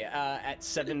Saturday at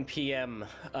 7 p.m.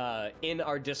 In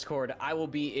our Discord, I will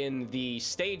be in the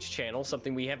stage channel,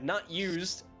 something we have not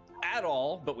used at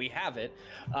all, but we have it.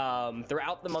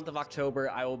 Throughout the month of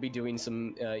October, I will be doing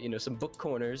some, some book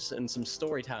corners and some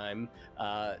story time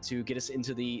to get us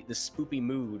into the spoopy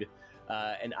mood.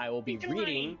 And I will be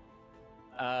reading.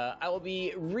 The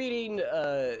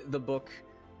book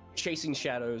Chasing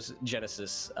Shadows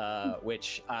Genesis,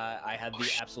 which I had the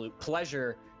absolute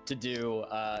pleasure to do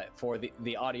for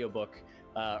the audiobook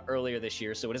earlier this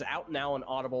year. So it is out now on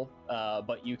Audible,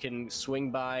 but you can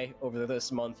swing by over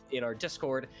this month in our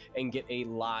Discord and get a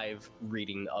live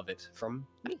reading of it from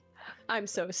me. I'm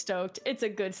so stoked. It's a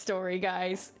good story,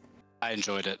 guys. I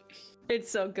enjoyed it. It's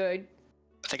so good.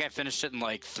 I think I finished it in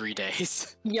like 3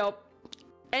 days. Yup.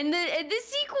 And the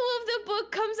sequel of the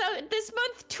book comes out this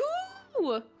month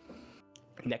too.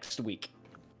 Next week.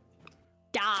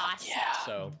 Das. Yeah.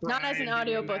 So not as an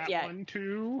audiobook yet. One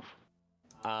too.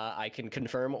 I can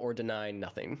confirm or deny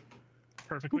nothing.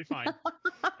 Perfectly fine.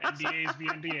 NDAs be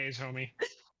NDAs, homie.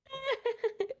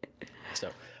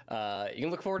 So you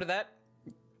can look forward to that.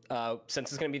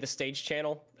 Since it's going to be the stage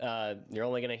channel, you're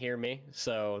only going to hear me,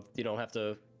 so you don't have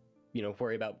to,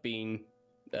 worry about being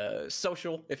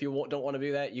social. If you don't want to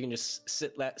do that, you can just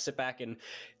sit back and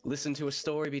listen to a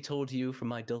story be told to you from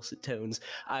my dulcet tones.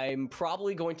 I'm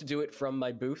probably going to do it from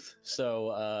my booth,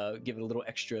 so give it a little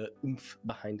extra oomph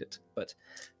behind it. But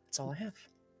that's all I have.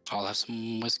 I'll have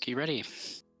some whiskey ready.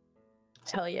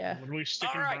 Hell yeah! Literally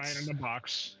sticking Brian in the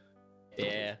box.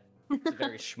 Yeah, it's a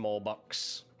very small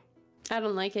box. I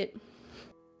don't like it.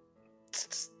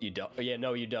 You don't? Yeah,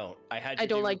 no, you don't. I don't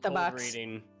do like the cold box.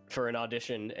 reading for an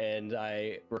audition, and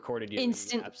I recorded you.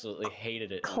 Instant and you absolutely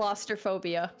hated it.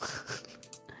 Claustrophobia.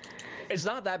 It's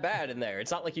not that bad in there.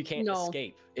 It's not like you can't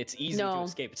escape. It's easy to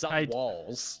escape. It's not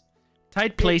walls.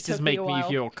 Tight places took me make a me while.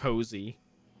 feel cozy.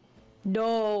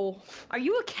 No. Are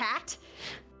you a cat?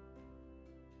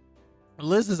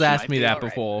 Liz has asked me that All right.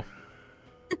 before.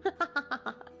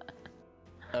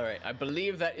 All right, I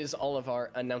believe that is all of our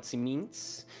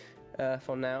announcements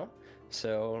for now.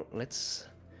 So let's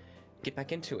get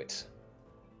back into it.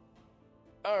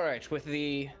 All right, with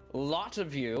the lot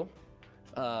of you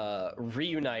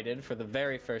reunited for the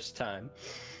very first time,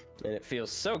 and it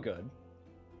feels so good.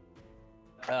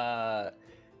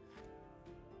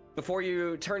 Before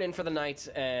you turn in for the night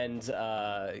and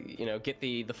get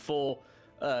the full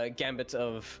gambit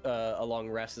of a long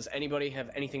rest, does anybody have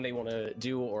anything they want to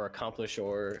do or accomplish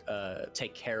or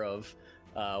take care of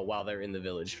while they're in the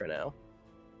village for now?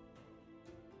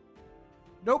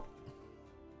 Nope.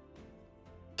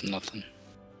 Nothing.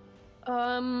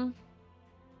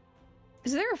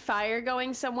 Is there a fire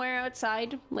going somewhere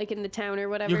outside, like in the town or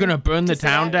whatever? You're gonna burn the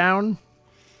town down?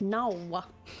 No.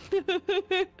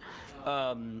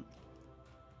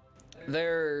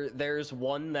 There's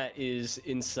one that is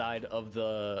inside of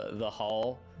the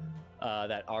hall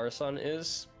that Arasan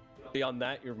is. Beyond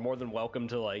that, you're more than welcome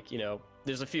to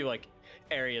there's a few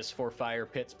areas for fire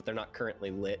pits, but they're not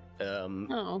currently lit.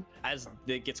 As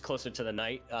it gets closer to the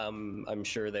night, I'm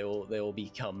sure they will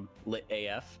become lit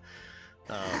AF.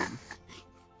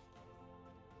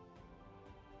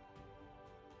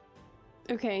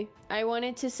 Okay, I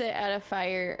wanted to sit at a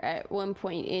fire at one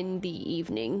point in the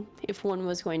evening if one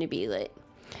was going to be lit.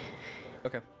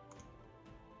 Okay.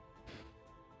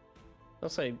 I'll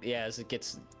say yeah. As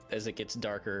it gets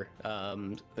darker,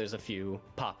 there's a few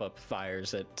pop-up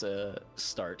fires that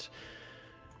start.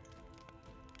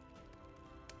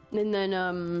 And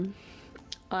then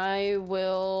I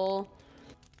will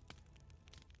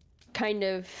kind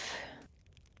of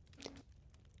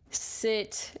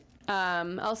sit.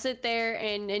 I'll sit there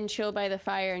and chill by the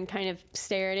fire and kind of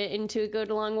stare at it into a good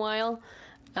long while.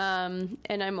 And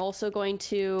I'm also going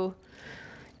to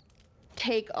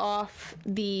take off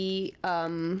the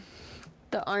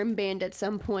armband at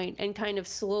some point and kind of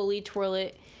slowly twirl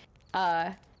it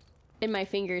in my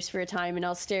fingers for a time, and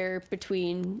I'll stare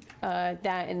between that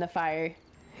and the fire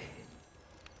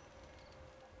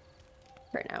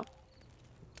for now.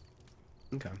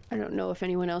 Okay. I don't know if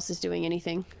anyone else is doing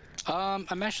anything. I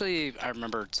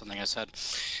remembered something I said.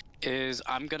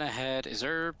 I'm gonna head. Is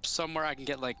there somewhere I can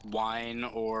get like wine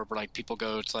or where like people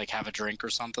go to like have a drink or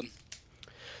something?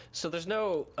 So there's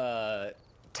no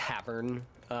tavern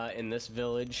in this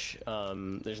village.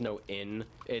 There's no inn.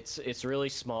 It's really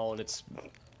small and it's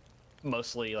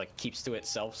mostly like keeps to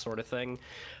itself sort of thing.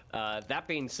 That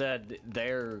being said,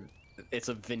 it's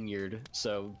a vineyard,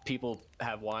 so people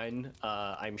have wine.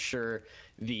 I'm sure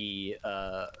the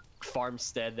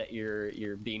farmstead that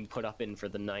you're being put up in for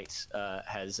the night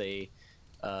has a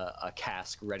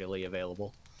cask readily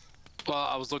available. Well,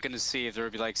 I was looking to see if there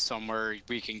would be like somewhere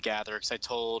we can gather, because I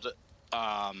told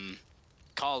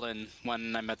Colin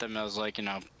when I met them, I was like,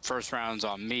 first round's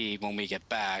on me when we get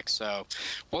back. So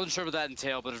wasn't sure what that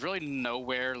entailed, but there's really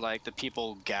nowhere like the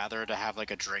people gather to have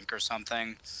like a drink or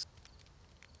something.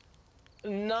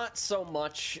 Not so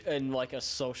much in like a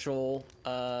social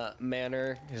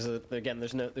manner, because again,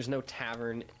 there's no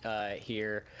tavern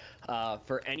here.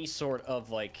 For any sort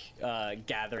of like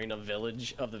gathering of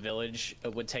the village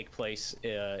would take place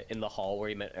in the hall where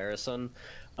you met Arison,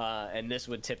 and this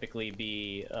would typically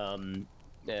be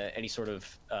any sort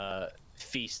of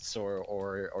feasts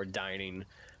or dining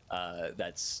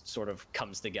that's sort of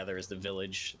comes together as the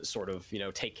village sort of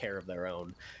take care of their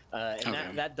own, and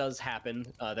Okay. that does happen.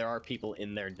 There are people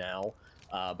in there now,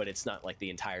 but it's not like the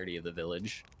entirety of the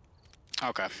village.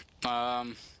 Okay.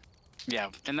 Yeah.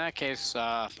 In that case,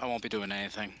 I won't be doing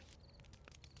anything.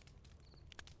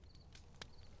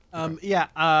 Yeah,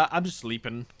 I'm just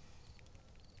sleeping.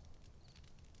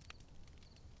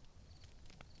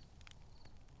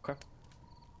 Okay.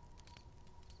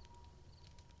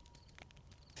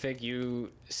 Fig,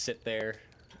 you sit there,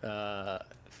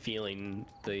 feeling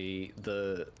the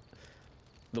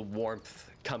warmth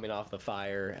coming off the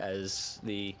fire as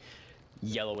the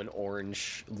yellow and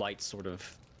orange lights sort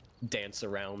of dance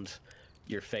around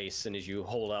your face, and as you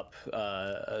hold up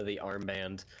the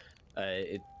armband,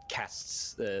 it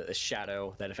casts a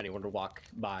shadow that if anyone were to walk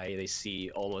by, they see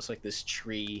almost like this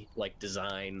tree-like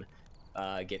design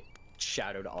get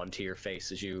shadowed onto your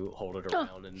face as you hold it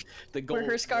around, and the gold,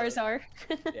 Where her scars are.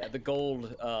 yeah, the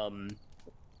gold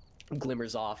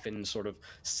glimmers off and sort of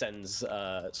sends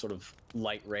sort of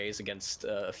light rays against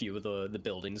a few of the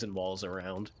buildings and walls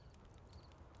around.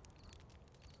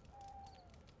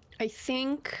 I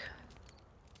think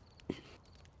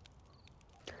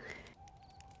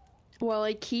while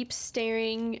I keep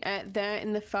staring at that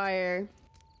in the fire,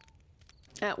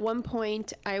 at one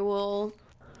point I will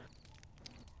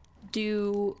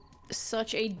do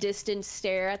such a distant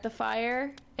stare at the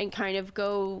fire and kind of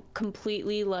go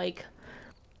completely like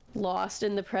lost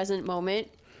in the present moment.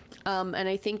 And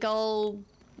I think I'll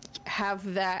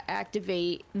have that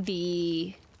activate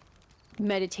the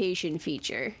meditation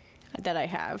feature that I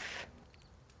have.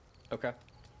 Okay.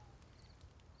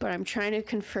 But I'm trying to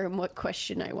confirm what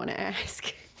question I want to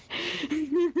ask.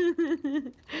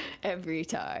 Every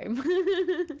time.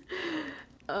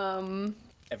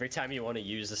 Every time you want to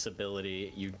use this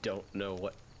ability, you don't know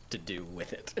what to do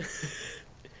with it.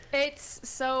 It's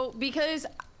so because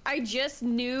I just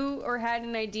knew or had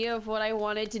an idea of what I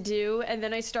wanted to do, and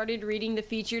then I started reading the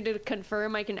feature to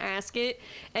confirm I can ask it,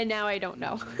 and now I don't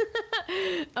know.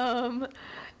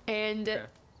 Okay.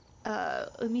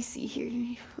 Let me see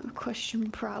here. Question,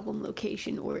 problem,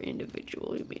 location, or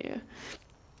individual. Yeah.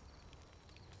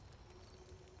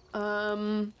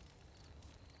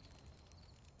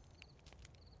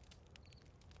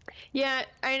 Yeah,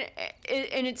 and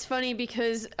it's funny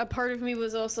because a part of me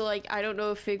was also like, I don't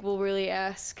know if Fig will really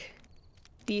ask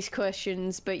these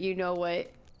questions, but you know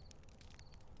what?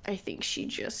 I think she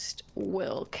just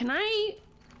will. Can I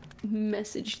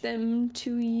message them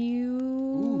to you?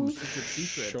 Ooh,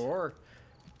 secret. Sure.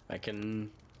 I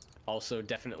can also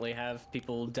definitely have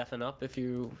people deafen up if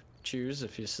you choose,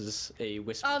 if this is a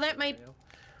whisper. Oh, that might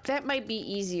be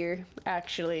easier,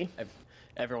 actually.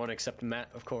 Everyone except Matt,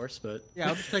 of course, but... Yeah,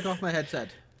 I'll just take off my headset.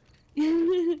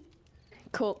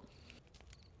 Cool.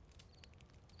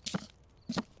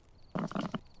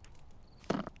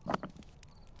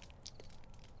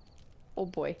 Oh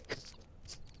boy.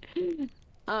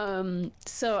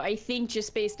 So I think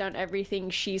just based on everything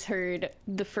she's heard,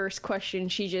 the first question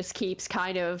she just keeps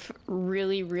kind of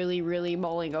really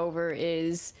mulling over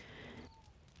is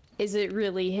it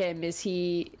really him? Is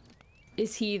he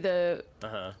the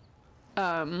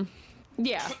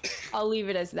yeah, I'll leave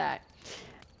it as that.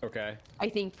 Okay. I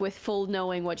think with full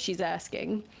knowing what she's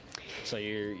asking. So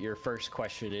your first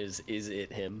question is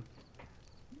it him?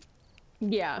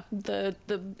 Yeah, the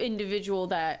individual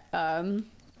that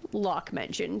Locke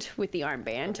mentioned with the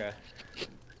armband. Okay.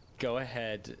 Go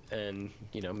ahead and,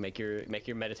 you know, make your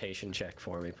meditation check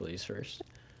for me, please, first.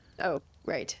 Oh,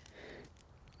 right.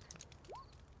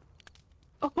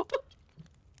 What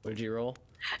did you roll?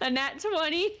 A nat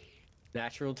 20.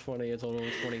 Natural 20, a total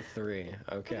of 23.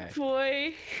 Okay.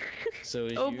 Boy. So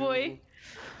as oh you boy.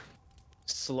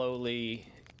 slowly,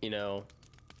 you know,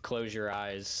 close your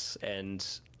eyes and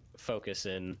focus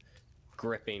in,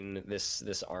 gripping this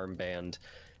armband,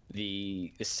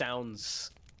 the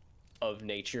sounds of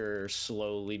nature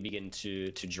slowly begin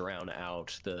to drown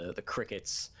out. The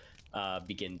crickets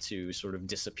begin to sort of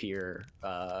disappear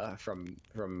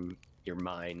from your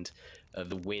mind.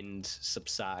 The wind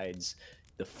subsides.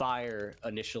 The fire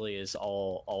initially is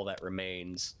all that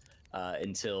remains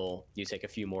until you take a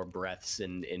few more breaths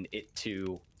and it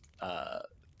too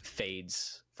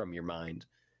fades from your mind.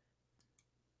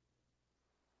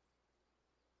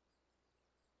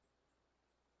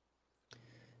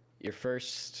 Your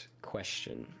first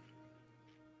question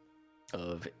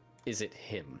of is it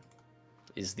him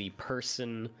is the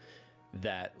person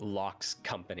that Locke's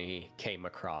company came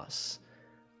across,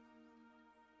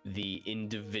 the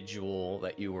individual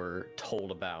that you were told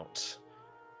about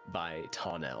by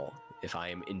Tonnel, if I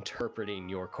am interpreting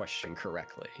your question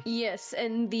correctly. Yes,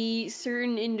 and the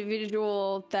certain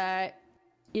individual that,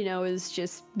 you know, is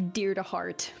just dear to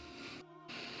heart.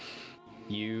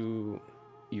 You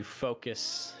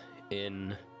focus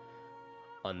in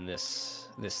on this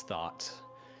thought,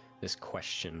 this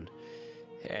question,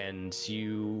 and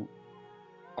you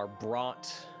are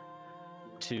brought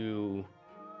to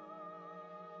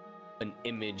an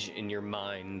image in your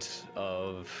mind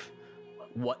of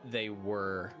what they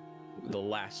were the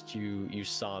last you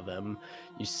saw them.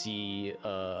 You see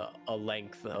a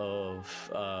length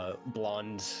of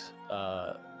blonde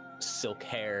silk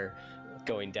hair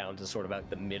going down to sort of at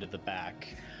the mid of the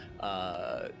back,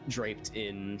 draped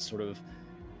in sort of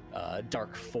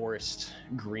dark forest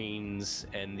greens,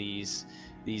 and these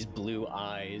blue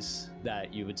eyes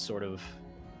that you would sort of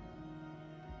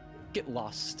get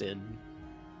lost in.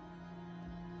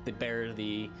 They bear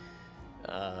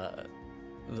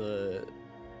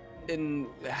and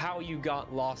how you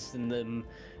got lost in them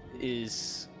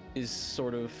is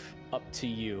sort of up to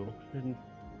you, and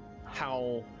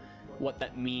what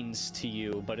that means to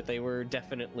you, but they were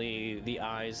definitely the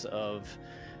eyes of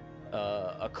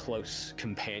a close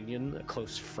companion, a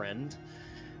close friend.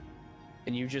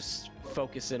 And you just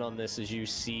focus in on this as you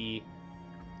see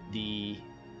the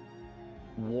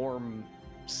warm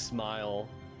smile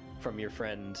from your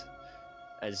friend,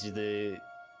 as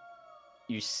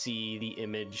you see the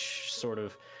image sort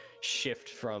of shift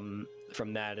from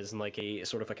that as like a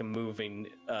sort of like a moving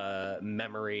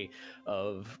memory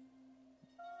of,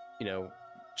 you know,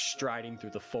 striding through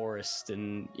the forest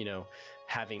and, you know,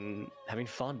 having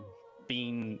fun,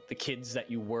 being the kids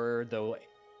that you were, though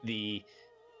the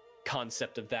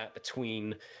concept of that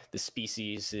between the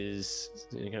species is,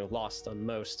 you know, lost on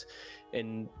most.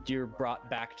 And you're brought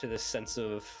back to this sense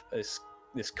of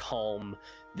this calm,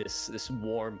 this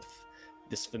warmth,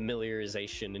 this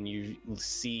familiarization, and you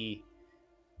see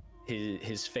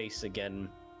his face again.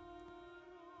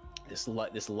 This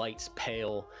light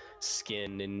pale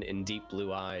skin and deep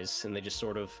blue eyes, and they just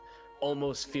sort of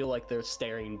almost feel like they're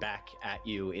staring back at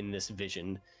you in this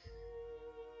vision.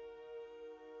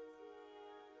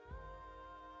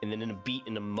 And then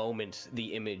in a moment,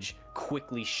 the image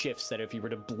quickly shifts that if you were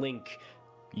to blink,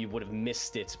 you would have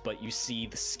missed it, but you see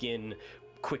the skin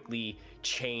quickly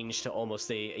change to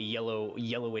almost a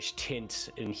yellowish tint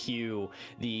and hue,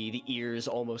 the ears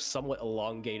almost somewhat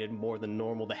elongated more than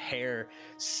normal, the hair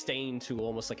stained to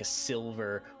almost like a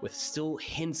silver with still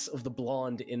hints of the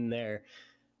blonde in there.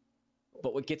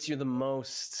 But what gets you the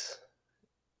most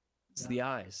is the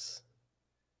eyes.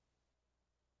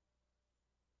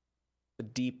 The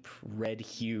deep red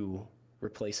hue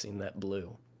replacing that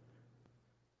blue.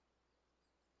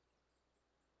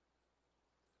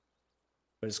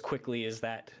 But as quickly as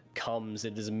that comes,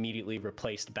 it is immediately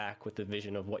replaced back with the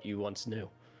vision of what you once knew.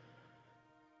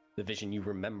 the vision you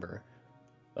remember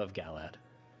of Galad.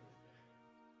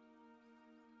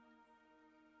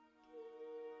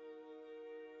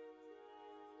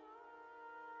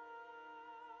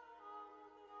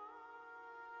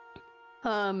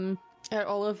 At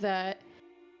all of that,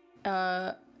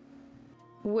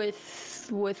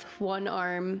 with one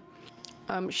arm,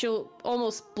 she'll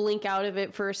almost blink out of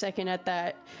it for a second at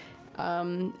that,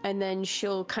 and then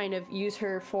she'll kind of use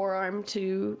her forearm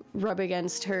to rub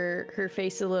against her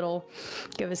face a little,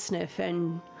 give a sniff,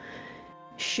 and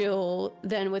she'll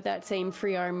then with that same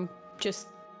free arm just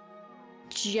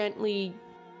gently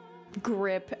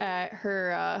grip at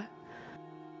her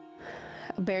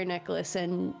bear necklace,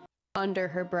 and under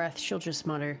her breath she'll just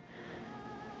mutter,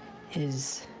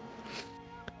 Is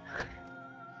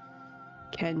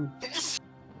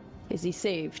he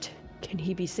saved? Can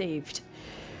he be saved?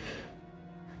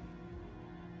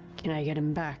 Can I get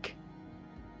him back?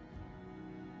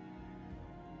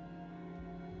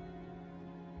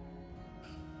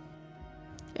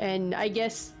 And I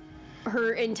guess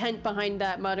her intent behind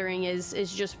that muttering is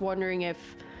just wondering if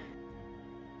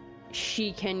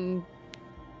she can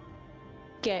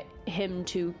get him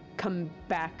to come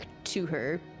back to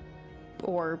her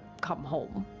or come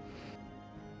home.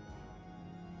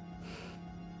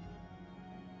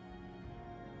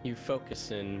 You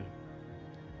focus in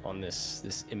on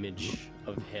this image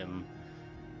of him,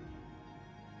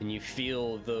 and you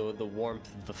feel the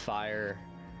warmth of the fire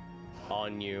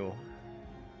on you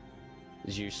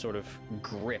as you sort of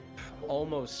grip,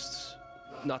 almost,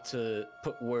 not to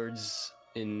put words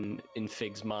in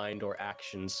Fig's mind or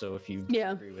action, so if you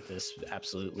disagree with this,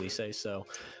 absolutely say so.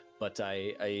 But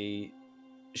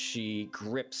she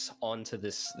grips onto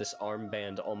this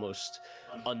armband, almost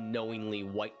unknowingly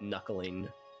white knuckling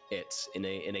it in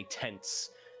a tense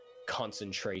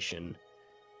concentration.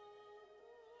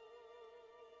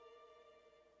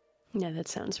 Yeah, that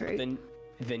sounds right.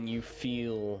 Then you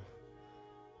feel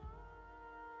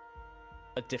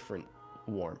a different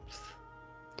warmth.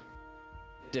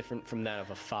 Different from that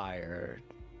of a fire,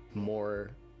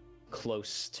 more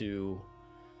close to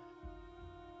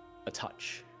a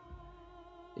touch.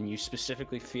 And you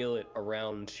specifically feel it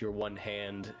around your one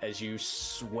hand. As you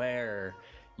swear,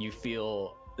 you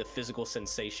feel the physical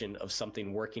sensation of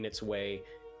something working its way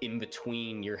in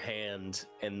between your hand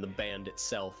and the band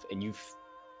itself. And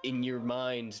in your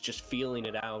mind, just feeling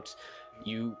it out,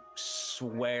 you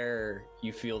swear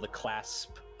you feel the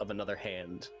clasp of another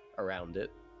hand around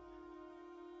it.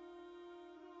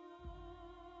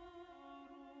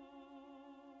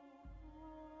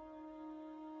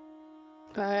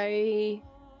 I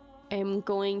am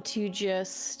going to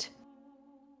just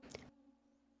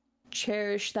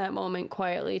cherish that moment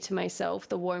quietly to myself,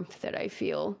 the warmth that I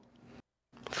feel,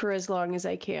 for as long as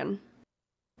I can.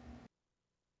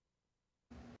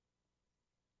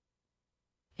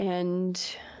 And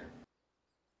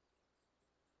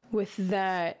with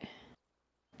that,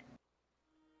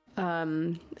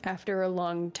 after a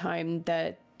long time,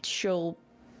 that she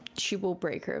will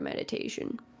break her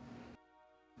meditation.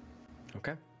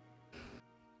 Okay.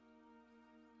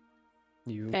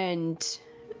 And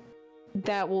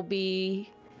that will be,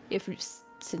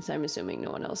 since I'm assuming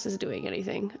no one else is doing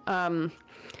anything.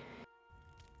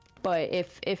 But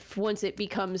if once it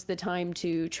becomes the time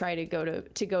to try to go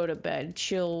to bed,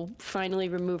 she'll finally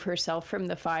remove herself from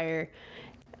the fire,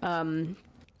 and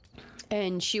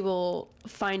she will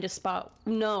find a spot.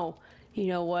 No, you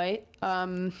know what?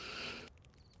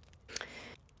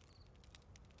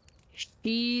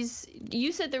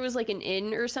 You said there was like an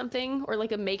inn or something, or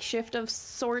like a makeshift of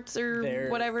sorts, or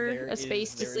whatever, a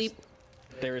space to sleep.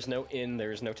 There is no inn,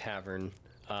 there is no tavern.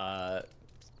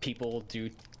 People do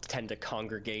tend to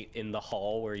congregate in the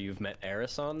hall where you've met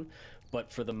Erison,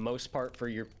 but for the most part, for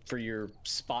your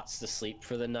spots to sleep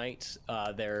for the night,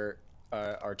 there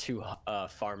are two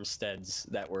farmsteads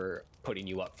that were putting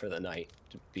you up for the night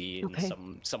to be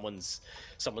in someone's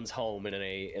home and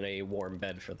in a warm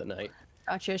bed for the night.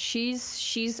 Gotcha.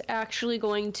 She's actually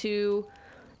going to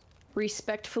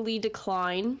respectfully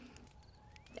decline,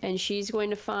 and she's going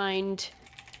to find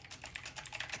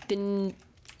the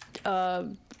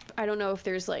I don't know if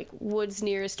there's like woods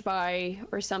nearest by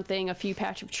or something, a few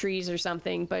patch of trees or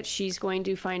something, but she's going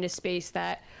to find a space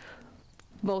that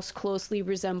most closely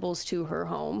resembles to her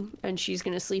home, and she's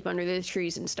going to sleep under the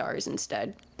trees and stars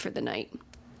instead for the night.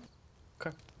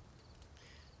 Okay.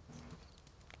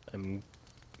 I'm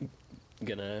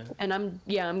gonna... And I'm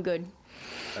good.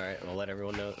 Alright, I'll let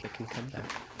everyone know that they can come back.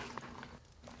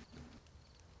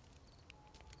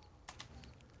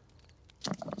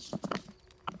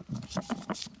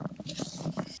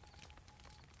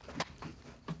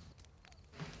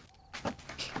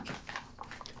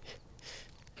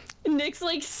 Nick's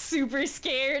like super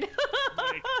scared.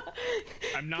 Like,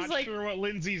 I'm not like, sure what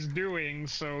Lindsay's doing,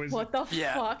 so is what the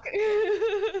Yeah. fuck?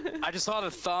 I just saw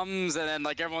the thumbs, and then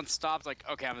like everyone stopped. Like,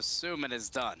 okay, I'm assuming it's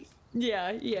done.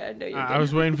 Yeah, no, you're I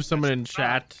was waiting for someone in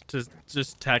chat to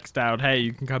just text out, "Hey,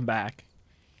 you can come back."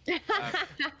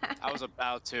 I was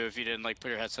about to if you didn't like put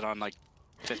your headset on like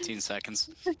 15 seconds.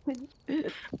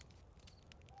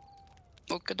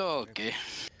 Okie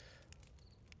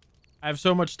I have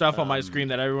so much stuff on my screen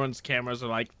that everyone's cameras are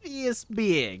like this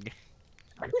big.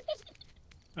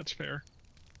 That's fair.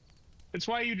 It's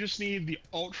why you just need the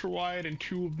ultra wide and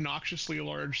 2 obnoxiously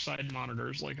large side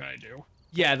monitors like I do.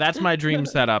 Yeah, that's my dream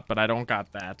setup, but I don't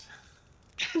got that.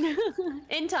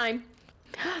 in time.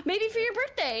 Maybe for your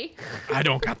birthday. I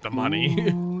don't got the money.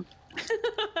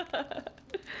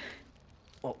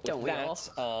 Well, with Don't we all?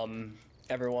 that,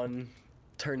 everyone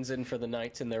turns in for the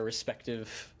night in their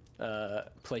respective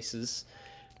places,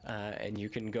 and you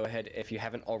can go ahead, if you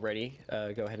haven't already,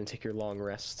 go ahead and take your long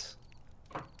rest.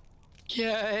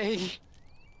 Yay!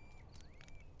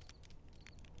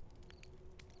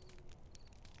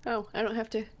 Oh, I don't have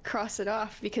to cross it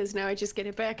off because now I just get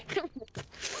it back.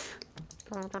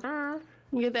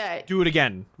 Look at that. Do it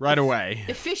again right away.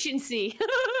 Efficiency.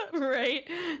 Right?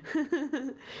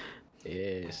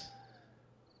 Yes.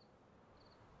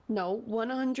 No,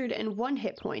 101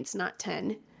 hit points, not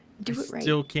 10. Do it right.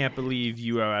 Still can't believe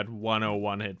you are at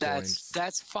 101 hit points.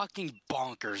 That's fucking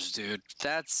bonkers, dude.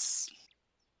 That's...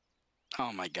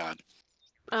 Oh my god.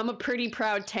 I'm a pretty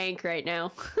proud tank right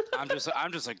now. I'm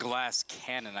just a glass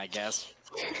cannon, I guess.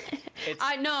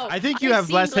 I know. I think you I've have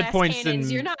seen less hit glass points cannons.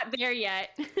 than- You're not there yet.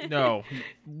 No.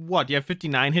 What? You have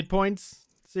 59 hit points,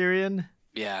 Cirion?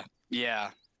 Yeah.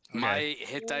 My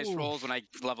hit dice rolls when I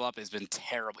level up has been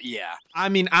terrible. Yeah. I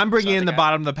mean, I'm bringing So I in the think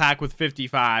bottom of the pack with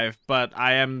 55, but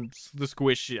I am the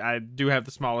squishy. I do have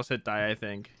the smallest hit die, I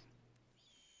think.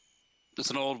 It's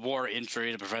an old war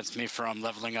injury that prevents me from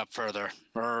leveling up further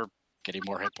or getting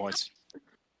more hit points.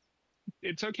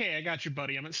 It's okay, I got you,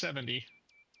 buddy. I'm at 70.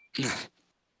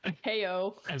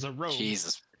 Heyo. As a rogue.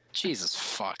 Jesus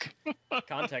fuck.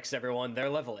 Context, everyone. They're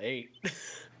level 8.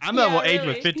 I'm Yeah, level 8 really.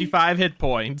 with 55 hit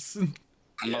points.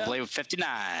 I'm gonna play with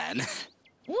 59.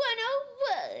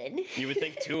 101. You would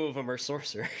think 2 of them are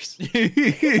sorcerers.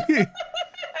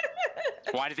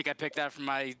 Why do you think I picked that from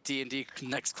my D&D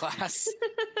next class?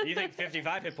 You think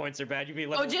 55 hit points are bad? You'd be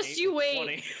level Oh, just 8 you with wait.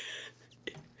 20.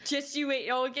 Just you wait.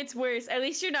 Oh, it gets worse. At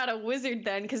least you're not a wizard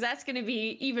then, because that's going to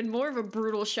be even more of a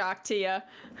brutal shock to you.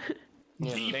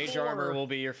 Yeah, mage armor will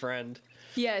be your friend.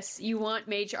 Yes, you want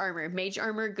mage armor. Mage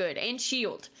armor, good. And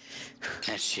shield.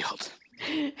 And shield.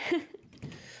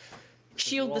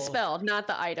 Shield the spell, not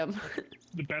the item.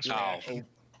 The best Oh. reaction.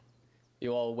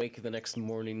 You all wake the next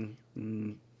morning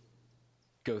and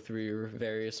go through your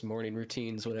various morning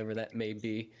routines, whatever that may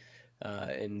be,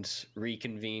 and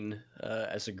reconvene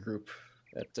as a group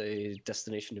at a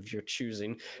destination of your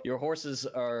choosing. Your horses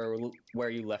are where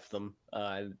you left them.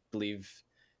 I believe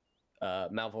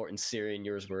Malvhor and Cirion,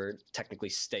 yours were technically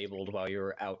stabled while you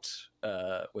were out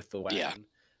with the wagon.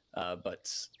 Yeah. But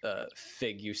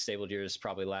Fig, you stabled yours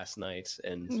probably last night,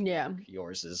 and Yeah.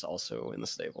 yours is also in the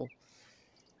stable.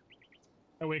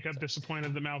 I wake up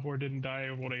disappointed that Malvhor didn't die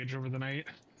of old age over the night.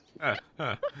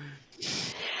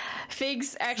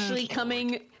 Fig's actually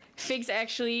coming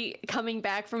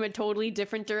back from a totally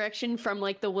different direction from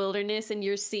like the wilderness, and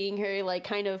you're seeing her like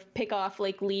kind of pick off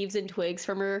like leaves and twigs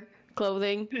from her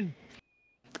clothing.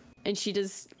 And she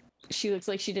looks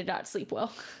like she did not sleep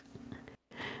well.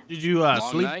 Did you Long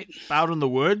sleep night? out in the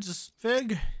woods,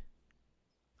 Fig?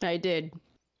 I did.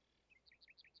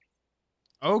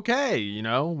 Okay, you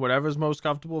know, whatever's most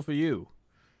comfortable for you.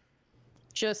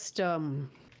 Just a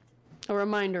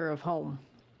reminder of home.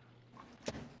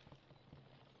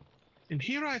 And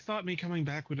here I thought me coming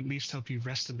back would at least help you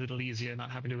rest a little easier, not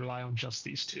having to rely on just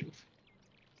these two.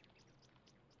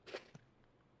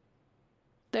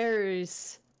 There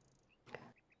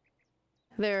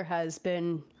has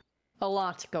been a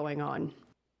lot going on.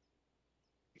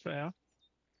 Fair.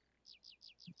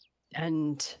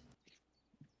 And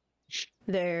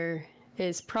there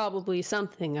is probably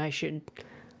something I should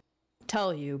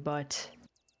tell you, but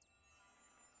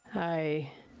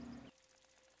I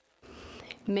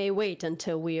may wait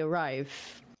until we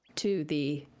arrive to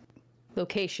the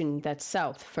location that's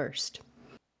south first.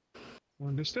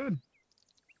 Understood.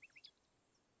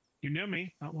 You know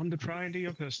me, not one to pry into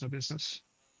your personal business.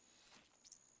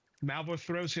 Malvhor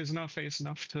throws his in our face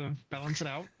enough to balance it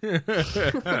out.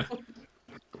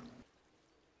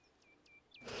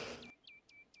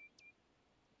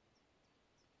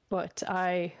 But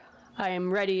I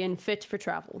am ready and fit for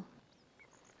travel.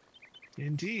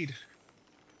 Indeed.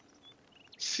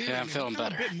 Seriously, I'm feeling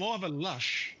better. A bit more of a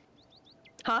lush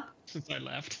Huh? since I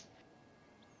left.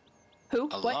 Who?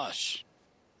 A What? lush.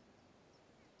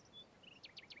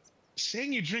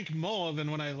 Saying you drink more than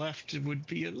when I left would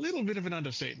be a little bit of an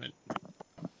understatement.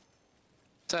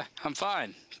 I'm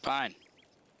fine. Fine.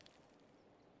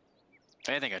 If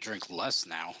anything, I drink less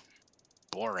now.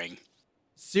 Boring.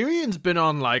 Cirion's been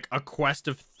on like a quest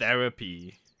of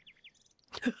therapy.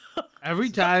 Every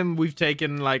time we've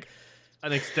taken like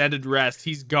an extended rest,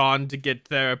 he's gone to get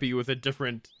therapy with a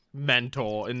different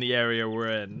mentor in the area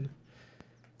we're in.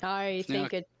 I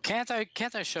think Can't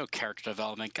I show character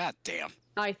development? God damn.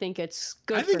 I think it's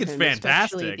good. I think for it's him,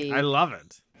 fantastic. I love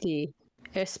it.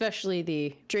 Especially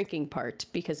the drinking part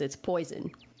because it's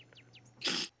poison.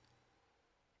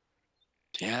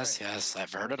 Yes,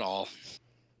 I've heard it all.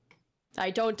 I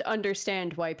don't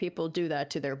understand why people do that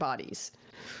to their bodies.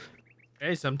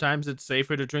 Hey, sometimes it's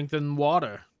safer to drink than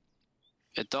water.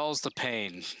 It dulls the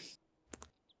pain.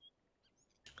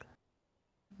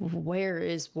 Where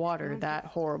is water that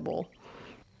horrible?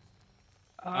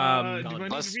 Do I need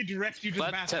to redirect you to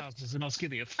the bathhouses in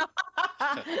Osgiliath?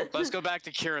 Let's go back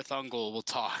to Kirith Ungol. We'll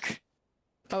talk.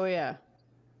 Oh yeah,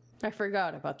 I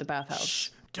forgot about the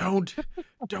bathhouse. Don't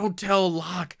tell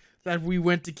Locke that we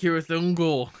went to Kirith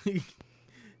Ungol.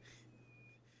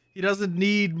 He doesn't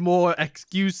need more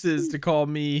excuses to call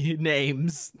me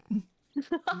names.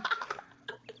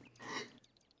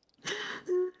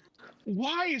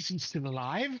 Why is he still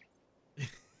alive?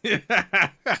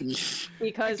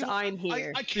 Because I'm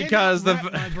here. I can't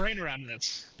wrap my brain around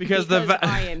this. Because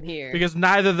I am here. Because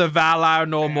neither the Valar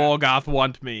nor Morgoth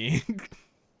want me.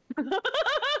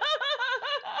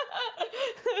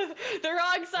 The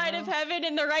wrong side of heaven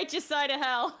and the righteous side of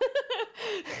hell.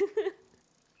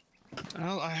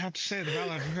 Well, I have to say, the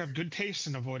Valar do have good taste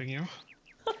in avoiding you.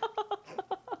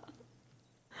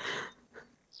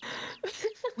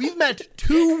 We've met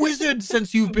 2 wizards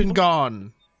since you've been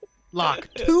gone. Locke,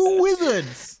 2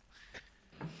 wizards.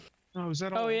 Oh, is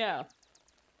that all? Oh yeah.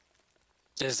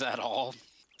 Is that all?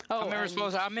 Oh,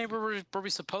 how many were we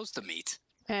supposed to meet?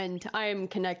 And I'm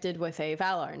connected with a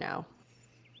Valar now.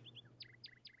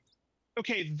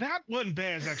 Okay, that one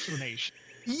bears explanation.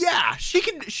 Yeah, she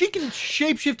can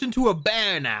shapeshift into a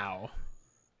bear now.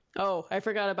 Oh, I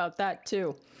forgot about that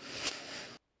too.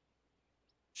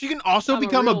 She can also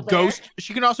become a ghost.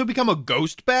 She can also become a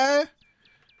ghost bear.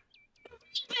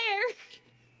 Bear.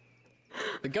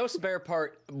 The ghost bear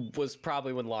part was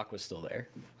probably when Locke was still there.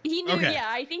 He knew. Okay. Yeah,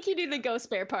 I think he knew the ghost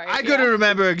bear part. I couldn't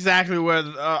remember exactly where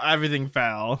everything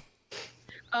fell.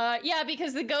 Yeah,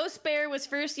 because the ghost bear was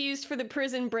first used for the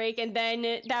prison break, and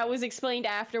then that was explained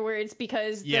afterwards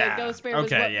because the ghost bear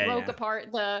was what broke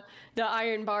apart the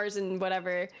iron bars and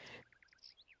whatever.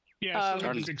 Yeah,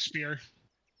 so the big spear.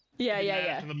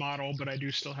 Yeah. To the model, but I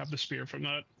do still have the spear from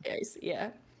that. Yes,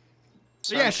 yeah.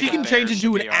 So yeah, she can change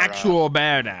into an actual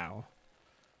bear now.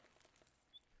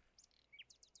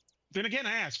 Then again,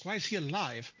 I ask, why is he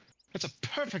alive? That's a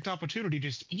perfect opportunity to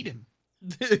just eat him.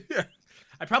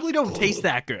 I probably don't taste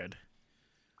that good.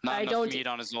 Not enough meat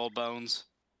on his old bones.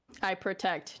 I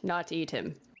protect, not eat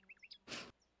him.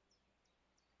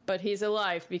 But he's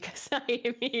alive because I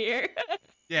am here.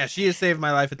 Yeah, she has saved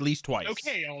my life at least twice.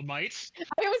 Okay, All Might.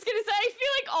 I was gonna say, I feel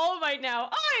like All Might now.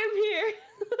 I am here.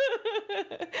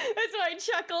 That's why I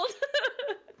chuckled.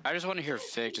 I just want to hear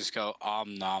Fig just go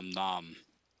nom nom.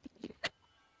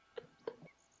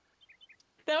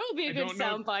 That would be a good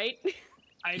soundbite.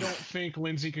 I don't think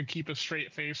Lindsay could keep a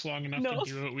straight face long enough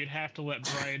to do it. We'd have to let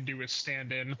Brian do his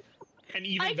stand-in. And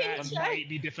even that might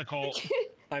be difficult.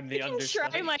 I'm the I can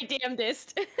try my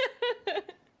damnedest.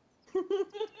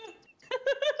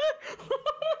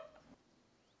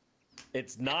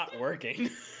 It's not working.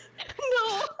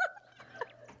 No.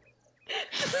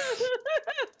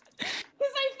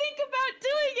 Because I think about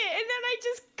doing it and then I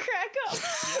just crack up.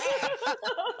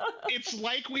 It's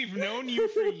like we've known you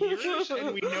for years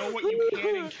and we know what you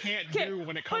can and can't do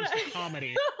when it comes to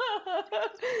comedy.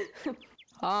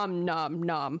 Nom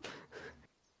nom.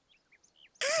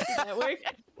 Did that work?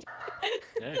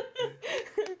 Yeah.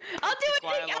 I'll do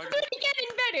it again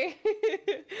and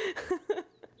better.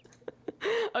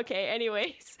 Okay,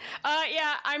 anyways.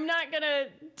 Yeah, I'm not gonna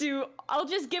do... I'll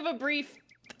just give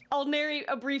I'll narrate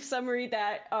a brief summary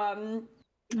that,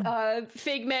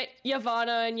 Fig met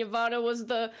Yavanna, and Yavanna was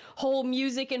the whole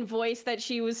music and voice that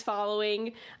she was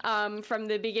following, from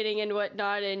the beginning and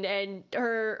whatnot, and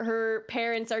her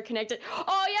parents are connected.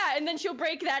 Oh yeah, and then she'll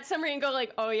break that summary and go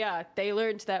like, oh yeah, they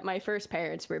learned that my first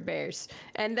parents were bears.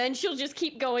 And then she'll just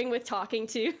keep going with talking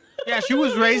to... Yeah, she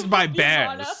was raised by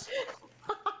bears.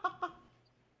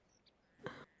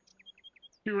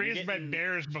 We raised by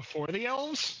bears before the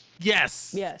elves?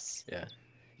 Yes. Yes. Yeah.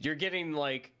 You're getting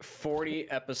like 40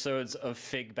 episodes of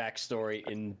Fig backstory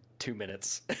in 2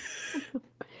 minutes.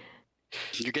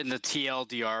 You're getting the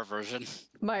TLDR version.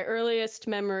 My earliest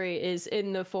memory is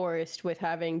in the forest with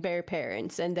having bear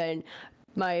parents, and then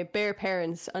my bear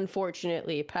parents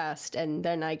unfortunately passed, and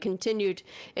then I continued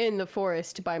in the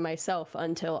forest by myself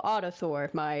until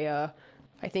Ottathor, my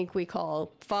I think we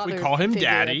call father. We call him figure,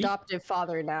 Daddy. Adoptive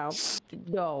father now.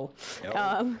 No.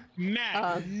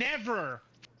 Matt, never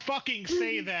fucking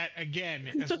say that again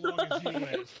as long as you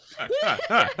live.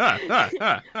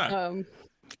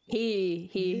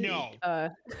 He No.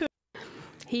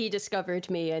 He discovered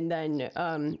me, and then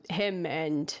him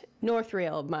and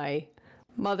Northrail, my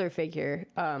mother figure.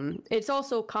 It's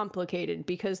also complicated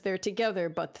because they're together,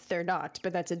 but they're not.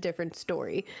 But that's a different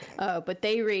story. But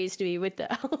they raised me with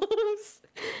the elves,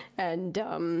 and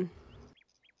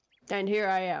here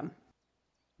I am.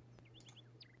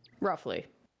 Roughly.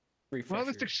 Well,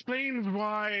 this explains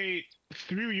why,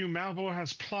 through you, Malvhor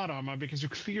has plot armor, because you're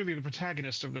clearly the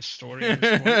protagonist of this story. No,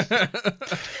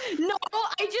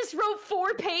 I just wrote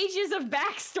 4 pages of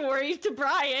backstory to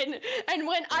Brian, and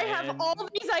when I have all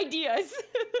these ideas.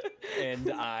 And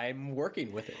I'm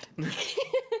working with it.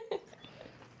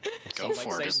 Go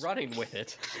for it. Running with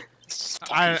it.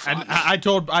 I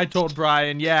told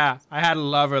Brian, yeah, I had a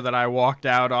lover that I walked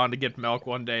out on to get milk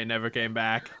one day and never came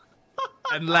back.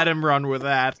 And let him run with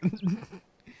that.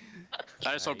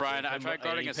 I just told Brian I tried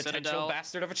guarding a citadel.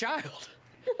 Bastard of a child.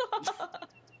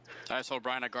 I just told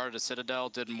Brian I guarded a citadel.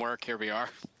 Didn't work. Here we are.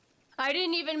 I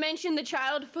didn't even mention the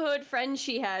childhood friend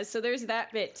she has, so there's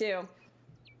that bit too.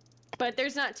 But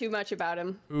there's not too much about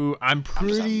him. Ooh, I'm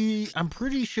pretty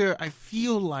sure. I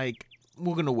feel like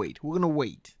we're gonna wait. We're gonna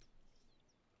wait.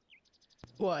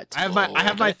 What? I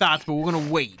have my thoughts, but we're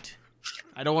gonna wait.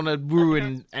 I don't want to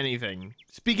ruin anything.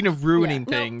 Speaking of ruining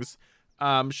things,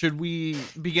 should we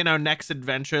begin our next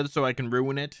adventure so I can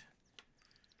ruin it?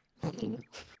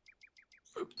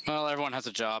 Well, everyone has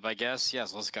a job, I guess.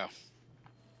 Yes, let's go.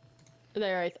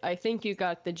 There, I think you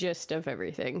got the gist of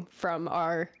everything from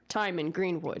our time in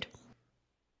Greenwood.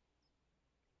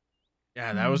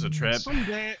 Yeah, that was a trip.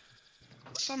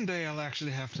 Someday I'll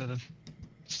actually have to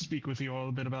speak with you all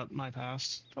a bit about my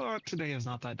past. But today is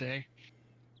not that day.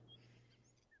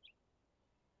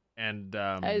 And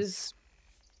as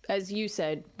you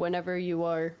said, whenever you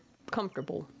are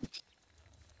comfortable.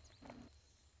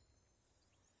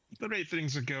 The rate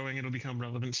things are going, it'll become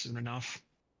relevant soon enough.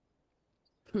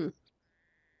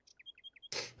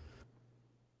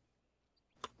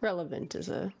 Relevant is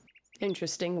a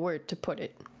interesting word to put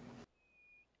it.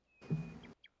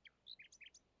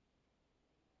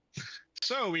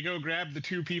 So we go grab the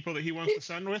 2 people that he wants to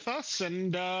send with us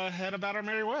and head about our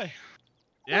merry way.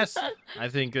 Yes, I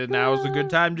think now is a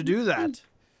good time to do that.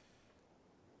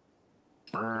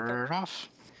 We're off.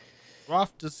 We're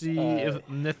off to see if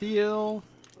Nithiel.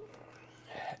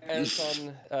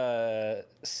 Anton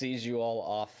sees you all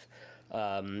off.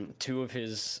 2 of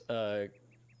his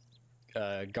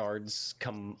guards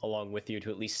come along with you to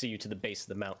at least see you to the base of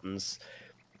the mountains.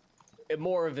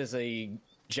 More of as a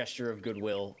gesture of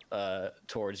goodwill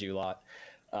towards you lot.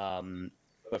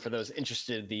 But for those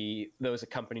interested, those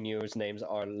accompanying you, his names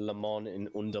are Lemon and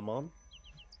Undamon.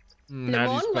 How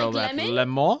do you spell like that? lemon?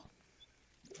 Lemon?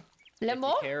 Lemon?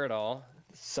 If you care at all.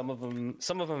 Some of them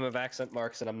have accent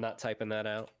marks, and I'm not typing that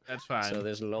out. That's fine. So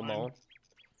there's Lemon.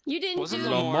 You didn't Wasn't do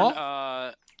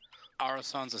Lemon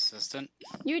Arasan's assistant?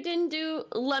 You didn't do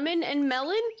lemon and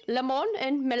melon? Lemon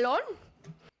and melon?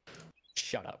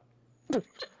 Shut up.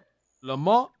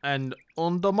 Lemon and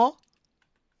Undamon?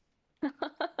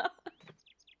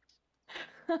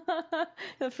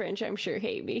 The French, I'm sure,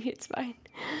 hate me. It's fine.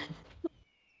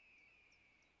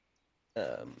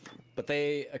 But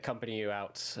they accompany you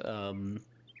out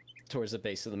towards the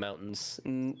base of the mountains.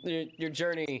 And your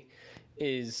journey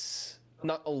is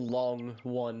not a long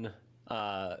one,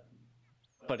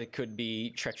 but it could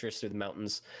be treacherous through the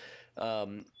mountains.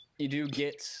 You do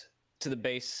get to the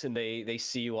base, and they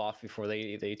see you off before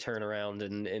they turn around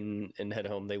and head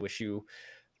home. They wish you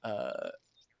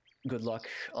good luck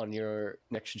on your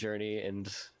next journey,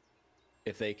 and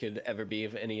if they could ever be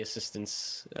of any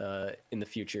assistance in the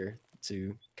future,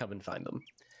 to come and find them,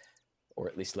 or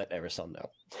at least let Erason know.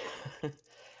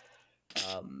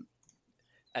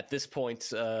 At this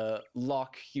point,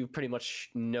 Locke, you pretty much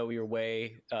know your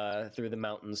way through the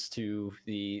mountains to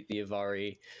the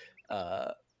Avari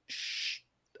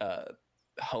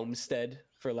homestead,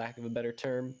 for lack of a better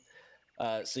term.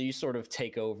 So you sort of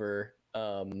take over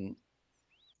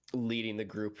leading the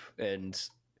group and,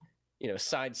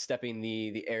 sidestepping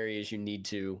the areas you need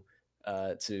to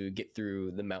to get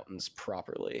through the mountains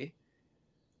properly.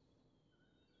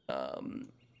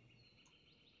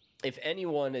 If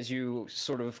anyone, as you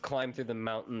sort of climb through the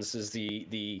mountains, as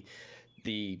the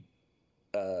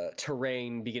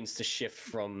terrain begins to shift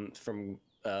from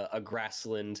a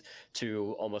grassland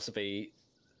to almost of a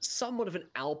somewhat of an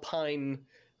alpine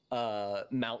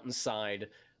mountainside.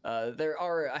 There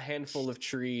are a handful of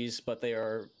trees, but they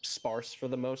are sparse for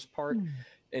the most part.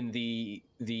 And the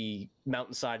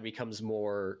mountainside becomes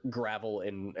more gravel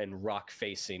and rock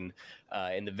facing,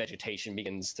 and the vegetation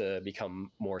begins to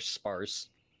become more sparse.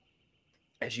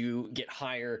 As you get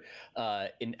higher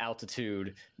in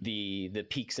altitude, the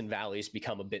peaks and valleys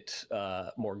become a bit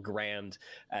more grand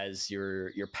as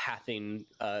your pathing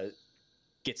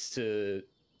gets to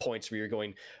points where you're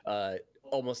going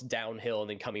almost downhill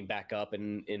and then coming back up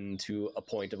and into a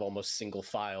point of almost single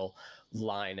file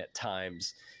line at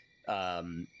times.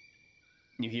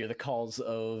 You hear the calls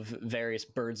of various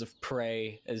birds of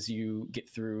prey as you get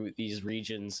through these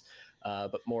regions.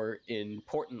 But more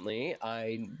importantly,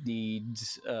 I need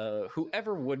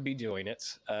whoever would be doing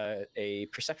it a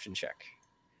perception check.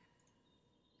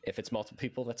 If it's multiple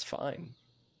people, that's fine.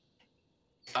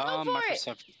 My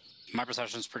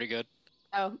perception's pretty good.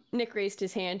 Oh, Nick raised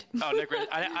his hand. Oh, Nick,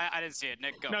 I didn't see it.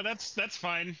 Nick, go. No, that's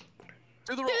fine.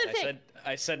 Do the roll.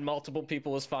 I said multiple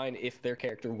people is fine if their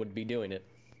character would be doing it.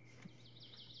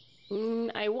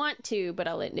 I want to, but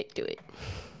I'll let Nick do it.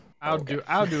 I'll do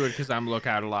it because I'm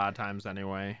lookout a lot of times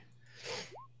anyway.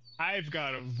 I've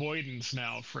got avoidance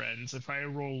now, friends. If I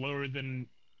roll lower than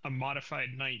a modified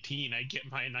 19, I get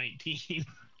my 19.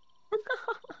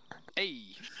 Hey.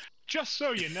 Just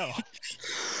so you know.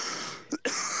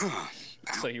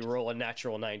 So you roll a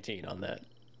natural 19 on that.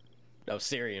 Oh,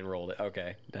 Cirion rolled it.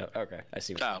 Okay. No, okay. I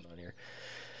see what's going on here.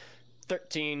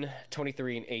 13,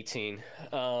 23, and 18.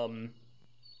 So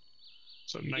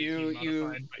 19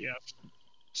 modified, but yeah.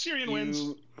 Cirion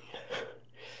wins.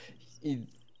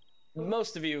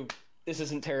 Most of you, this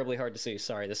isn't terribly hard to see.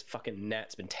 Sorry, this fucking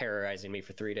gnat's been terrorizing me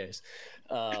for 3 days.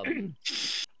 Nom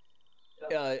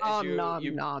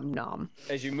nom.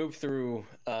 As you move through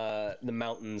the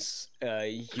mountains,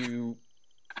 you,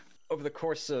 over the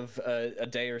course of a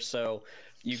day or so,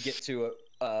 you get to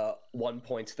one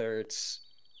point there. It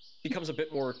becomes a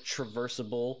bit more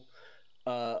traversable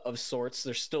of sorts.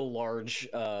 There's still large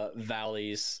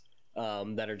valleys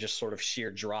that are just sort of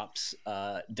sheer drops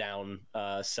down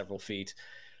several feet.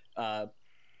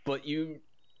 But you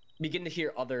begin to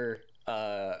hear other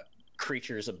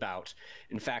creatures about.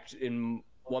 In fact, in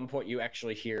one point you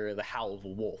actually hear the howl of a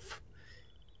wolf.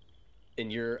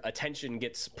 And your attention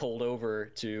gets pulled over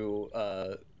to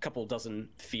a couple dozen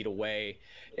feet away,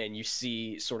 and you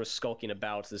see sort of skulking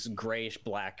about this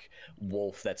grayish-black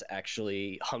wolf that's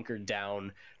actually hunkered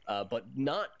down, but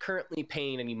not currently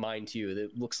paying any mind to you.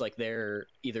 It looks like they're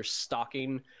either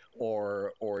stalking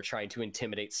or trying to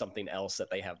intimidate something else that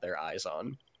they have their eyes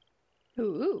on.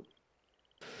 Ooh.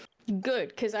 Good,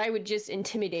 because I would just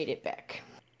intimidate it back.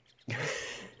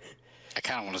 I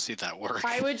kind of want to see that work.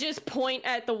 I would just point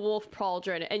at the wolf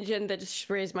pauldron and then just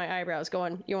raise my eyebrows,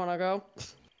 going, "You want to go?"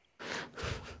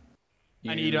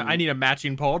 I need a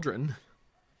matching pauldron.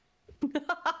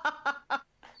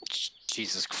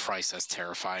 Jesus Christ, that's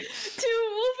terrifying. 2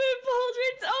 wolfen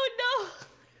pauldrons. Oh no!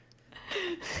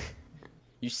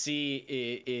 You see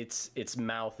its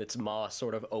mouth, its maw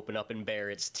sort of open up and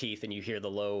bare its teeth, and you hear the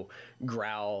low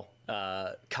growl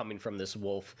coming from this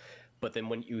wolf. But then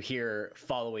when you hear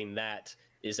following that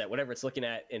is that whatever it's looking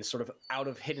at and sort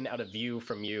of hidden out of view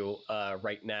from you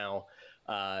right now,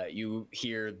 you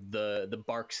hear the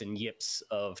barks and yips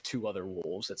of 2 other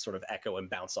wolves that sort of echo and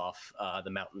bounce off the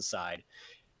mountainside.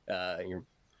 And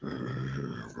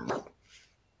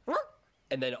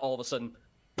then all of a sudden,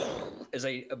 as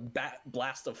a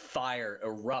blast of fire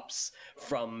erupts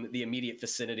from the immediate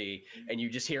vicinity, and you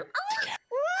just hear...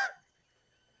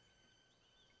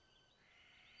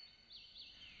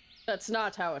 That's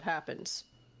not how it happens.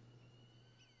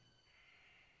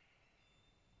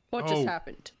 What just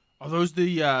happened? Are those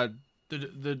the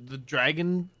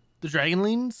dragonlings?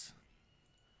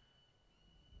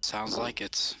 Sounds like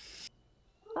it's...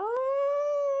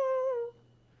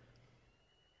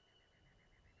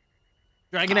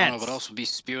 Dragonettes. I don't know what else would be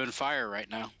spewing fire right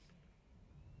now.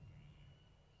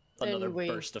 Another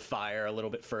burst of fire a little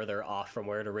bit further off from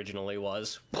where it originally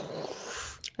was.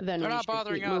 Then they're not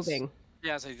bothering us. Moving.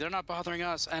 Yeah, so they're not bothering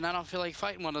us, and I don't feel like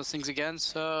fighting one of those things again,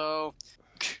 so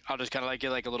I'll just kind of like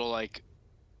get like a little like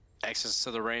access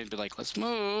to the range, be like, let's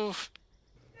move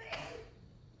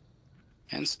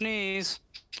and sneeze.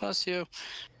 Bless you.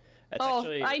 That's Oh,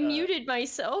 actually, I muted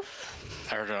myself.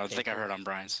 I heard it. I think I heard on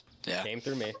Brian's. Yeah. Came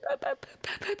through me.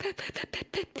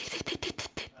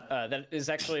 That is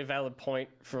actually a valid point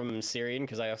from Cirion,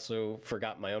 because I also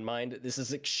forgot my own mind. This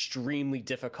is extremely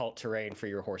difficult terrain for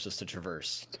your horses to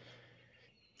traverse.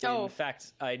 Oh. In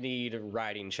fact, I need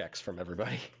riding checks from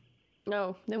everybody.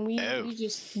 No, then we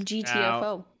just GTFO.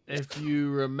 Now, if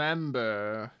you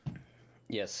remember...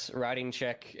 Yes, riding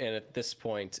check, and at this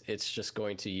point, it's just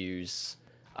going to use...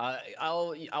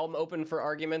 I'm open for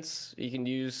arguments. You can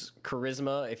use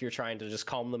charisma if you're trying to just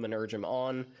calm them and urge them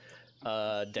on.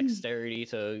 Dexterity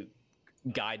to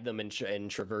guide them and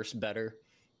traverse better.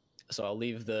 So I'll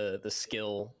leave the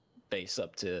skill base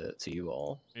up to you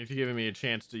all. If you're giving me a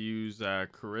chance to use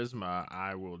charisma,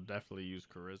 I will definitely use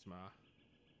charisma.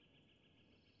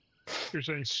 You're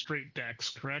saying straight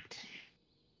dex, correct?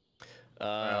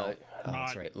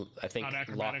 That's right. I think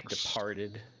Locke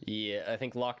departed. Yeah, I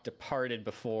think Locke departed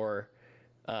before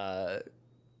Goldwyn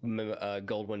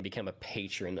became a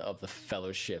patron of the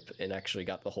Fellowship and actually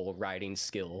got the whole riding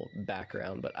skill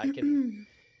background. But I can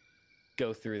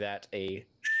go through that a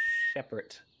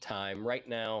separate time. Right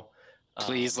now,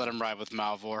 Please let him ride with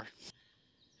Malvhor.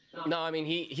 No, I mean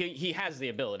he has the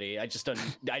ability. I just I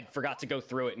forgot to go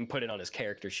through it and put it on his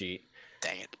character sheet.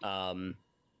 Dang it.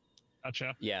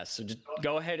 Gotcha. Yeah, so just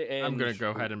go ahead and... I'm going to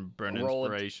go ahead and burn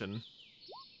inspiration.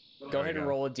 Go ahead and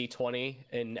roll a d20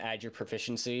 and add your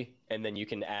proficiency, and then you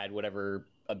can add whatever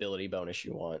ability bonus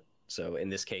you want. So in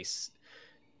this case,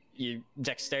 you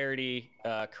dexterity,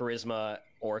 charisma,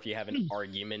 or if you have an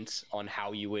argument on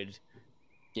how you would,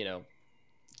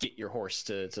 get your horse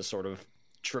to sort of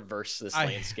traverse this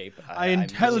landscape. I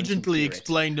intelligently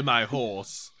explained to my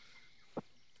horse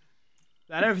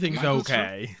that everything's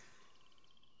okay.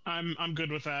 I'm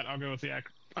good with that. I'll go with the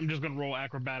I'm just gonna roll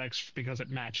acrobatics because it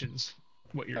matches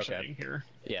what you're saying here.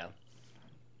 Yeah.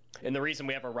 And the reason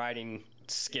we have a riding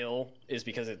skill is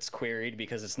because it's queried,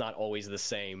 because it's not always the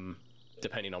same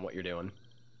depending on what you're doing.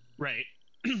 Right.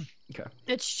 Okay.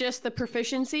 It's just the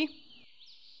proficiency?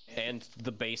 And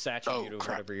the base attribute of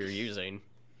whatever you're using.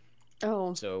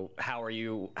 Oh. So how are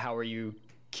you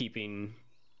keeping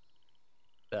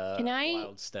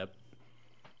Wild Step?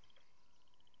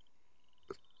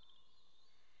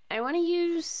 I want to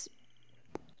use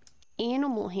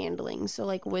animal handling, so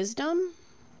like wisdom.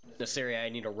 No, Siri, I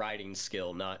need a riding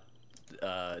skill, not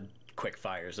quick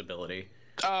fire's ability.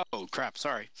 Oh crap!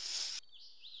 Sorry.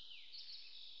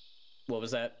 What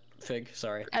was that, Fig?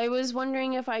 Sorry. I was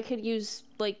wondering if I could use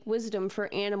like wisdom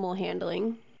for animal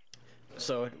handling.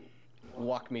 So,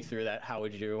 walk me through that. How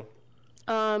would you?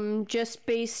 Just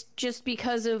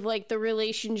because of like the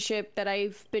relationship that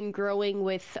I've been growing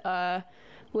with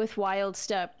Wild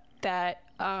Step, that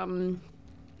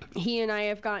he and I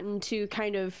have gotten to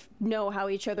kind of know how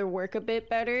each other work a bit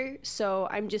better. So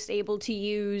I'm just able to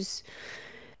use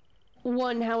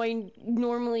how I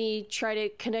normally try to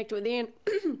connect with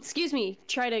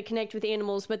try to connect with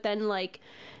animals, but then like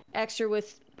extra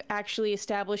with actually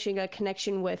establishing a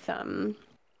connection with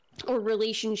or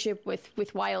relationship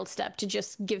with Wild Step to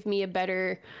just give me a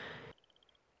better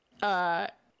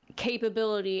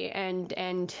capability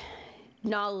and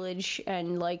knowledge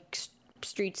and like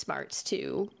street smarts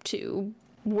to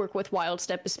work with Wild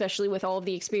Step, especially with all of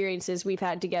the experiences we've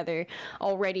had together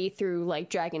already through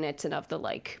like Dragonets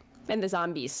and the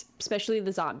zombies, especially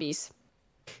the zombies.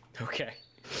 Okay.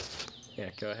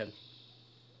 Yeah, go ahead.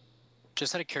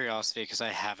 Just out of curiosity, because I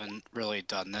haven't really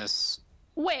done this.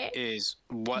 Wait.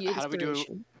 How do we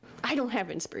do? I don't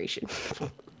have inspiration.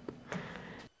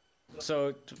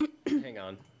 So, hang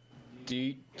on.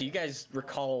 Do you guys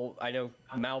recall? I know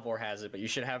Malvhor has it, but you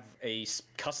should have a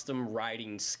custom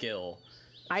riding skill.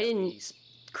 I didn't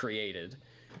created.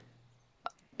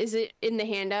 Is it in the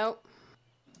handout?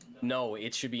 No,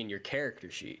 it should be in your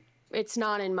character sheet. It's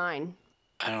not in mine.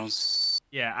 I don't.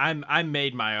 Yeah, I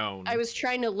made my own. I was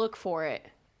trying to look for it.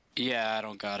 Yeah, I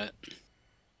don't got it.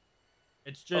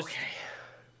 It's just okay.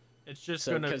 It's just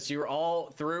so because you're all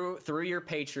through your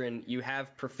patron, you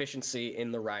have proficiency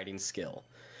in the riding skill.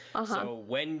 So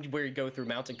when we go through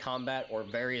mounted combat or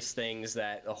various things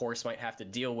that a horse might have to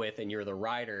deal with and you're the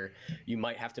rider, you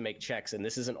might have to make checks, and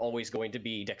this isn't always going to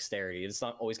be dexterity. It's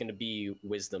not always going to be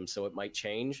wisdom, so it might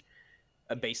change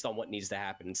based on what needs to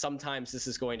happen. Sometimes this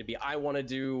is going to be, I want to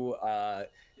do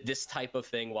this type of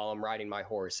thing while I'm riding my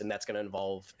horse, and that's going to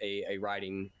involve a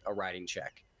riding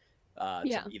check.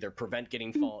 To either prevent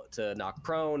getting to knock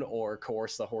prone or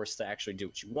coerce the horse to actually do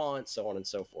what you want, so on and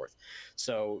so forth.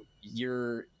 So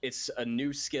it's a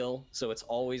new skill, so it's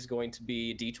always going to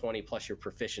be D20 plus your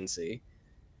proficiency,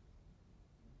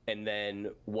 and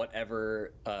then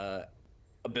whatever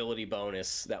ability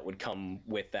bonus that would come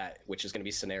with that, which is going to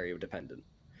be scenario dependent.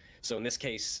 So in this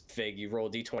case, Fig, you roll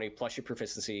a d20 plus your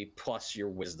proficiency plus your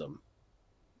wisdom,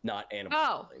 not animal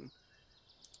handling.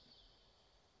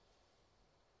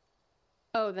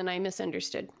 Oh, then I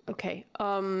misunderstood. Okay.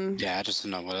 Yeah, I just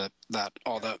didn't know what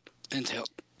all that entailed.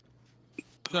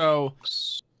 So,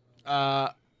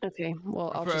 okay,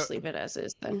 well, I'll just leave it as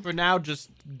is then. For now, just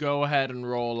go ahead and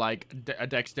roll like a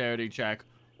dexterity check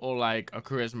or like a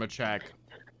charisma check.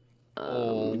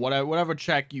 Or whatever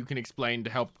check you can explain to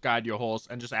help guide your horse,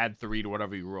 and just add 3 to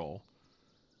whatever you roll.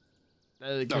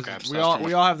 Okay,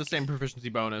 we all have the same proficiency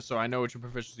bonus, so I know what your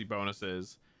proficiency bonus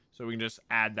is. So we can just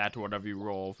add that to whatever you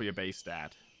roll for your base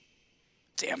stat.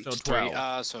 Damn. So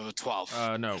 12. So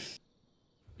 12. No.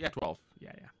 Yeah, 12.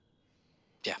 Yeah.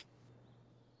 Yeah.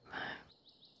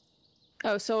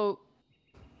 Oh, so.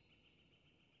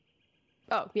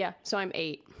 Oh, yeah. So I'm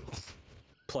 8.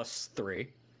 Plus 3.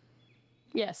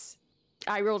 Yes.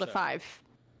 I rolled a 5.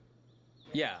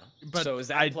 Yeah. But so is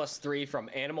that plus 3 from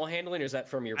animal handling, or is that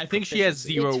from your? I think she has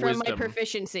 0 it's from wisdom. my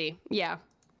proficiency. Yeah.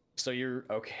 So you're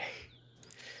okay.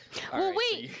 Well,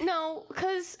 wait, no,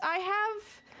 because I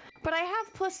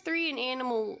have plus 3 in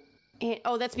animal.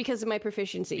 Oh, that's because of my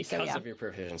proficiency. Because so, of your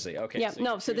proficiency. Okay. Yeah.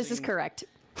 So so this is correct.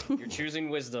 You're choosing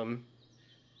wisdom.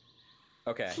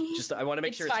 Okay. Just I want to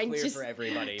make sure it's clear for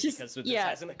everybody because this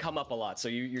hasn't come up a lot. So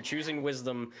you're choosing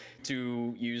wisdom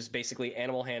to use basically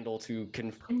animal handle to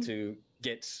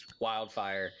get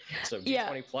wildfire. So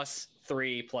d20 plus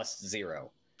 3 plus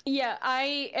 0. Yeah,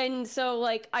 so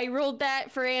like I rolled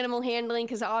that for animal handling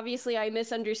because obviously I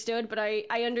misunderstood, but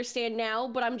I understand now,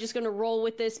 but I'm just gonna roll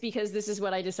with this because this is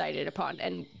what I decided upon,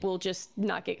 and we'll just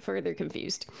not get further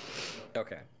confused.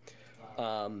 Okay.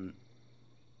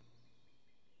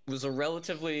 It was a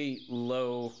relatively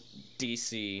low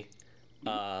DC,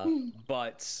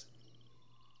 but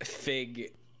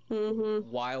Fig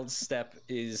Wild Step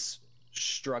is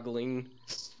struggling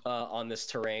on this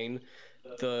terrain.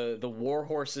 The war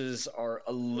horses are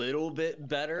a little bit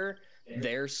better.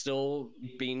 They're still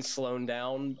being slowed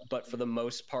down, but for the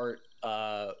most part,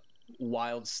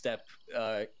 Wild Step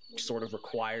sort of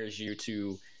requires you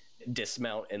to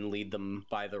dismount and lead them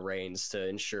by the reins to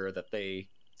ensure that they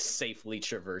safely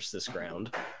traverse this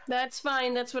ground. That's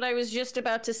fine. That's what I was just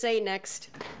about to say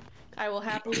next. I will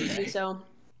happily do so.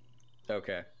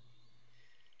 Okay.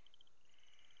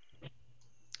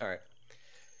 All right.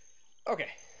 Okay.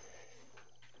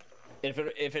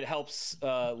 If it helps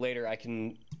later, I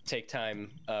can take time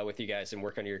with you guys and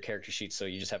work on your character sheets so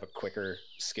you just have a quicker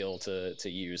skill to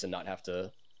use and not have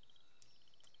to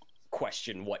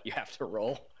question what you have to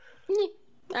roll.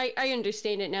 I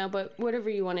understand it now, but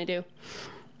whatever you want to do.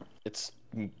 It's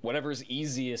whatever's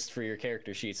easiest for your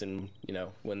character sheets, and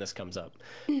when this comes up.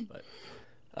 But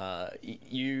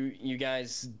you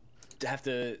guys have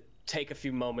to take a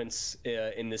few moments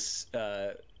in this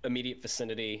immediate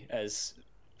vicinity as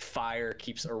fire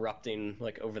keeps erupting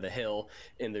like over the hill,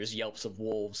 and there's yelps of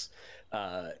wolves.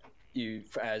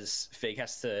 As Fig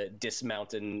has to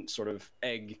dismount and sort of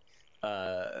egg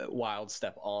Wild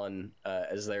Step on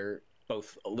as they're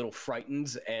both a little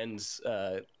frightened and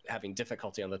having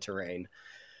difficulty on the terrain.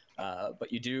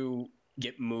 But you do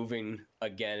get moving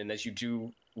again, and as you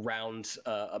do round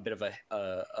a bit of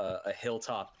a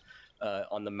hilltop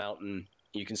on the mountain,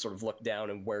 you can sort of look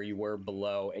down and where you were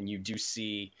below, and you do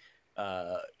see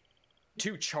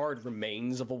 2 charred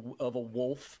remains of a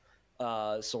wolf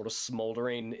sort of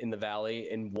smoldering in the valley,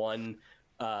 and one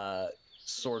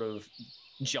sort of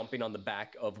jumping on the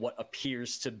back of what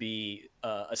appears to be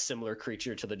a similar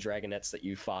creature to the dragonettes that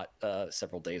you fought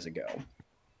several days ago.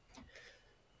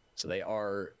 So they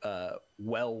are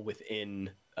well within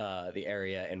the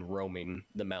area and roaming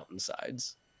the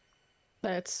mountainsides.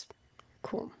 That's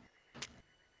cool.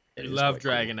 I love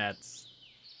dragonettes.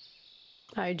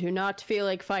 Cool. I do not feel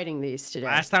like fighting these today.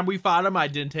 Last time we fought them, I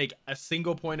didn't take a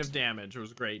single point of damage. It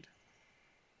was great.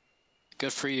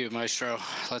 Good for you, Maestro.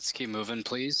 Let's keep moving,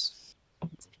 please.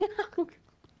 All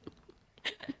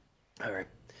right.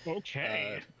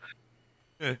 Okay.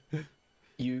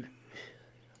 You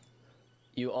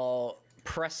all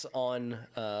press on,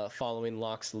 following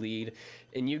Locke's lead,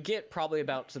 and you get probably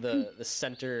about to the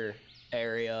center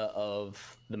area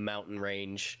of the mountain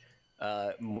range,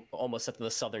 almost at the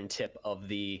southern tip of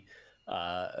the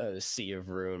Sea of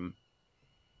Rune.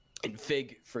 And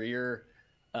Fig, for your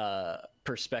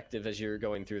perspective as you're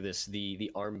going through this,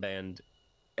 the armband,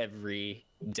 every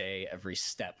day, every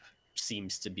step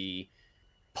seems to be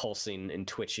pulsing and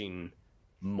twitching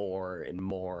more and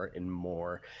more and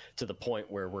more, to the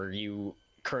point where you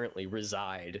currently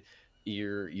reside,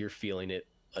 you're feeling it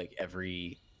like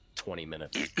every 20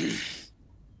 minutes.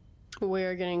 We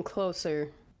are getting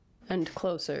closer and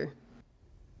closer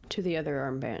to the other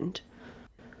armband.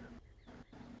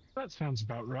 That sounds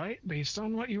about right, based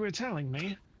on what you were telling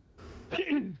me.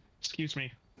 Excuse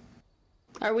me.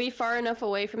 Are we far enough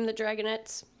away from the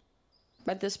dragonettes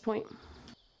at this point?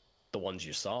 The ones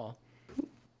you saw.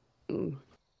 Okay.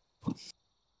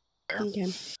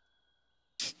 Is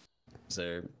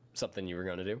there something you were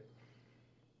going to do?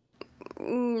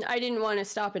 I didn't want to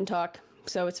stop and talk,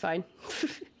 so it's fine.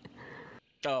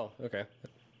 Oh, okay.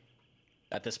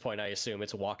 At this point, I assume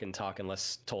it's walk and talk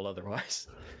unless told otherwise.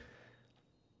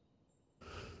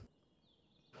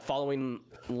 Following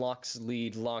Locke's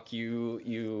lead, Locke,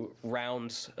 you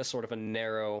round a sort of a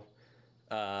narrow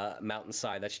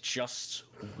mountainside that's just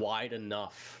wide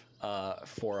enough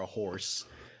for a horse.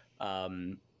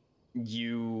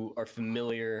 You are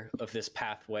familiar of this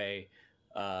pathway,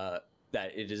 that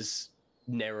it is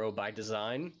narrow by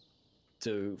design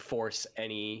to force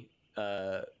any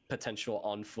potential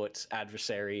on-foot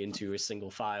adversary into a single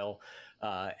file,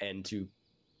 and to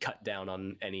cut down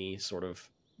on any sort of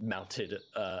mounted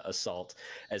assault,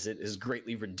 as it has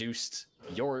greatly reduced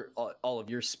all of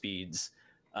your speeds,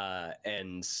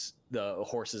 and the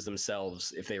horses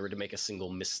themselves, if they were to make a single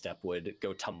misstep, would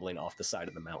go tumbling off the side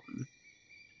of the mountain.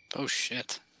 Oh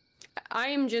shit. I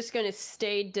am just going to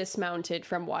stay dismounted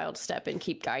from Wild Step and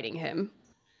keep guiding him.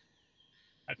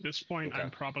 At this point, Okay.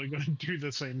 I'm probably going to do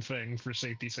the same thing for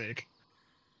safety's sake.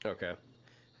 Okay.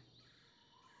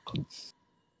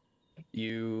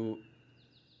 You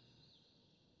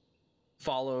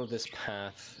follow this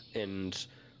path and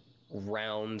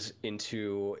round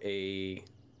into a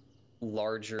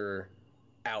larger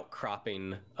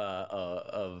outcropping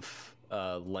of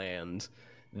land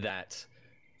that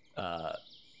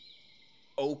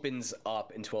opens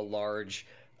up into a large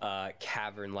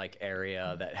cavern-like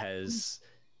area that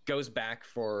goes back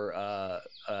for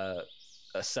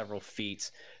several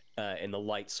feet, and the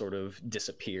light sort of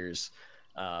disappears.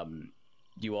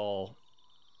 You all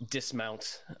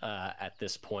dismount at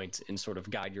this point and sort of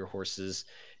guide your horses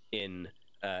in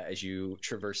as you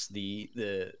traverse the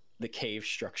cave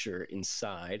structure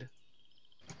inside.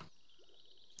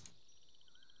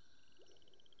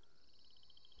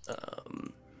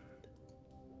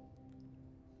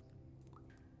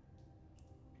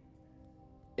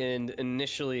 And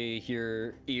initially,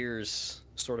 your ears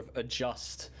sort of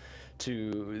adjust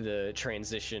to the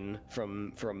transition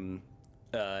from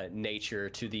nature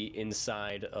to the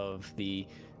inside of the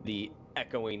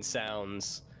echoing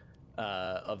sounds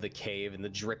of the cave and the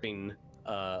dripping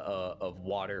of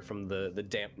water from the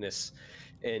dampness.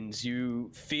 And you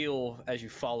feel, as you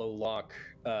follow Locke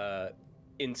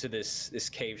into this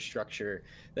cave structure,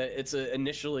 that it's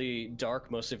initially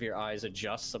dark. Most of your eyes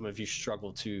adjust. Some of you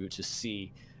struggle to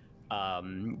see.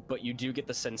 But you do get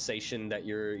the sensation that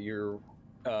you're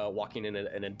walking in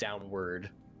a downward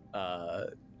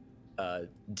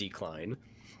decline.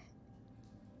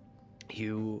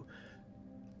 You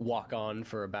walk on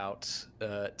for about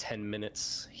 10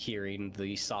 minutes, hearing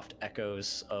the soft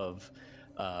echoes of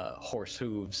horse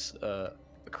hooves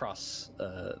across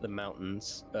the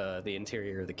mountains, the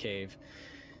interior of the cave.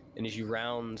 And as you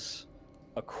round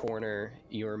a corner,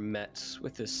 you're met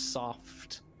with this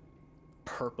soft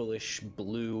purplish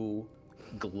blue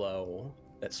glow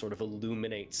that sort of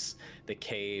illuminates the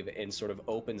cave and sort of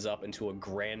opens up into a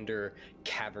grander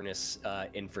cavernous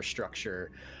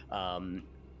infrastructure,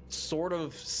 sort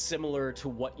of similar to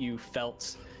what you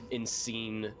felt and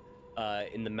seen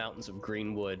in the mountains of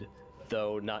Greenwood,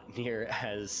 though not near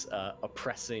as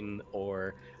oppressing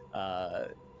or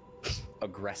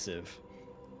aggressive.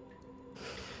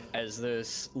 As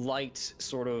this light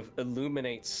sort of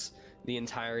illuminates the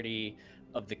entirety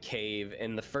of the cave,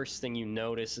 and the first thing you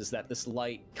notice is that this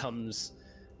light comes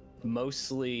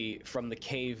mostly from the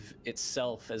cave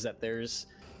itself, as that there's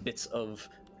bits of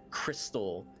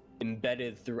crystal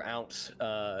embedded throughout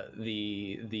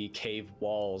the cave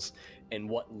walls, and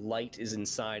what light is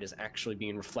inside is actually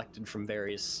being reflected from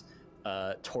various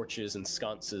torches and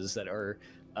sconces that are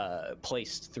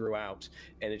placed throughout,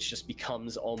 and it just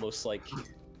becomes almost like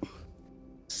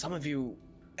some of you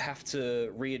have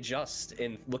to readjust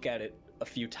and look at it a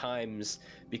few times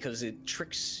because it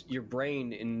tricks your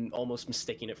brain in almost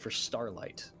mistaking it for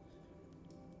starlight.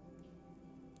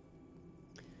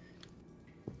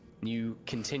 You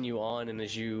continue on, and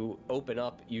as you open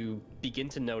up, you begin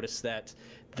to notice that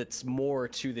that's more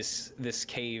to this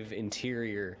cave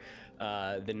interior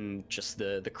than just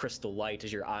the crystal light.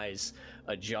 As your eyes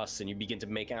adjust and you begin to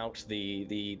make out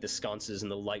the sconces and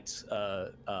the light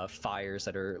fires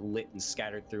that are lit and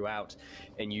scattered throughout,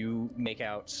 and you make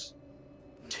out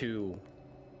 2,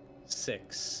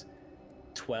 6,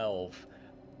 12,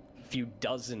 few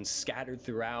dozen scattered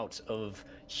throughout of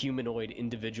humanoid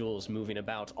individuals moving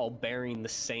about, all bearing the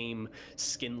same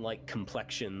skin-like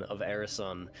complexion of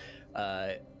Erison.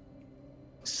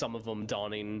 Some of them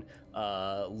donning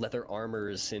leather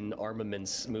armors and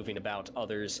armaments, moving about.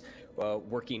 Others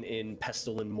working in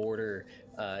pestle and mortar,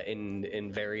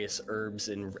 in various herbs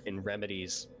and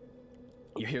remedies.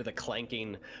 You hear the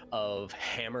clanking of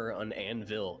hammer on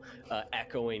anvil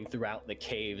echoing throughout the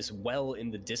caves, well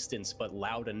in the distance, but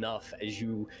loud enough as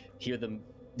you hear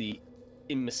the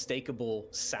unmistakable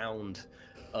sound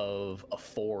of a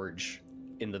forge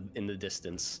in the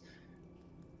distance.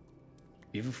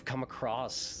 You've come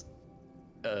across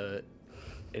an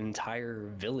entire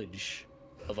village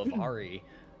of Avari,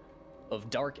 of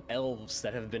dark elves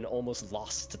that have been almost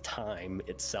lost to time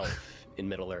itself in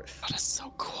Middle-earth. That is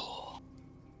so cool.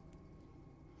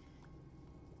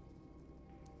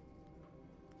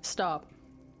 Stop.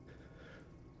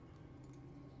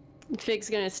 Fig's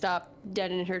gonna stop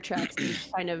dead in her tracks and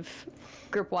kind of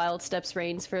grip Wild Step's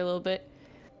reins for a little bit.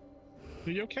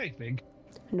 Are you okay, Fig?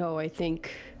 No, I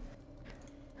think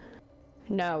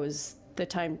now is the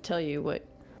time to tell you what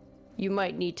you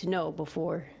might need to know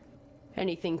before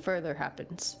anything further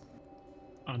happens.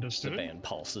 Understood. The band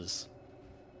pulses.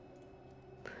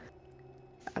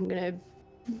 I'm gonna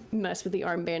mess with the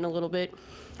armband a little bit.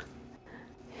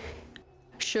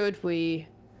 Should we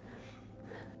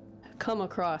come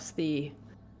across the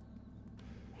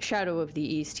Shadow of the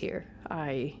East here,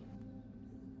 I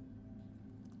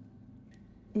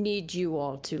need you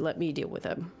all to let me deal with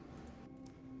him.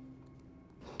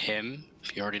 Him?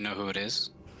 You already know who it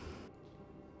is?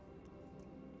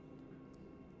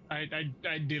 I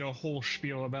did a whole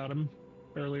spiel about him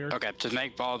earlier. Okay, to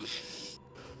make Bob...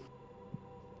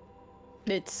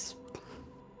 It's...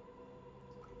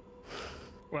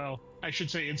 Well, I should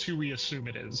say it's who we assume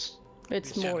it is.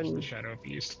 It's The more Shadows of than... the Shadow of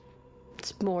the East.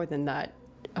 It's more than that.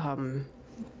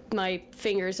 My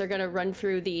fingers are gonna run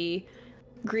through the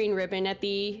green ribbon at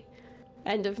the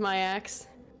end of my axe.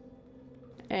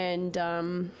 And,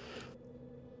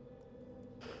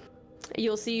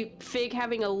 you'll see Fig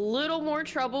having a little more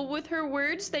trouble with her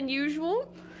words than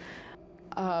usual.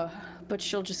 But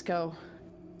she'll just go,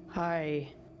 I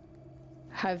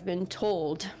have been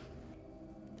told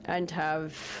and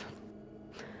have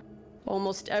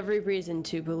almost every reason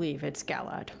to believe it's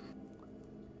Galad.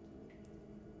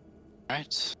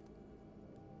 Right.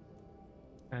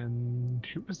 And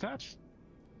who was that?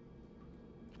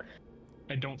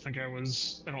 I don't think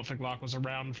Locke was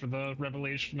around for the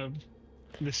revelation of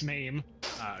this name.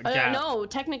 No,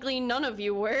 technically none of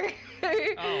you were.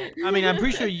 Oh. I mean, I'm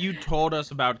pretty sure you told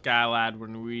us about Galad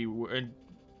when we were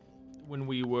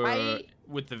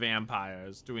with the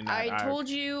vampires doing that. I told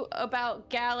you about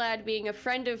Galad being a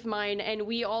friend of mine, and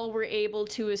we all were able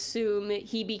to assume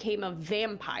he became a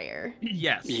vampire.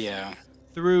 Yes. Yeah.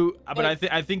 Through, but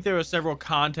I think there are several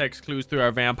context clues through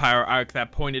our vampire arc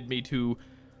that pointed me to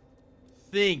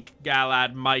think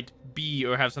Galad might be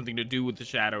or have something to do with the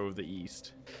Shadow of the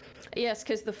East. Yes,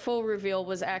 because the full reveal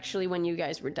was actually when you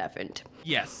guys were deafened.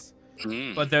 Yes.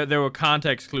 But there were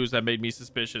context clues that made me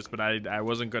suspicious, but I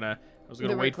was gonna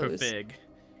wait for Fig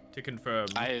to confirm.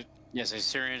 Yes,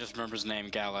 Cirion just remembers the name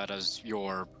Galad as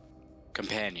your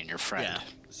companion, your friend. Yeah.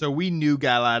 So we knew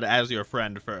Galad as your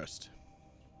friend first.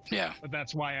 Yeah. But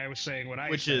that's why I was saying what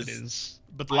I said is...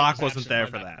 But Locke wasn't there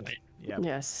for that. Yeah.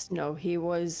 Yes, no, he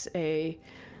was a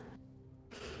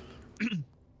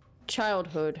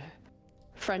childhood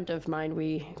friend of mine.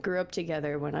 We grew up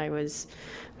together when I was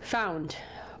found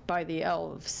by the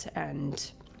elves,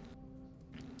 and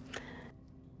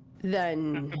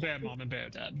then... A bad mom and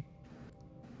bad dad.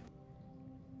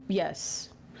 Yes.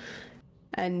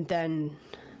 And then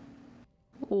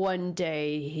one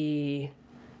day he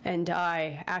and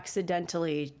I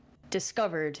accidentally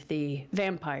discovered the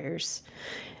vampires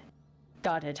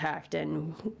got attacked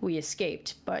and we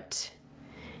escaped, but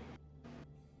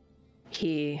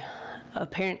he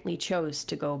apparently chose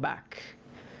to go back.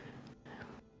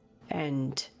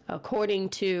 And according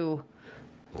to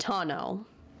Tano,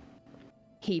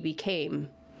 he became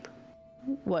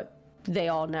what they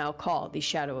all now call the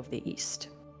Shadow of the East.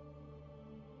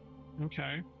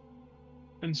 Okay.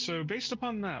 And so based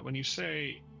upon that, when you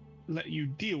say let you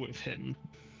deal with him...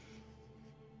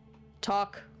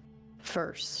 Talk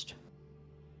first.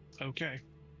 Okay.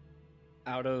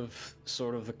 Out of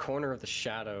sort of the corner of the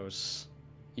shadows,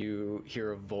 you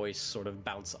hear a voice sort of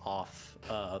bounce off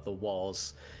the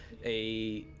walls.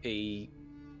 A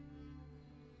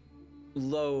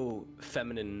low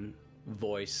feminine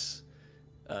voice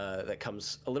that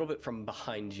comes a little bit from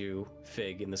behind you,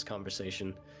 Fig, in this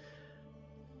conversation.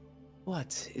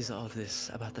 What is all this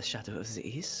about the Shadow of the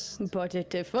East? But it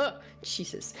differ.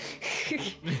 Jesus.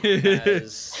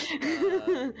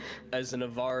 As an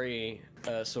Avari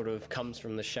sort of comes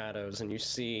from the shadows, and you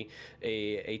see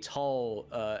a tall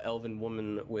elven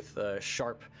woman with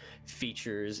sharp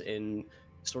features in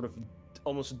sort of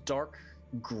almost dark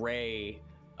gray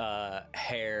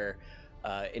hair,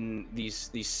 in these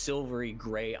silvery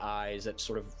gray eyes that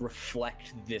sort of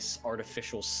reflect this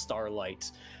artificial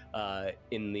starlight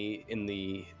in the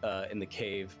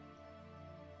cave,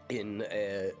 in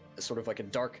a sort of like a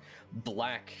dark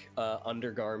black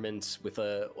undergarment with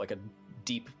a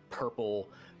deep purple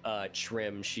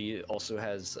trim. She also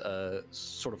has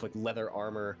sort of like leather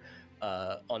armor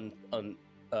on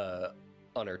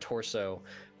her torso,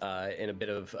 and a bit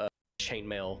of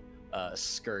chainmail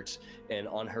skirt, and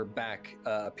on her back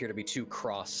appear to be two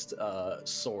crossed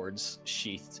swords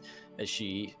sheathed as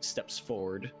she steps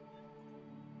forward.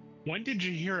 When did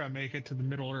Jahira make it to the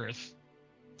Middle Earth?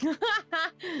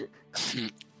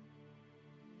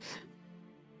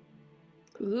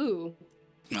 Ooh.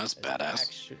 That's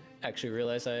badass. Actually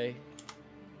realize there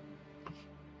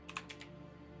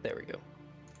we go.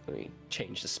 Let me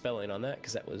change the spelling on that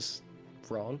because that was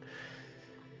wrong.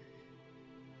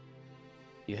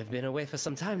 You have been away for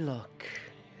some time, Locke.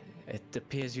 It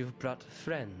appears you've brought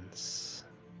friends.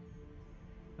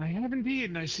 I have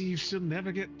indeed, and I see you still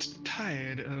never get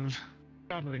tired of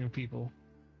battling with people.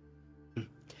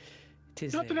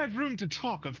 Not that I've room to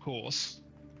talk, of course.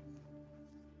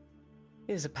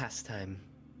 It is a pastime.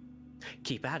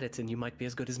 Keep at it, and you might be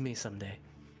as good as me someday.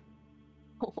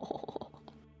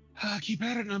 Keep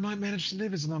at it, and I might manage to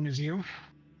live as long as you.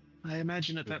 I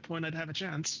imagine at that point I'd have a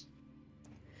chance.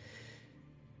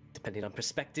 Depending on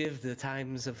perspective, the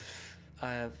times of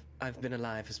I've been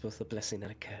alive is both a blessing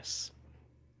and a curse.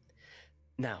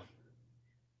 Now,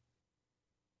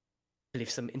 I believe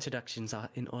some introductions are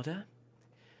in order.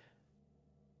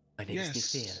 My name is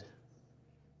Nithil.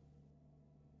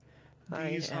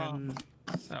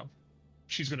 Oh,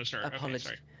 she's gonna start. Okay,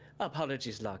 sorry.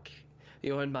 Apologies, Locke.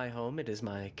 You're in my home. It is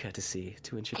my courtesy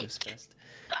to introduce first.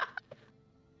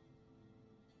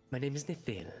 My name is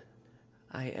Nithil.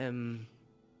 I am,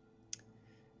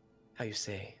 how you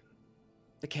say,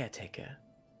 the caretaker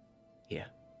here.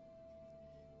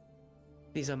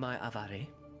 These are my Avari.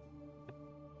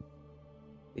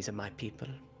 These are my people.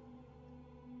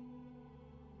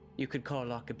 You could call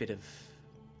Locke a bit of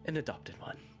an adopted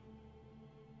one.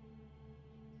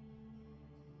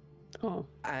 Oh.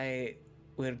 I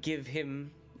will give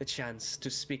him the chance to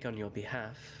speak on your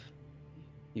behalf,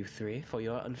 you three, for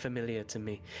you are unfamiliar to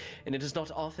me, and it is not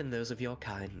often those of your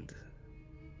kind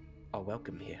are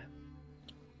welcome here.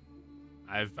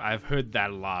 I've heard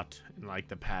that a lot in like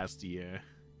the past year.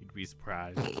 You'd be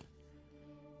surprised.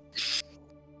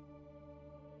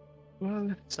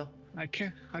 Well, so I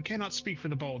cannot speak for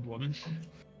the bald woman.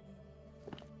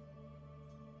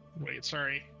 Wait,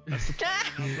 sorry. That's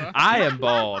the I am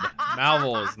bald.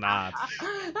 Malvhor is not.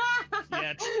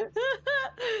 Yet.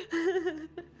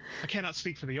 I cannot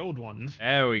speak for the old one.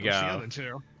 There we go. The other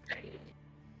two.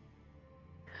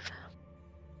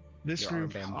 This your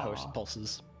group armband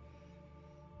pulses.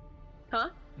 Huh?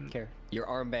 Your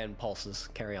armband pulses.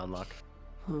 Carry on, Locke.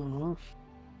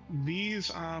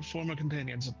 These are former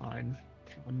companions of mine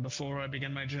from before I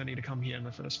began my journey to come here in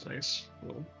the first place.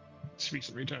 Well, this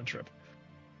recent return trip.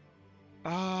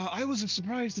 I was as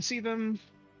surprised to see them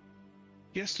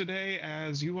yesterday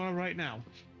as you are right now.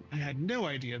 I had no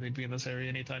idea they'd be in this area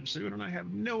anytime soon, and I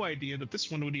have no idea that this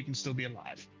one would even still be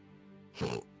alive.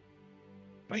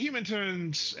 By human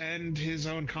terms and his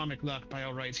own comic luck, by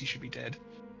all rights, he should be dead.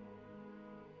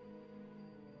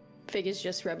 Fig is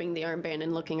just rubbing the armband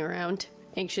and looking around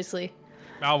anxiously.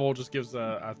 Malvhor just gives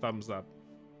a thumbs up.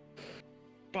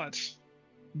 But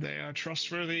they are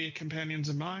trustworthy companions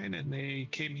of mine, and they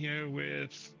came here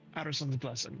with Addison's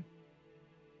blessing.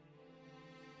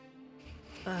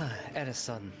 Ah,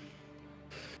 Addison.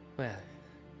 Well,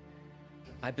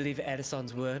 I believe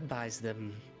Addison's word buys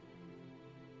them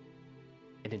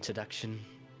an introduction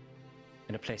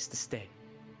and a place to stay.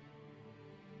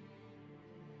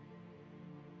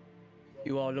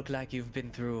 You all look like you've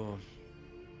been through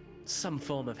some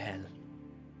form of hell.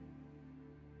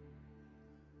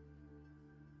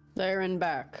 There and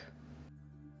back.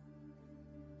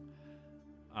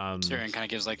 Cirion kind of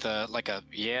gives like a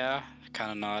yeah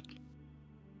kind of nod.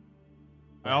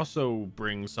 I also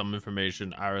bring some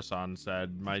information Arison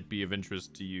said might be of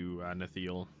interest to you,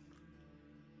 Nithil.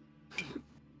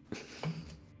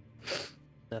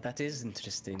 Now that is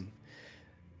interesting.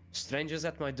 Strangers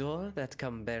at my door that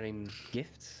come bearing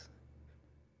gifts?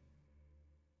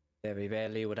 Very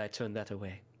rarely would I turn that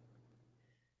away.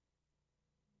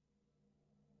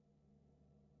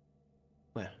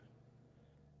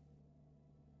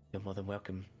 You're more than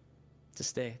welcome to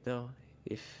stay, though,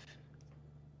 if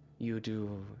you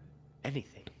do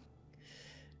anything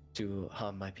to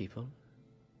harm my people,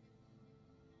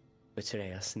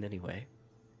 betray us in any way.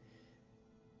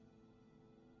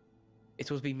 It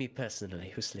will be me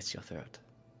personally who slits your throat.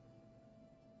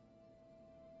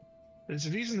 There's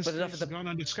a reason this But enough place of has the- gone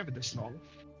undiscovered this long.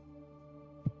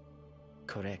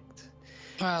 Correct.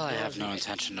 Well, I have no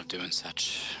intention of doing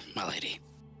such, my lady.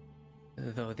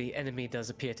 Though the enemy does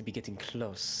appear to be getting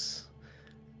close.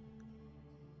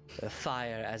 The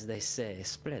fire, as they say,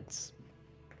 spreads.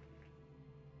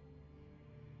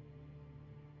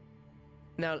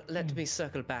 Now, let me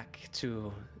circle back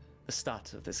to the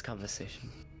start of this conversation.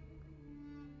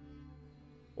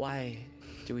 Why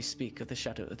do we speak of the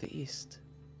Shadow of the East?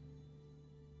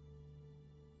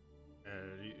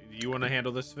 You want to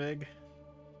handle this, Vig?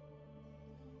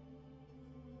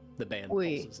 The band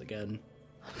We- pulses again.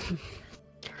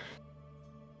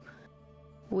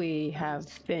 We have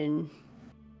been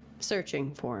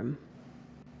searching for him.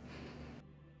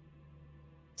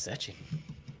 Searching.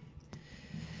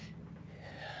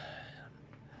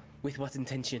 With what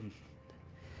intention?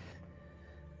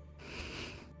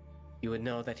 You would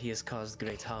know that he has caused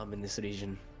great harm in this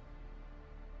region.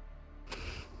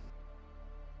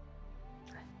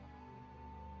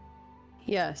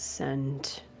 Yes,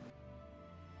 and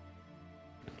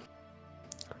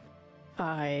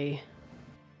I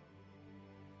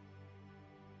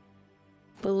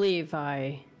believe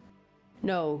I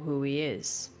know who he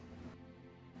is.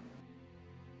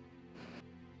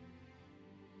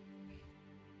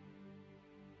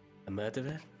 A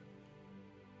murderer?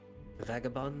 A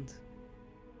vagabond?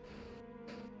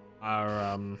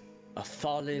 Our A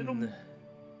fallen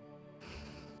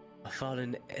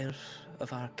elf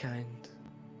of our kind?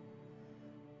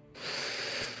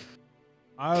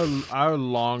 our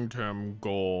long-term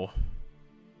goal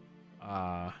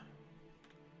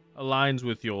aligns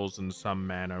with yours in some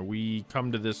manner. We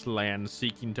come to this land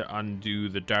seeking to undo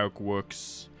the dark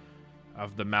works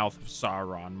of the mouth of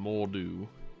Sauron, Mordu,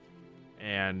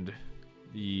 and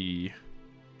the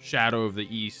Shadow of the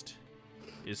East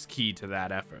is key to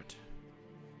that effort.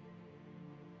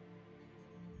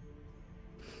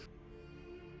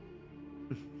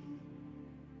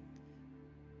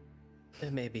 There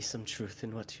may be some truth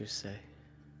in what you say.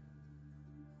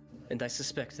 And I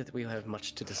suspect that we will have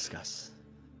much to discuss.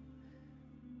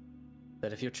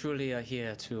 But if you truly are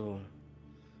here to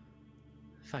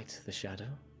fight the Shadow,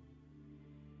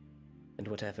 and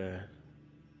whatever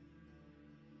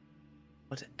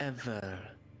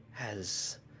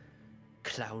has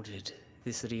clouded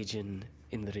this region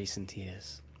in the recent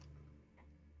years,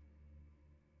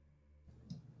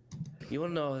 you will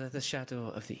know that the Shadow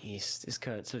of the East is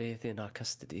currently in our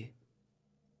custody.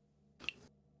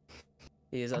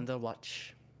 He is under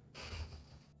watch.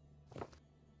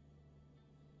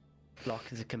 Locke,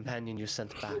 the companion you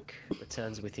sent back,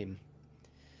 returns with him.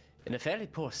 In a fairly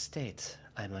poor state,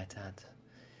 I might add.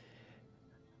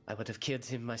 I would have killed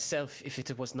him myself if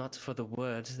it was not for the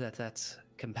word that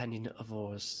companion of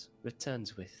ours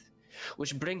returns with.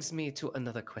 Which brings me to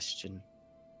another question.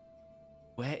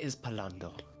 Where is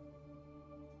Palando?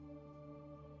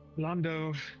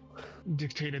 Londo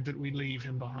dictated that we leave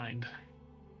him behind.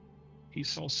 He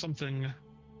saw something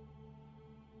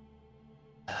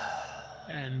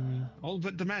and all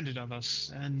but demanded of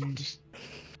us, and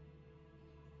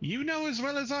you know as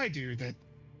well as I do that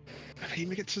if he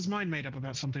gets his mind made up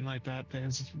about something like that,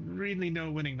 there's really no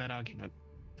winning that argument.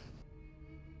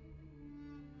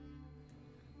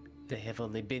 They have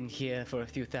only been here for a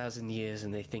few thousand years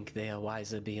and they think they are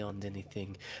wiser beyond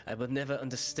anything. I will never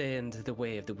understand the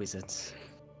way of the wizards.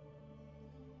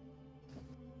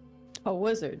 A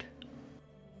wizard.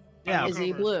 Yeah. Is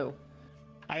he blue?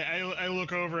 I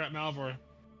look over at Malvhor.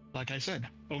 Like I said,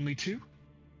 only two?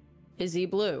 Is he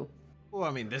blue? Well,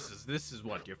 I mean, this is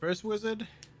what, your first wizard?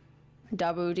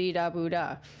 Dabu dee dabu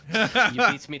da.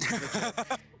 You beat me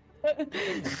to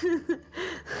the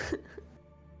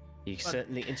He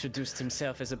certainly introduced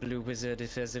himself as a blue wizard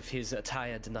as if his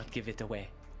attire did not give it away.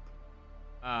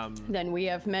 Then we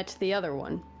have met the other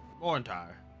one. Morintar.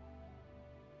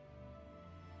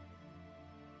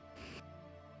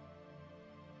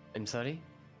 I'm sorry?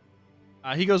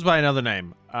 He goes by another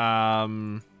name.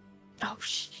 Oh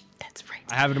shit, that's right.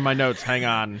 I have it in my notes. Hang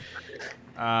on.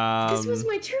 This was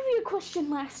my trivia question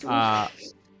last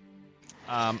week.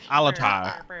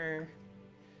 Alatar.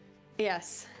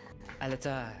 Yes.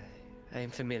 Alatar, I am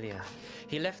familiar.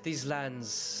 He left these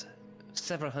lands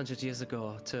several hundred years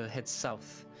ago to head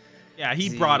south. Yeah, he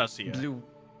The brought us here. Blue...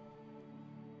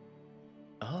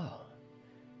 Oh.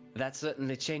 That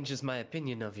certainly changes my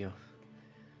opinion of you.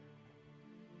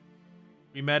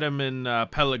 We met him in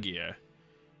Pelagia,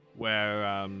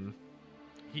 where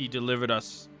he delivered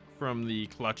us from the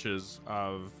clutches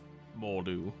of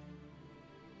Mordu.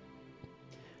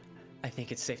 I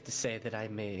think it's safe to say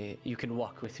that you can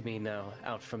walk with me now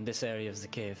out from this area of the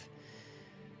cave.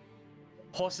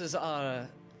 Horses are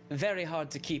very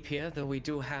hard to keep here, though we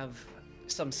do have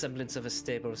some semblance of a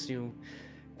stable, so you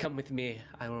come with me.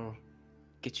 I will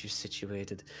get you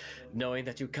situated, knowing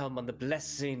that you come on the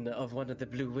blessing of one of the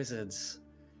blue wizards.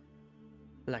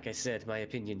 Like I said, my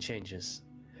opinion changes.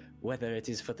 Whether it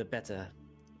is for the better,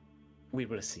 we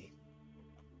will see.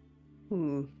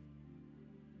 Hmm.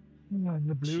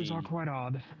 The blues are quite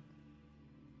odd.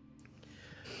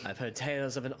 I've heard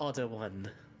tales of an odder one.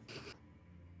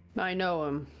 I know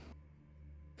him.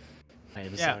 I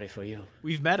am sorry for you.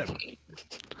 We've met him.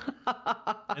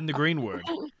 In the Greenwood.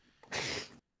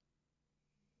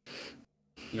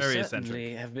 You Very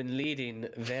certainly eccentric. have been leading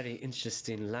very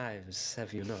interesting lives,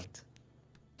 have you not?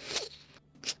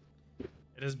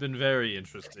 It has been very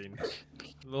interesting.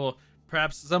 A little,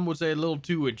 perhaps some would say a little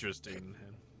too interesting.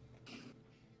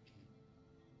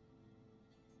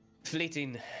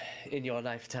 Fleeting in your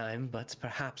lifetime, but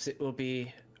perhaps it will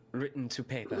be written to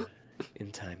paper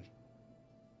in time.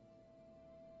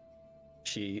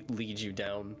 She leads you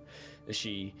down as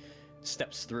she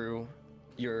steps through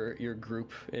your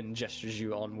group and gestures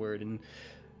you onward, and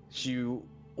you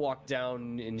walk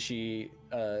down and she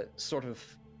sort of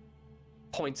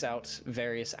points out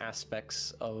various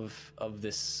aspects of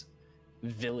this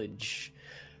village,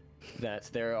 that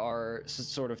there are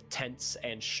sort of tents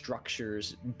and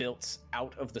structures built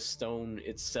out of the stone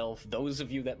itself. Those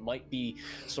of you that might be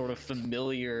sort of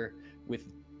familiar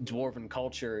with dwarven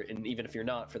culture, and even if you're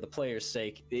not, for the player's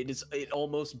sake, it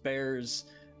almost bears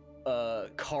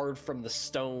carved from the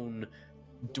stone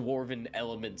dwarven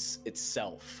elements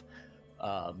itself.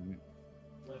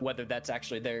 Whether that's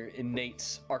actually their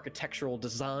innate architectural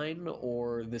design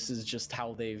or this is just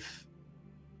how they've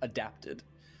adapted.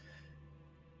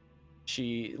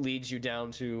 She leads you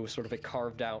down to sort of a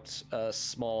carved out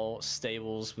small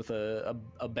stables with a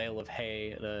bale of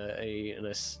hay and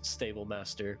a stable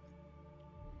master.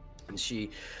 And she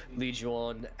leads you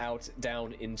on out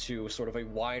down into sort of a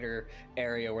wider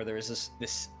area where there is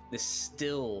this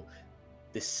still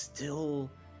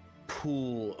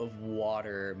pool of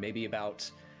water, maybe about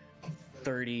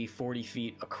 30-40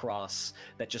 feet across,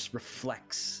 that just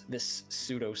reflects this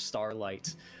pseudo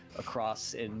starlight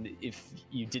across. And if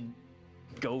you didn't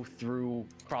go through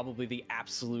probably the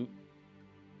absolute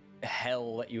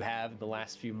hell that you have in the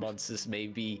last few months, this may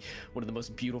be one of the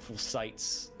most beautiful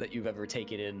sights that you've ever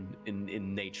taken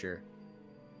in nature.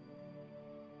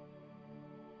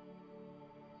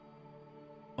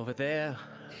 Over there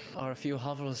are a few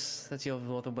hovels that you're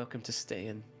more than welcome to stay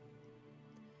in.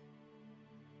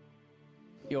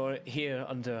 You're here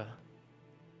under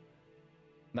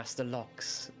Master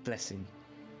Locke's blessing.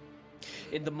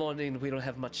 In the morning, we don't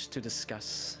have much to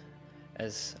discuss,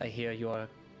 as I hear you are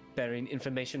bearing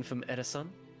information from Edison,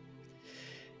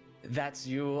 that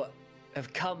you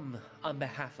have come on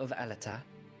behalf of Alata,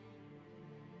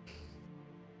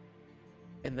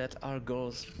 and that our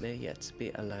goals may yet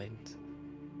be aligned.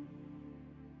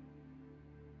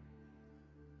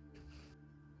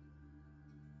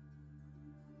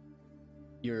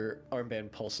 Your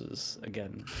armband pulses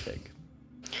again, Fig.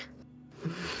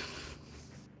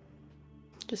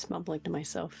 Just mumbling to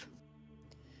myself.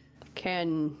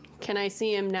 Can I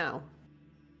see him now?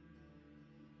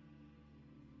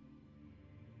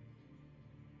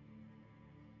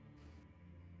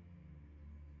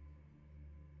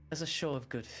 As a show of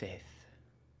good faith,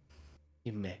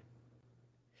 you may.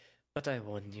 But I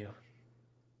warn you,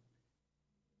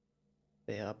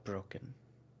 they are broken.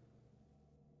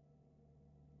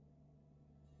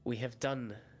 We have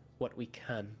done what we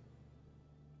can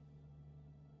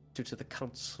due to the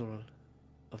Council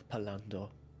of Palando.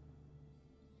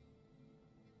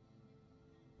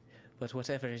 But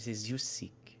whatever it is you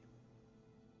seek,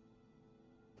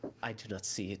 I do not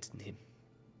see it in him.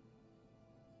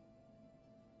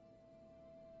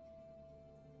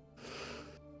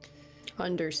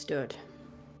 Understood.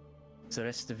 The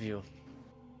rest of you,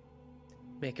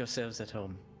 make yourselves at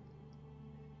home.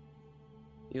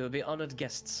 You will be honored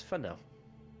guests for now.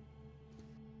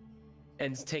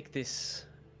 And take this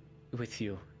with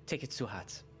you. Take it to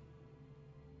heart.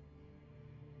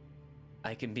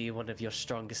 I can be one of your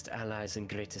strongest allies and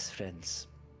greatest friends.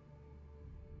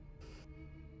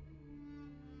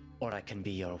 Or I can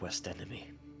be your worst enemy.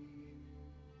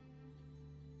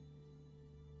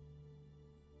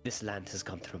 This land has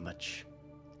gone through much.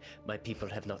 My people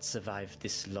have not survived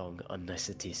this long on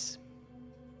niceties.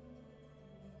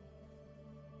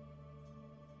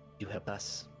 You help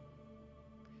us,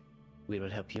 we will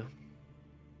help you.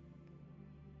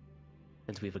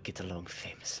 And we will get along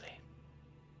famously.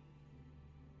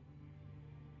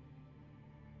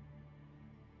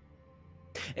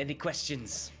 Any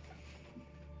questions?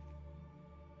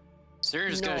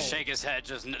 Cirion's gonna shake his head,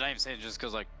 just not even saying, just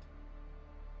because like.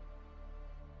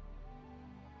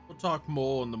 We'll talk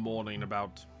more in the morning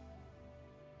about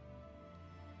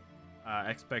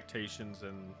expectations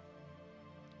and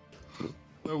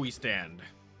where we stand.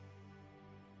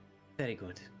 Very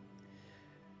good.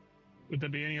 Would there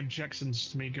be any objections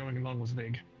to me going along with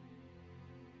Vig?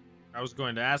 I was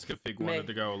going to ask if Vig wanted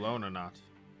to go alone or not.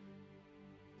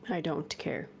 I don't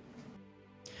care.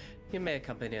 You may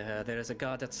accompany her. There is a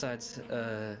guard outside.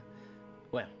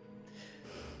 Well,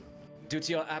 due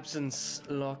to your absence,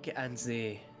 Locke, and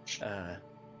the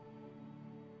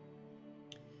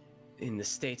in the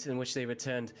state in which they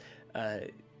returned,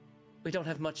 we don't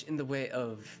have much in the way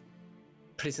of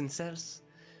prison cells,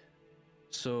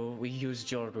 so we used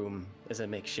your room as a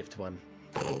makeshift one.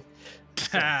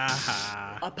 So,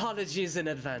 apologies in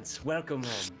advance. Welcome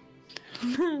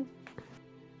home.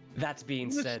 That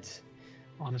being said,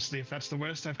 honestly, if that's the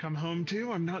worst I've come home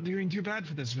to, I'm not doing too bad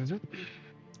for this visit.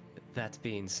 That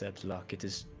being said, Locke, it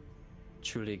is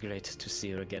truly great to see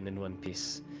you again in one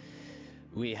piece.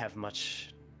 We have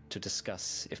much to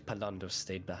discuss. If Palando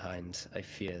stayed behind, I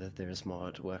fear that there is more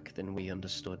at work than we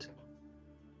understood.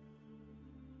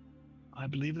 I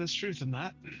believe there's truth in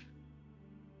that.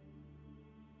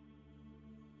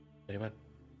 Very well.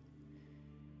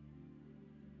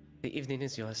 The evening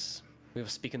is yours. We will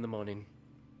speak in the morning.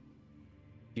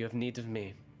 If you have need of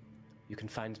me, you can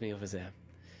find me over there.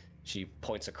 She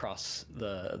points across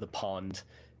the pond,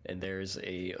 and there's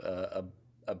a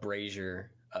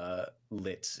brazier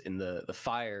lit. In the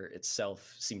fire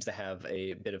itself seems to have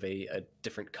a bit of a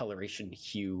different coloration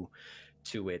hue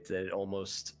to it, that it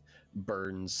almost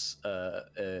burns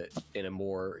in a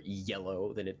more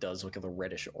yellow than it does like a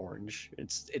reddish orange.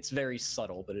 It's very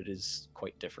subtle, but it is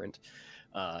quite different.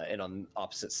 And on the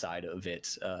opposite side of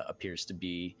it appears to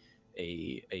be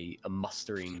a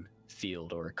mustering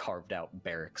field or a carved out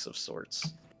barracks of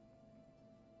sorts.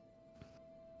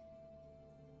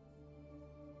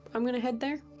 I'm gonna head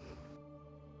there.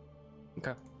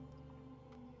 Okay.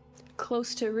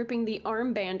 Close to ripping the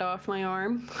armband off my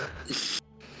arm.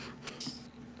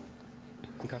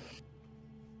 Okay.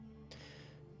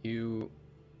 You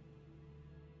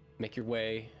make your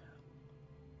way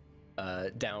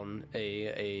down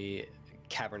a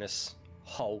cavernous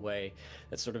hallway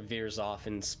that sort of veers off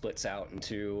and splits out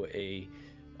into a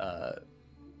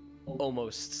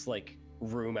almost like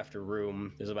room after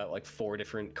room. There's about like 4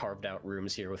 different carved out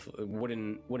rooms here with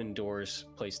wooden doors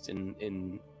placed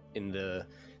in the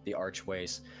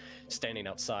archways. Standing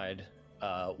outside,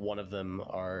 one of them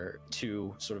are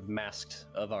 2 sort of masked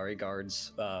Avari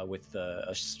guards with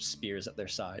spears at their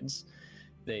sides.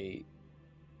 They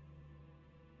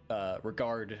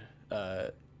regard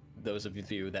those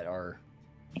of you that are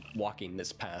walking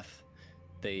this path.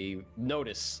 They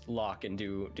notice Locke and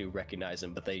do recognize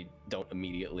him, but they don't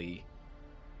immediately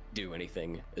do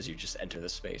anything as you just enter the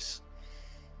space.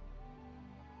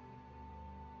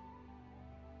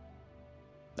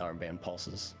 The armband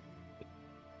pulses.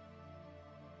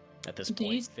 At this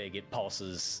point, Fig, it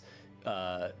pulses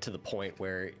to the point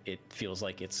where it feels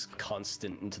like it's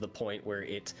constant, and to the point where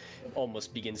it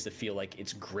almost begins to feel like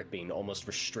it's gripping, almost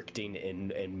restricting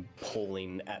and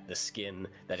pulling at the skin,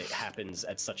 that it happens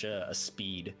at such a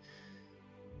speed.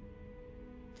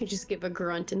 I just give a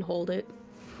grunt and hold it.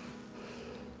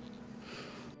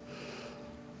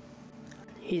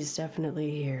 He's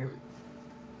definitely here.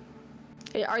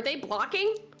 Are they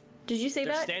blocking? Did you say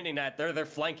they're that? Standing at, they're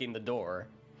flanking the door.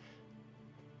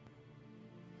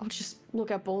 I'll just look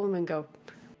at Bolum and go,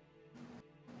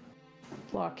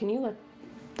 Locke, can you let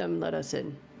them let us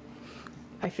in?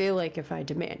 I feel like if I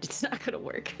demand, it's not gonna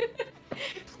work.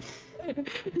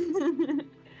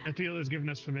 Athiel has given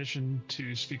us permission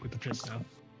to speak with the prisoner.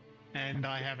 And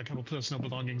I have a couple personal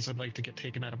belongings I'd like to get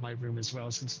taken out of my room as well,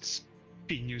 since it's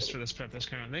being used for this purpose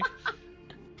currently.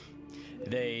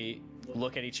 They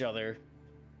look at each other,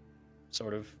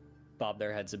 sort of bob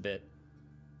their heads a bit,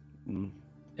 and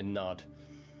nod.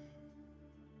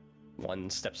 One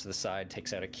steps to the side,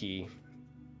 takes out a key,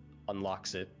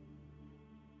 unlocks it,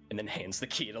 and then hands the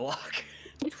key to Locke.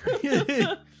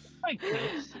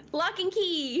 Lock and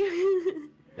key!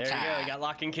 There you go, you got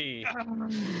lock and key.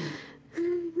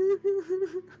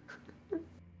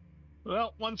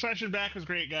 Well, one session back was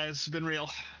great, guys. It's been real.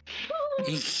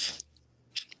 See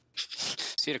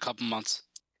you in a couple months.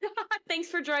 Thanks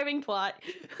for driving plot.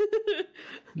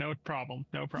 No problem.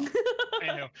 No problem. I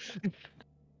know.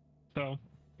 So,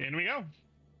 in we go.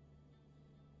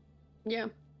 Yeah.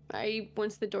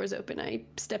 Once the doors open, I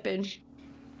step in.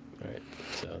 All right.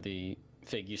 So the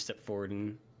Fig, you step forward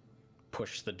and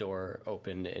push the door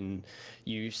open, and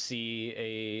you see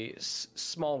a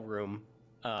small room,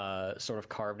 sort of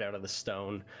carved out of the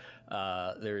stone.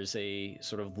 There's a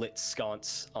sort of lit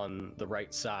sconce on the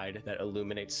right side that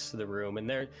illuminates the room, and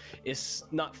there is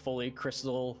not fully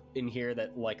crystal in here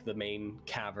that like the main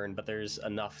cavern, but there's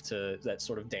enough that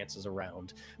sort of dances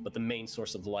around. But the main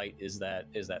source of light is that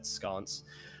sconce.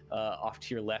 Off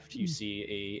to your left, you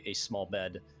see a small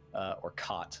bed or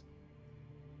cot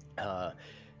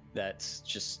that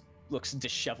just looks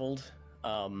disheveled.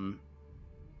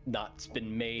 Not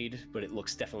been made, but it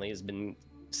looks definitely has been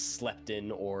slept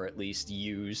in or at least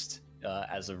used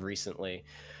as of recently.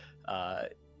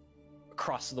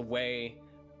 Across the way,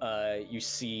 you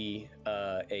see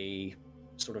a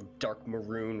sort of dark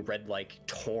maroon, red-like,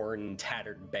 torn,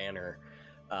 tattered banner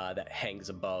that hangs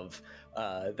above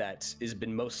that has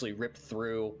been mostly ripped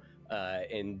through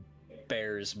and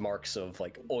bears marks of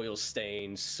like oil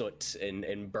stains, soot,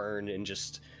 and burn, and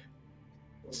just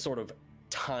sort of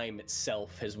time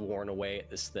itself has worn away at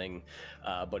this thing,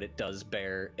 but it does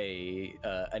bear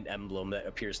an emblem that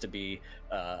appears to be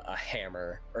a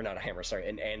hammer, or not a hammer, sorry,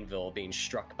 an anvil being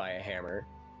struck by a hammer.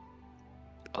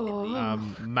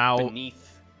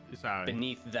 Beneath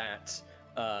that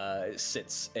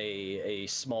sits a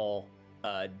small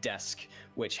desk,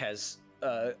 which has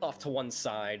off to one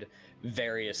side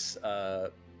various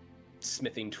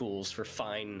smithing tools for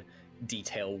fine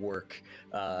detail work,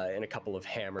 and a couple of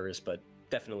hammers, but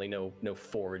definitely no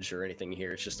forge or anything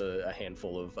here. It's just a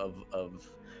handful of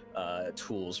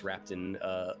tools wrapped in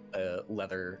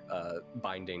leather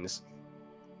bindings,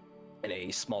 and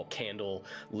a small candle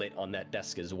lit on that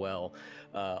desk as well.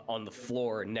 On the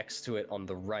floor next to it on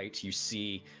the right, you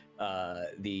see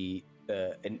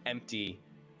an empty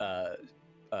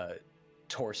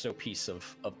torso piece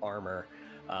of armor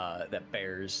that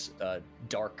bears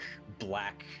dark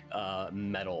black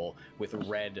metal with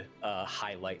red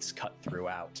highlights cut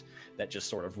throughout that just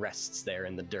sort of rests there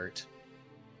in the dirt.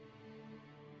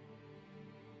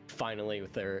 Finally,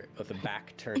 with the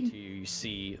back turned to you, you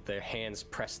see their hands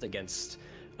pressed against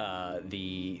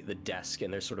the desk,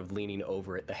 and they're sort of leaning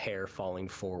over it, the hair falling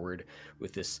forward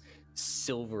with this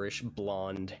silverish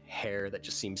blonde hair that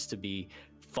just seems to be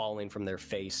falling from their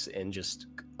face and just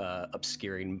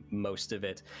obscuring most of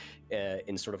it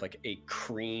in sort of like a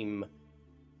cream,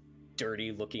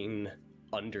 dirty-looking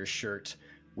undershirt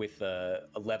with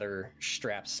leather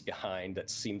straps behind that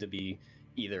seem to be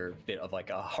either a bit of like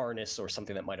a harness or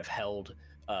something that might have held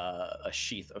a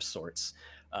sheath of sorts,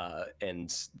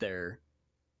 and their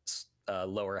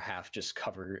lower half just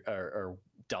covered or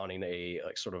donning a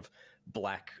like sort of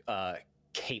black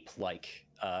cape-like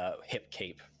hip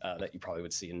cape that you probably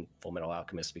would see in Full Metal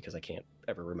Alchemist, because I can't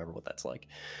ever remember what that's like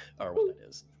or what that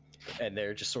is. And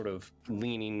they're just sort of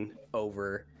leaning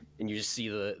over, and you just see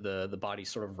the body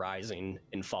sort of rising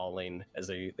and falling as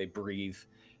they breathe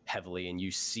heavily, and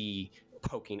you see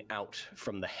poking out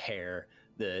from the hair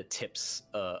the tips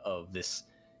of this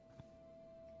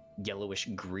yellowish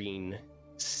green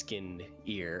skinned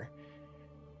ear.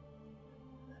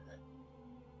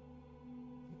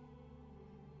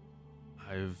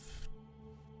 I've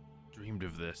dreamed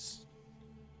of this.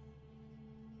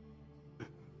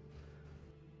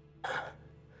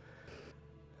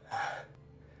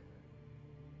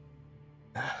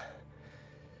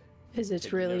 Is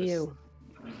it really you?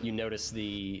 You notice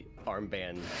the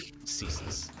armband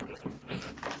ceases.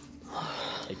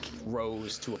 It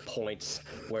rose to a point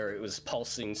where it was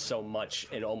pulsing so much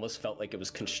it almost felt like it was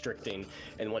constricting,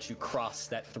 and once you cross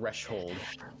that threshold,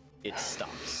 it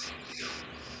stops.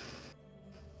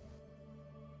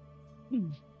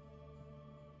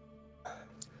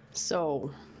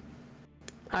 So,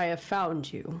 I have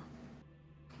found you.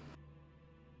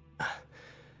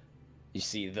 You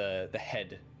see the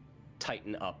head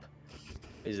tighten up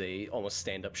as they almost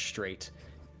stand up straight.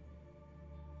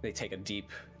 They take a deep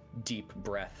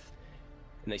breath,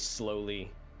 and they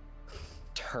slowly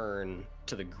turn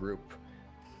to the group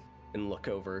and look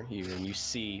over you, and you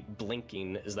see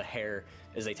blinking as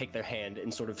they take their hand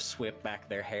and sort of whip back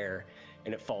their hair,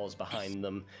 and it falls behind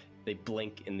them. They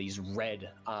blink, and these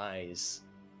red eyes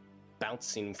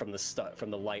bouncing from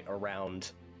the light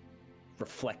around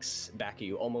reflects back at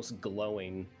you, almost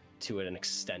glowing to an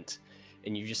extent,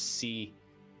 and you just see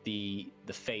the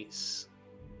face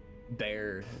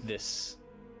bear this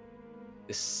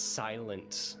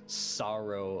silent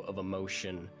sorrow of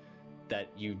emotion that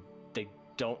they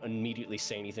don't immediately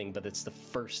say anything, but it's the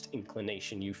first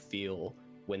inclination you feel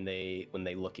when they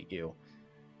look at you.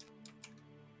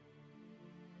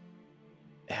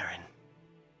 Aaron.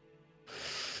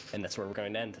 And that's where we're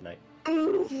going to end tonight.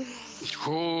 Ooh.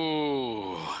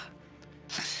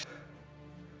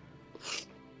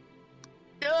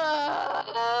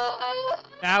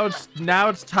 Now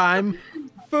it's time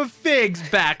for Fig's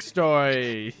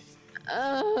backstory.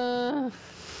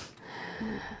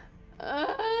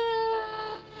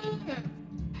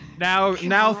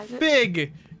 Now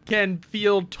Fig can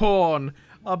feel torn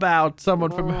about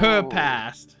someone from her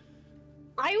past.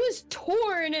 I was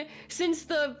torn since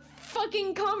the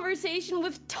fucking conversation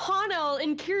with Tonnel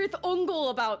and Kirith Ungol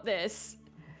about this.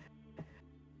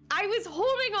 I was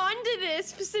holding on to this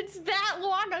since that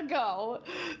long ago.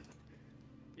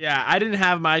 Yeah, I didn't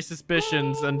have my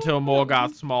suspicions until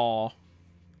Morgoth's Maul.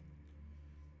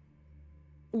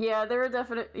 Yeah, there were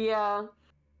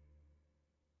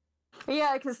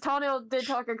yeah, because Tonnel did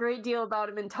talk a great deal about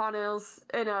him in Tonnel's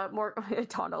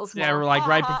Tonnel's Yeah, Maul. we're like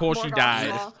right before she Morgoth's died.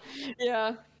 Maul.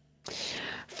 Yeah.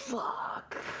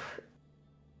 Fuck.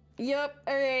 Yep.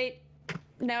 All right.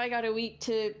 Now I got a week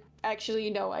to actually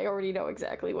know. I already know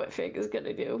exactly what Fig is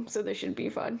gonna do, so this should be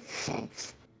fun.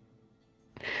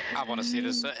 I want to see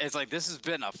this. It's like this has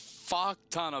been a fuck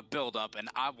ton of buildup, and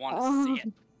I want to see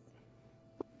it.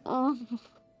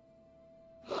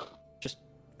 Just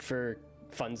for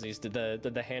funsies, did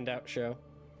the handout show?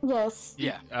 Yes.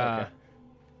 Yeah. Okay.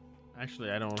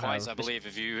 Actually, I don't Twice, have... I believe.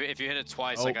 If you hit it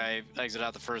twice, Oh. like I exited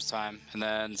out the first time, and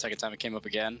then the second time it came up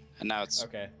again, and now it's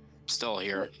Okay. still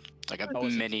here. It's like a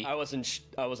mini. I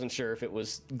wasn't sure if it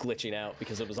was glitching out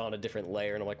because it was on a different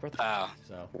layer, and I'm like, where the fuck?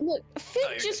 So. Look,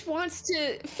 Fig just wants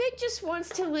to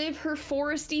live her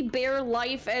foresty bear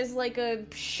life as like a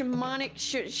shamanic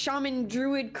shaman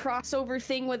druid crossover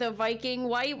thing with a Viking.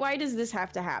 Why does this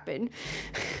have to happen?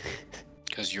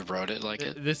 Because you wrote it like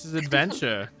it. This is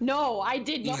adventure. No, I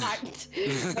did not.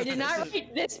 I did not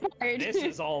write this part. This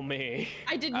is all me.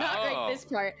 I did not write this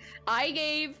part. I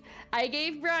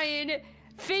gave Brian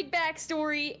Fig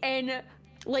backstory and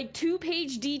like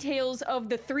 2-page details of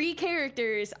the 3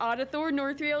 characters, Audathor,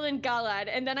 Northriel, and Galad,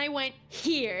 and then I went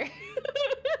here.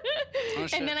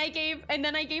 And then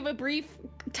I gave a brief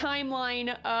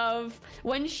timeline of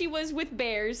when she was with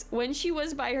bears, when she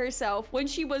was by herself, when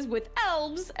she was with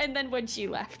elves, and then when she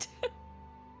left.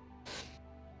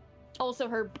 Also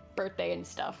her birthday and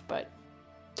stuff, but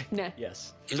nah.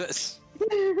 Yes. Yes.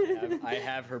 I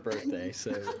have her birthday, so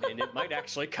and it might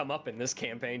actually come up in this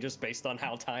campaign just based on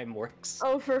how time works.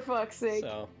 Oh, for fuck's sake.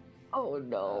 So. Oh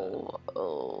no.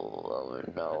 Oh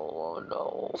no. Oh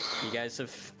no. You guys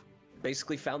have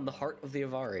basically found the heart of the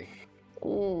Avari.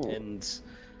 And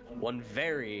one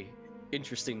very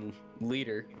interesting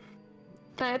leader.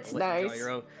 That's nice.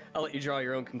 I'll let you draw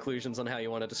your own conclusions on how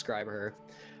you want to describe her.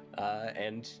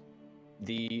 And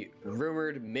the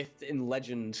rumored myth and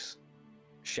legend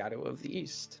Shadow of the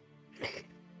East.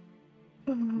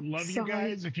 Love you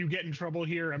guys. If you get in trouble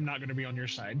here, I'm not going to be on your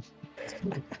side.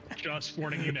 Just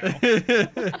warning you now.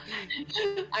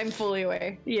 I'm fully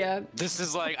aware. Yeah. This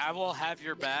is like, I will have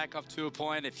your back up to a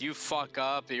point. If you fuck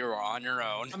up, you're on your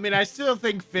own. I mean, I still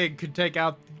think Fig could take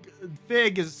out...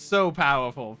 Fig is so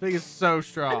powerful. Fig is so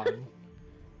strong.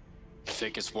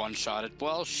 Fig is one-shotted.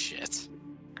 Well, shit.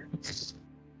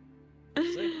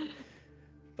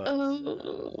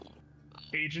 But,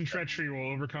 Age and treachery will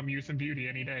overcome youth and beauty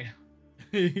any day.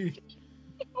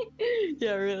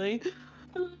 Yeah, really.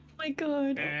 Oh my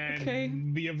god. And okay.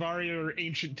 the Avari are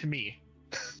ancient to me.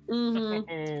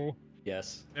 Mm-hmm.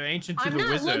 Yes. They're ancient to I'm the not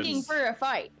wizards. looking for a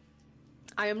fight.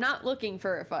 I am not looking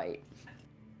for a fight.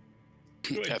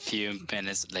 A few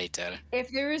minutes later.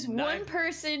 If there is one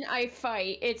person I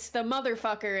fight, it's the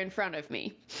motherfucker in front of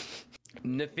me.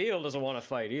 Nathiel doesn't want to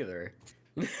fight either.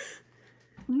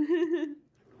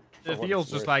 Nathiel's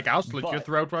just like, I'll slit your But-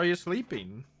 throat while you're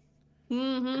sleeping.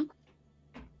 Mm-hmm.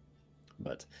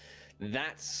 But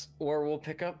that's where we'll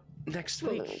pick up next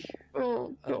week.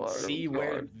 Oh, God, See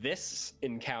where this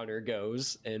encounter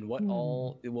goes and what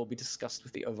all will be discussed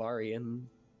with the Avari and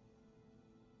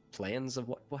plans of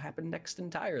what will happen next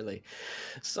entirely.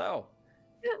 So,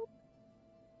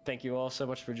 thank you all so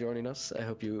much for joining us. I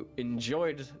hope you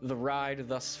enjoyed the ride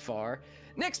thus far.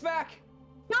 Nick's back!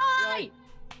 Bye!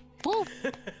 Woo!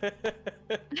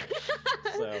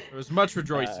 So, There was much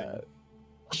rejoicing.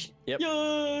 Yep.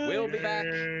 We'll be back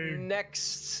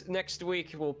next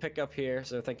week. We'll pick up here.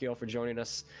 So thank you all for joining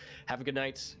us. Have a good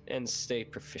night and stay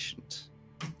proficient.